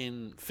you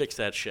fucking fix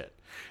that shit.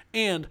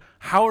 And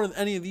how are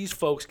any of these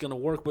folks going to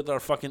work with our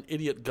fucking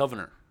idiot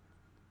governor?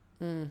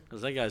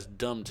 Because that guy's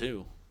dumb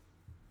too.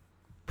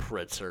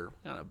 Pritzker.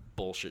 What kind of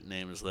bullshit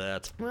name is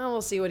that? Well,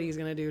 we'll see what he's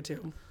going to do,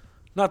 too.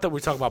 Not that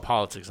we talk about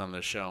politics on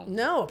this show.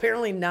 No,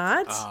 apparently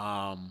not.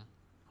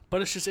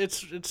 But it's just,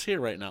 it's here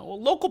right now.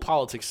 Well, local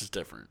politics is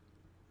different.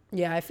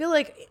 Yeah, I feel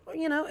like,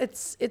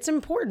 it's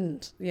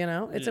important,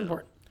 It's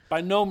important.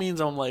 By no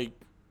means I'm like,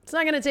 It's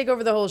not going to take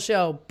over the whole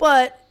show,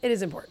 but it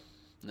is important.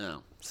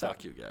 no,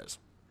 fuck you guys.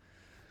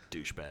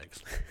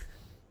 Douchebags.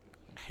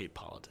 I hate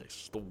politics.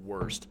 It's the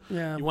worst.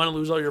 Yeah. You want to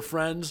lose all your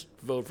friends?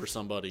 Vote for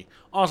somebody.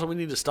 Also, we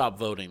need to stop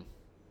voting.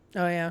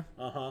 Oh, yeah.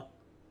 Uh-huh. All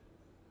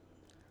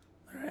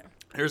right.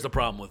 Here's the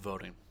problem with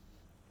voting.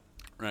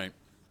 Right.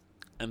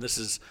 And this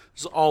is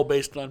all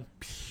based on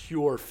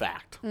pure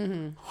fact.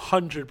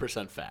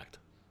 100% fact.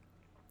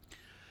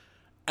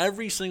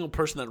 Every single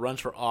person that runs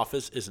for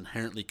office is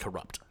inherently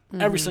corrupt.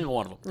 Every single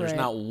one of them. There's Right.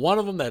 not one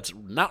of them that's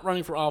not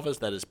running for office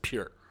that is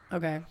pure.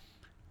 Okay.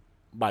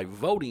 By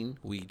voting,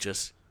 we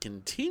just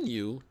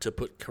continue to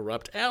put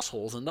corrupt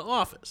assholes into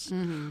office.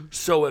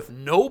 So if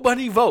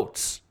nobody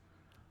votes,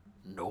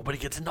 nobody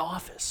gets into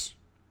office.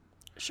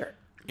 Sure.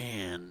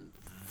 And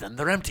then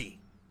they're empty.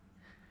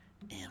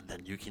 And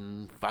then you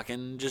can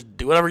fucking just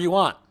do whatever you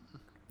want.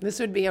 This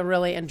would be a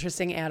really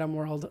interesting Adam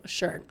world.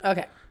 Sure.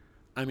 Okay.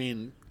 I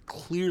mean,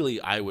 clearly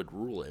I would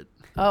rule it.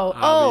 Oh,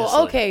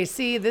 Obviously. okay.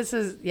 See, this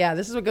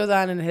is what goes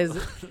on in his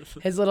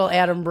little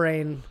Adam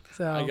brain.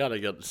 So I gotta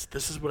get this.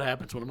 This is what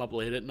happens when I'm up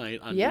late at night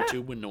on Yeah.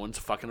 YouTube when no one's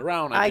fucking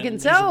around. I get can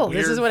these tell. This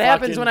weird is what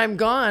happens fucking- when I'm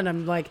gone.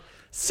 I'm like,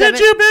 Since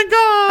you've been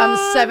gone! I'm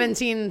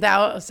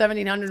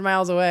 1700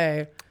 miles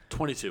away.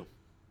 22.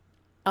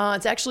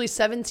 It's actually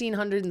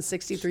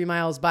 1,763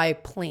 miles by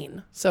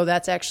plane. So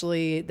that's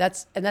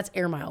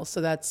air miles.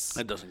 So that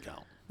That doesn't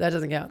count.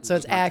 doesn't count. So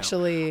it's Does not count.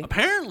 actually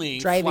Apparently,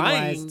 driving wise,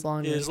 flying it's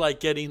longer. is like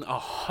getting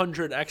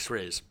 100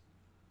 X-rays.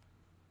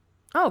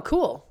 oh,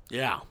 cool.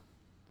 Yeah.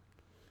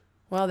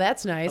 Well,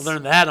 that's nice. I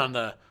learned that on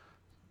the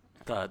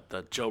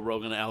Joe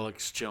Rogan,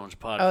 Alex Jones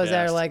podcast. Oh, is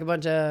there like a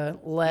bunch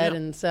of lead Yeah.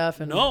 and stuff?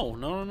 And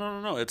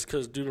No. It's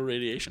because due to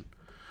radiation.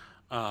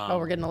 oh,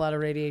 we're getting a lot of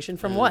radiation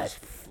from what?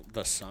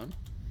 The sun.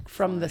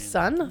 From the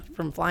sun?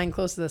 From flying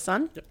close to the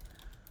sun? Yep.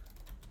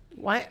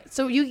 Why?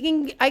 So I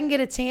can get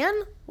a tan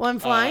while I'm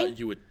flying?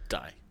 You would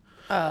die.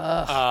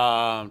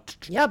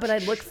 Yeah, but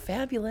I'd look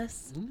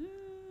fabulous.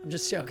 I'm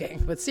just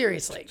joking, but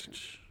seriously.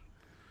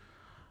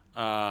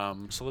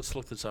 So let's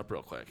look this up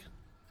real quick.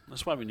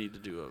 That's why we need to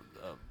do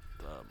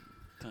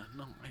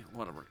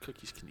whatever.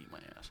 Cookies can eat my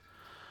ass.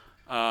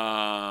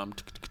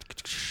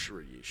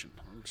 Radiation.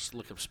 Let's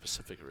look up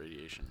specific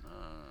radiation.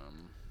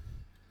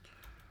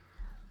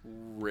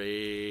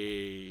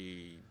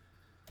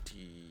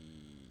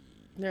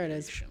 There it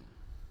is.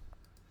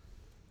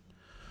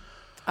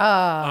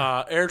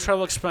 Air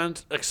travel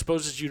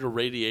exposes you to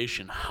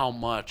radiation. How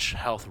much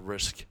health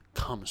risk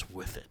comes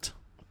with it?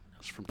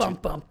 That's from Bum,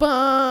 bum,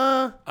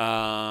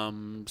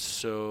 bum.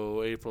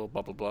 So April,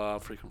 blah blah blah.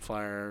 Frequent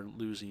flyer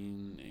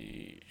losing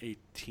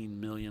 18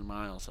 million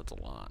miles. That's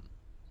a lot.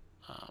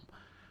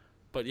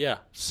 But yeah,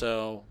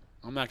 so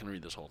I'm not going to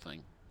read this whole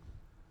thing.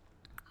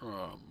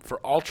 For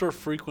ultra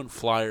frequent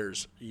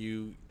flyers,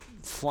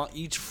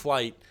 each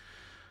flight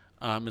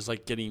is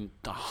like getting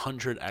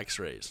 100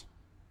 X-rays,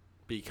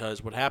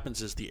 because what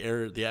happens is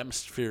the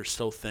atmosphere is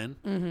so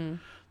thin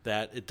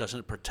that it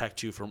doesn't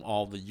protect you from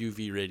all the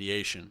UV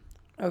radiation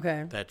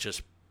Okay. that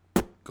just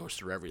goes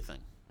through everything.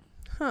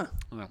 Huh.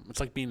 It's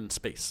like being in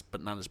space,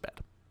 but not as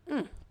bad.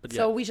 But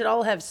So we should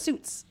all have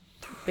suits,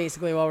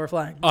 basically, while we're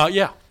flying.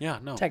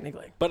 no.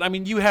 Technically. But I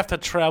mean, you have to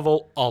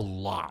travel a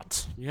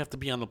lot. You have to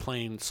be on the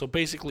plane. So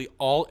basically,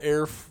 all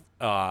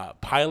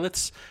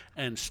pilots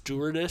and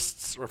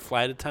stewardesses or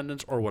flight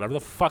attendants or whatever the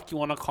fuck you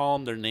want to call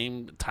them. Their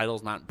name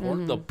title's not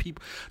important.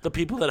 The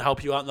people that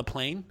help you out in the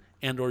plane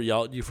and or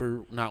yell at you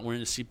for not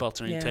wearing the seatbelts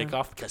during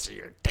takeoff because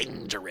you're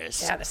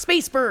dangerous. Yeah, the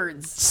space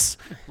birds.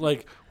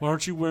 Like, why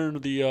aren't you wearing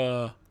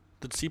the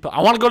seatbelt?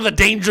 I want to go to the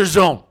danger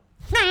zone.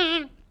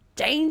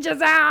 Danger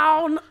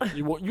zone.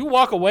 You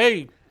walk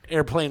away,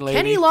 airplane lady.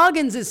 Kenny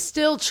Loggins is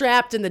still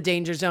trapped in the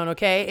danger zone,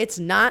 okay? It's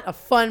not a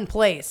fun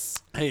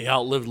place. Hey,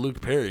 outlived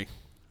Luke Perry.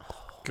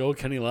 Go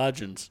Kenny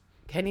Loggins.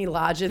 Kenny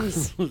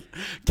Loggins.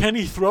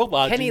 Kenny Throat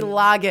Loggins. Kenny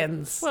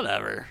Loggins.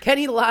 Whatever.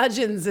 Kenny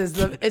Loggins is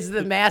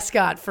the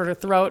mascot for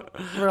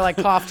like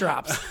cough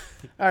drops.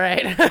 All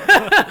right.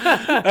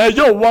 Hey,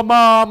 yo,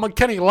 I'm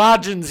Kenny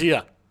Loggins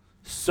here.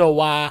 So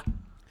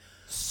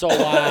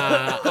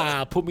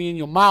put me in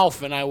your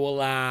mouth and I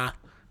will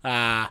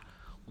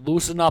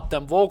loosen up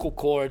them vocal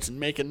cords and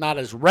make it not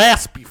as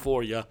raspy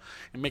for you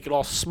and make it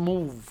all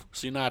smooth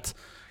so you're not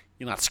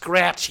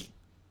scratchy.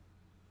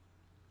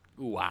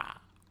 Ooh,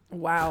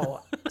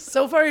 Wow.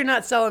 So far, you're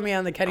not selling me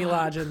on the Kenny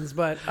Loggins,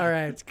 but all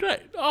right. It's great.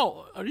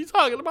 Oh, are you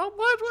talking about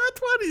what?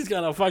 He's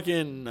got a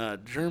fucking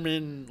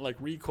German, like,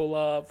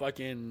 Ricola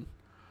fucking...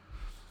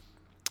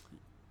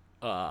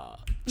 No,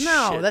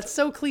 shit. that's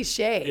so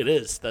cliche. It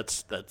is.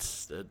 That's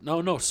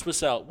no,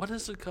 Swiss out. What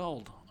is it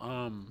called?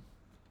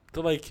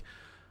 They're like...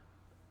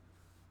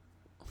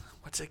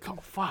 What's it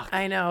called? Fuck.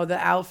 I know, the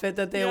outfit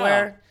that they Yeah.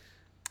 wear.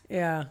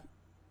 Yeah.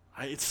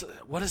 It's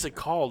what is it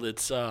called?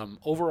 It's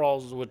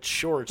overalls with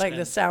shorts. Like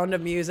and, the Sound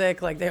of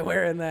Music, like they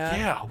wear in that.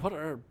 Yeah, what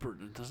are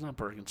that's not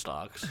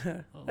Birkenstocks.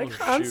 Like Those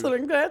are Hansel shoes.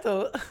 and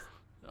Gretel.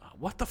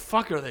 What the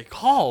fuck are they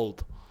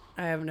called?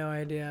 I have no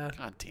idea.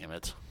 God damn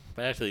it!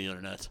 Back to the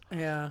internet.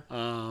 Yeah.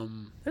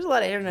 Um, There's a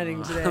lot of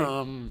interneting today.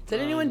 Did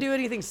anyone do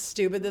anything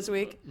stupid this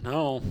week?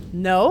 No.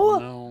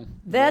 No?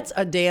 That's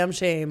a damn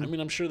shame. I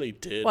mean, I'm sure they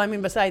did. Well, I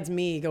mean, besides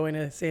me going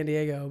to San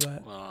Diego,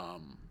 but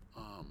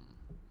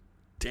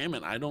damn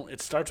it! I don't.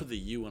 It starts with a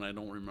U, and I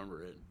don't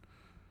remember it.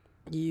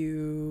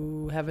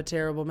 you have a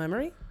terrible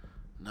memory?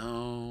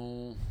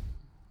 No,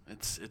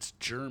 it's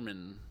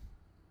German.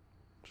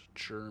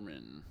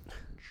 German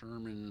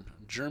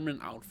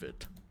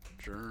outfit.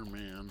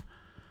 German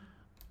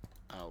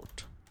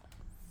outfit.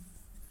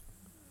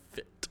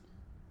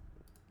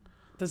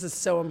 This is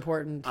so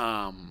important.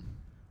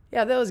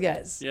 Yeah, those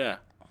guys. Yeah.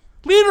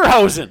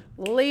 Lederhosen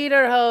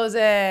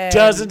Lederhosen.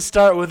 doesn't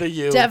start with a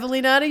U.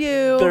 Definitely not a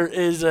you. There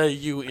is a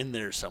U in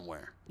there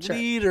somewhere. Sure.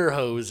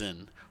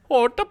 Lederhosen.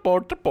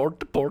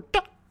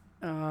 Porta.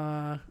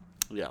 Uh,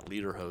 Yeah,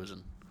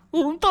 Lederhosen.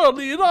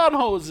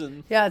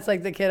 Lederhosen. yeah, it's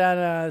like the kid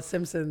on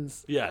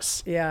Simpsons.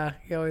 Yes. Yeah,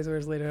 he always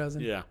wears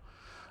Lederhosen. Yeah.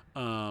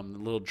 The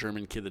little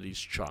German kid that eats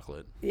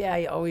chocolate. Yeah,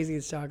 he always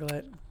eats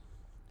chocolate.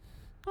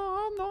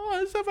 Oh,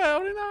 nice.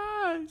 Very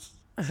nice.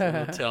 Some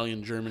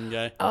Italian German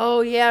guy.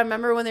 Oh, yeah,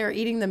 remember when they were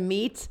eating the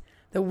meat?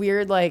 The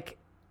weird, like,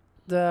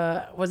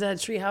 was that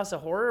Treehouse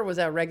of Horror or was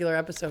that a regular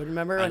episode?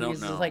 Remember when don't he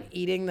was know. just, like,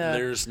 eating the...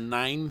 There's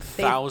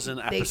 9,000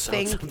 they episodes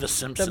think of The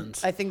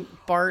Simpsons. I think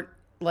Bart,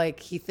 like,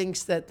 he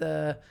thinks that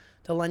the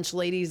lunch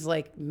lady's,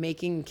 like,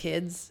 making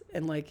kids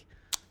and, like...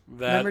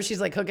 Remember, she's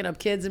like hooking up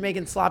kids and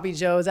making sloppy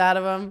joes out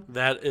of them.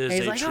 That is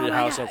He's a like, "Oh my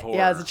Treehouse God." of Horror.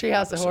 Yeah, it's a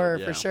Treehouse of episode, Horror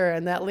yeah. for sure.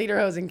 And that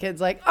Lederhosen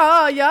kid's like,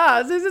 "Oh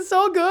yeah, this is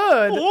so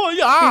good." Oh,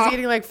 yeah. He's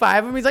eating like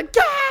 5 of them. He's like,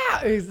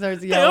 "Yeah!" He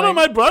starts Hey, yelling.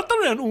 my brother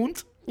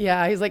and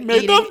Yeah, he's like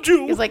Made eating. of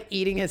Jew. He's like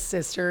eating his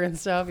sister and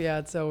stuff. Yeah,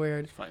 it's so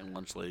weird. Fucking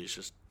lunch lady's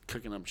just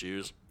cooking up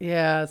Jews.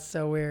 Yeah, it's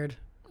so weird.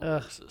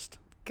 Ugh, Racist.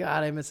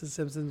 God, I miss The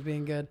Simpsons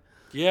being good.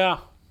 Yeah,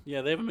 they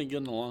haven't been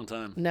good in a long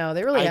time. No,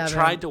 they really I haven't.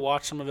 tried to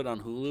watch some of it on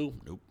Hulu.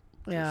 Nope.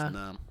 Yeah.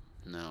 Just,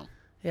 no.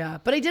 Yeah,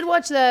 but I did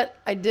watch that.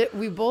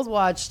 We both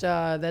watched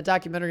that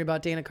documentary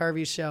about Dana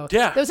Carvey's show.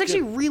 Yeah, that was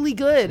actually really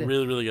good.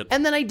 Really, really good.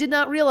 And then I did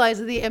not realize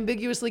that the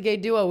ambiguously gay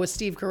duo was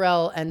Steve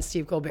Carell and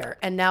Steve Colbert.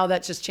 And now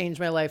that just changed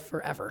my life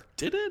forever.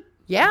 Did it?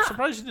 Yeah. I'm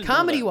surprised you didn't know that.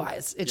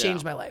 Comedy-wise, it Yeah.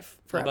 changed my life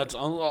Well, forever. that's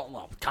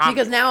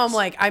Because now I'm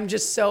like, I'm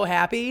just so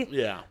happy.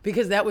 Yeah.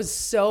 Because that was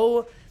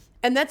so...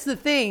 And that's the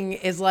thing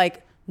is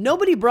like,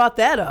 nobody brought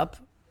that up.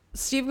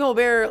 Steve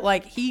Colbert,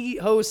 like, he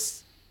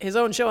hosts his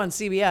own show on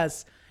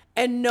CBS,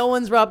 and no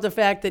one's brought up the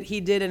fact that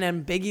he did an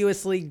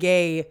ambiguously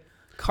gay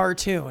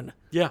cartoon.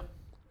 Yeah.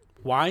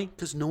 Why?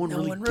 Because no one No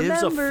really one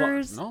gives a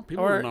remembers. fuck. No,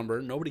 people Or-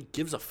 remember. Nobody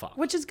gives a fuck.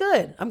 Which is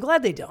good. I'm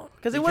glad they don't.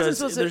 Because it wasn't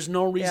supposed to... there's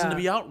no reason Yeah. to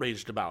be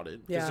outraged about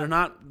it. Because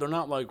Yeah. they're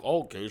not like,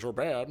 oh, gays are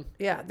bad.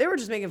 Yeah, they were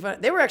just making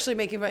fun. They were actually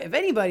making fun. If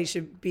anybody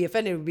should be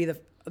offended, it would be the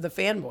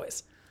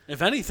fanboys.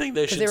 If anything,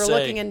 they should Because they were say,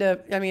 looking into...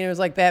 I mean, it was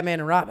like Batman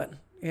and Robin,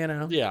 you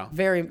know? Yeah.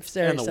 Very and the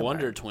similar.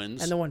 Wonder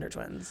Twins. And the Wonder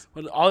Twins.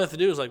 Well, all they have to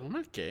do is like, we're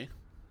not gay.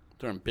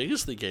 They're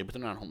ambiguously gay, but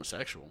they're not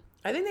homosexual.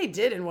 I think they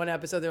did in one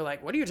episode. They're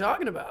like, what are you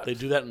talking about? They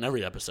do that in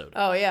every episode.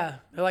 Oh, yeah.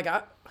 They're like,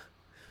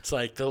 It's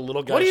like the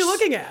little guy. what are you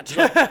looking at?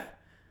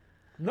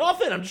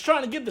 Nothing. I'm just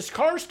trying to get this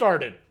car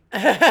started.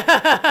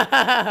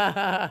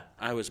 I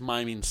was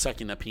miming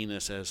sucking a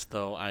penis as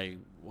though I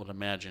would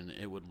imagine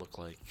it would look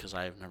like, because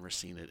I have never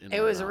seen it.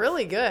 It was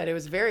really good. It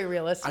was very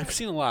realistic. I've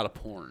seen a lot of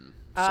porn,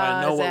 so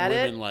I know is what that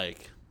women it?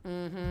 like.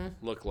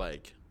 look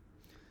like.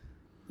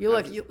 You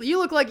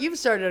look like you've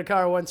started a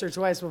car once or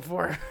twice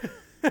before.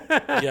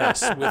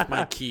 Yes, with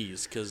my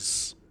keys,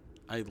 because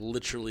I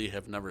literally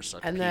have never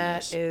sucked And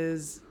penis. that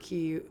is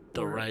key.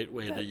 The right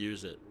way to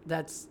use it.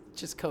 That's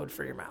just code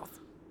for your mouth.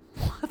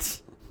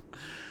 What?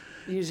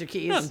 Use your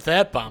keys. Not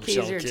that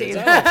bombshell, Keys your kids. teeth.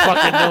 I don't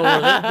fucking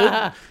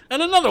know.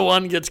 And another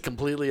one gets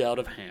completely out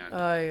of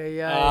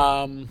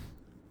hand.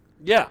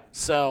 Yeah,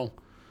 so,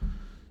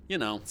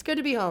 It's good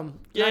to be home.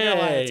 Not gonna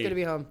lie, it's good to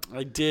be home.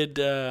 I did,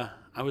 I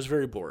was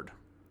very bored.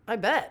 I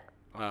bet.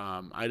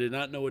 I did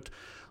not know what,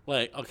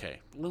 okay,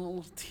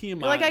 little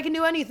TMI. You're like, I can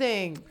do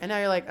anything. And now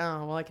you're like,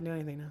 oh, well, I can do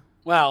anything now.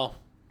 Well,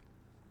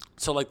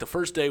 so the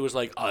first day was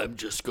I'm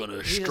just going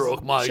to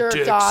stroke my jerked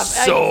dick off.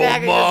 so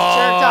Exactly, much. just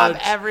jerked off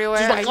everywhere.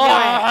 Just like,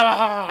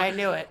 I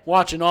knew it.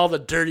 Watching all the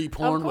dirty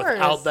porn Of course.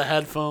 without the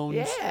headphones.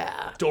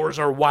 Yeah. Doors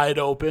are wide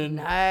open.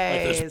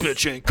 Nice. Like,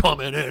 this bitch ain't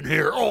coming in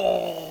here.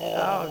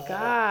 Oh,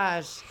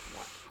 gosh.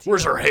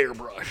 Where's her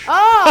hairbrush?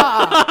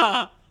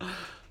 Oh,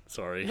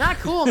 Sorry. not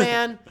cool,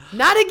 man.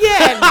 Not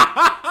again.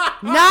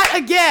 Not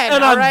again,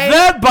 And all on right?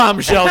 that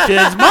bombshell,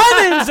 kids,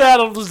 my name's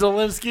Adam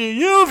Zielinski.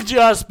 You've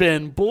just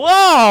been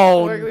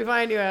blown. Where can we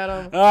find you,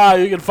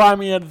 Adam? You can find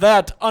me at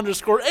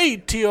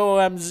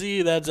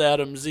that_ATOMZ. That's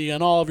Adam Z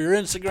on all of your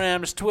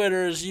Instagrams,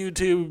 Twitters,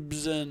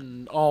 YouTubes,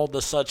 and all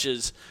the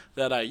suches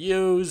that I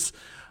use.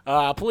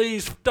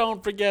 Please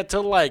don't forget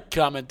to like,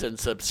 comment, and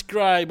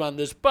subscribe on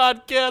this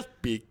podcast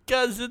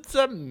because it's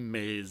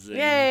amazing.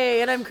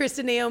 Yay, and I'm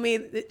Kristen Naomi.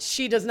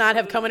 She does not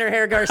have cum in her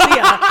hair,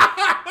 Garcia.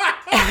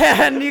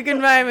 And you can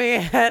find me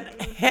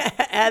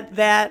at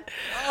that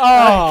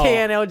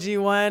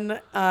KNLG1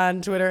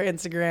 on Twitter,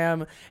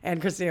 Instagram,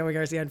 and Kristen Naomi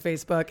Garcia on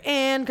Facebook,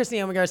 and Kristen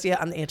Naomi Garcia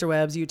on the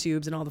interwebs,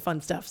 YouTubes, and all the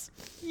fun stuffs.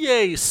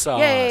 Yay, sauce.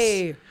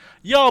 Yay.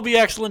 Y'all be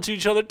excellent to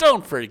each other.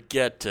 Don't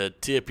forget to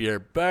tip your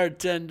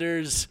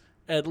bartenders.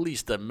 At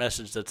least a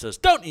message that says,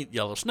 don't eat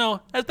yellow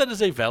snow, as that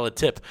is a valid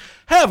tip.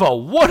 Have a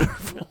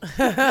wonderful...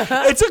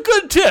 It's a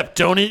good tip.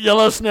 Don't eat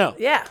yellow snow.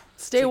 Yeah,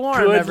 stay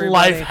warm, Good everybody.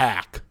 life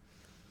hack.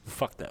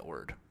 Fuck that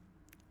word.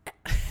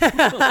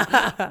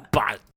 Bye.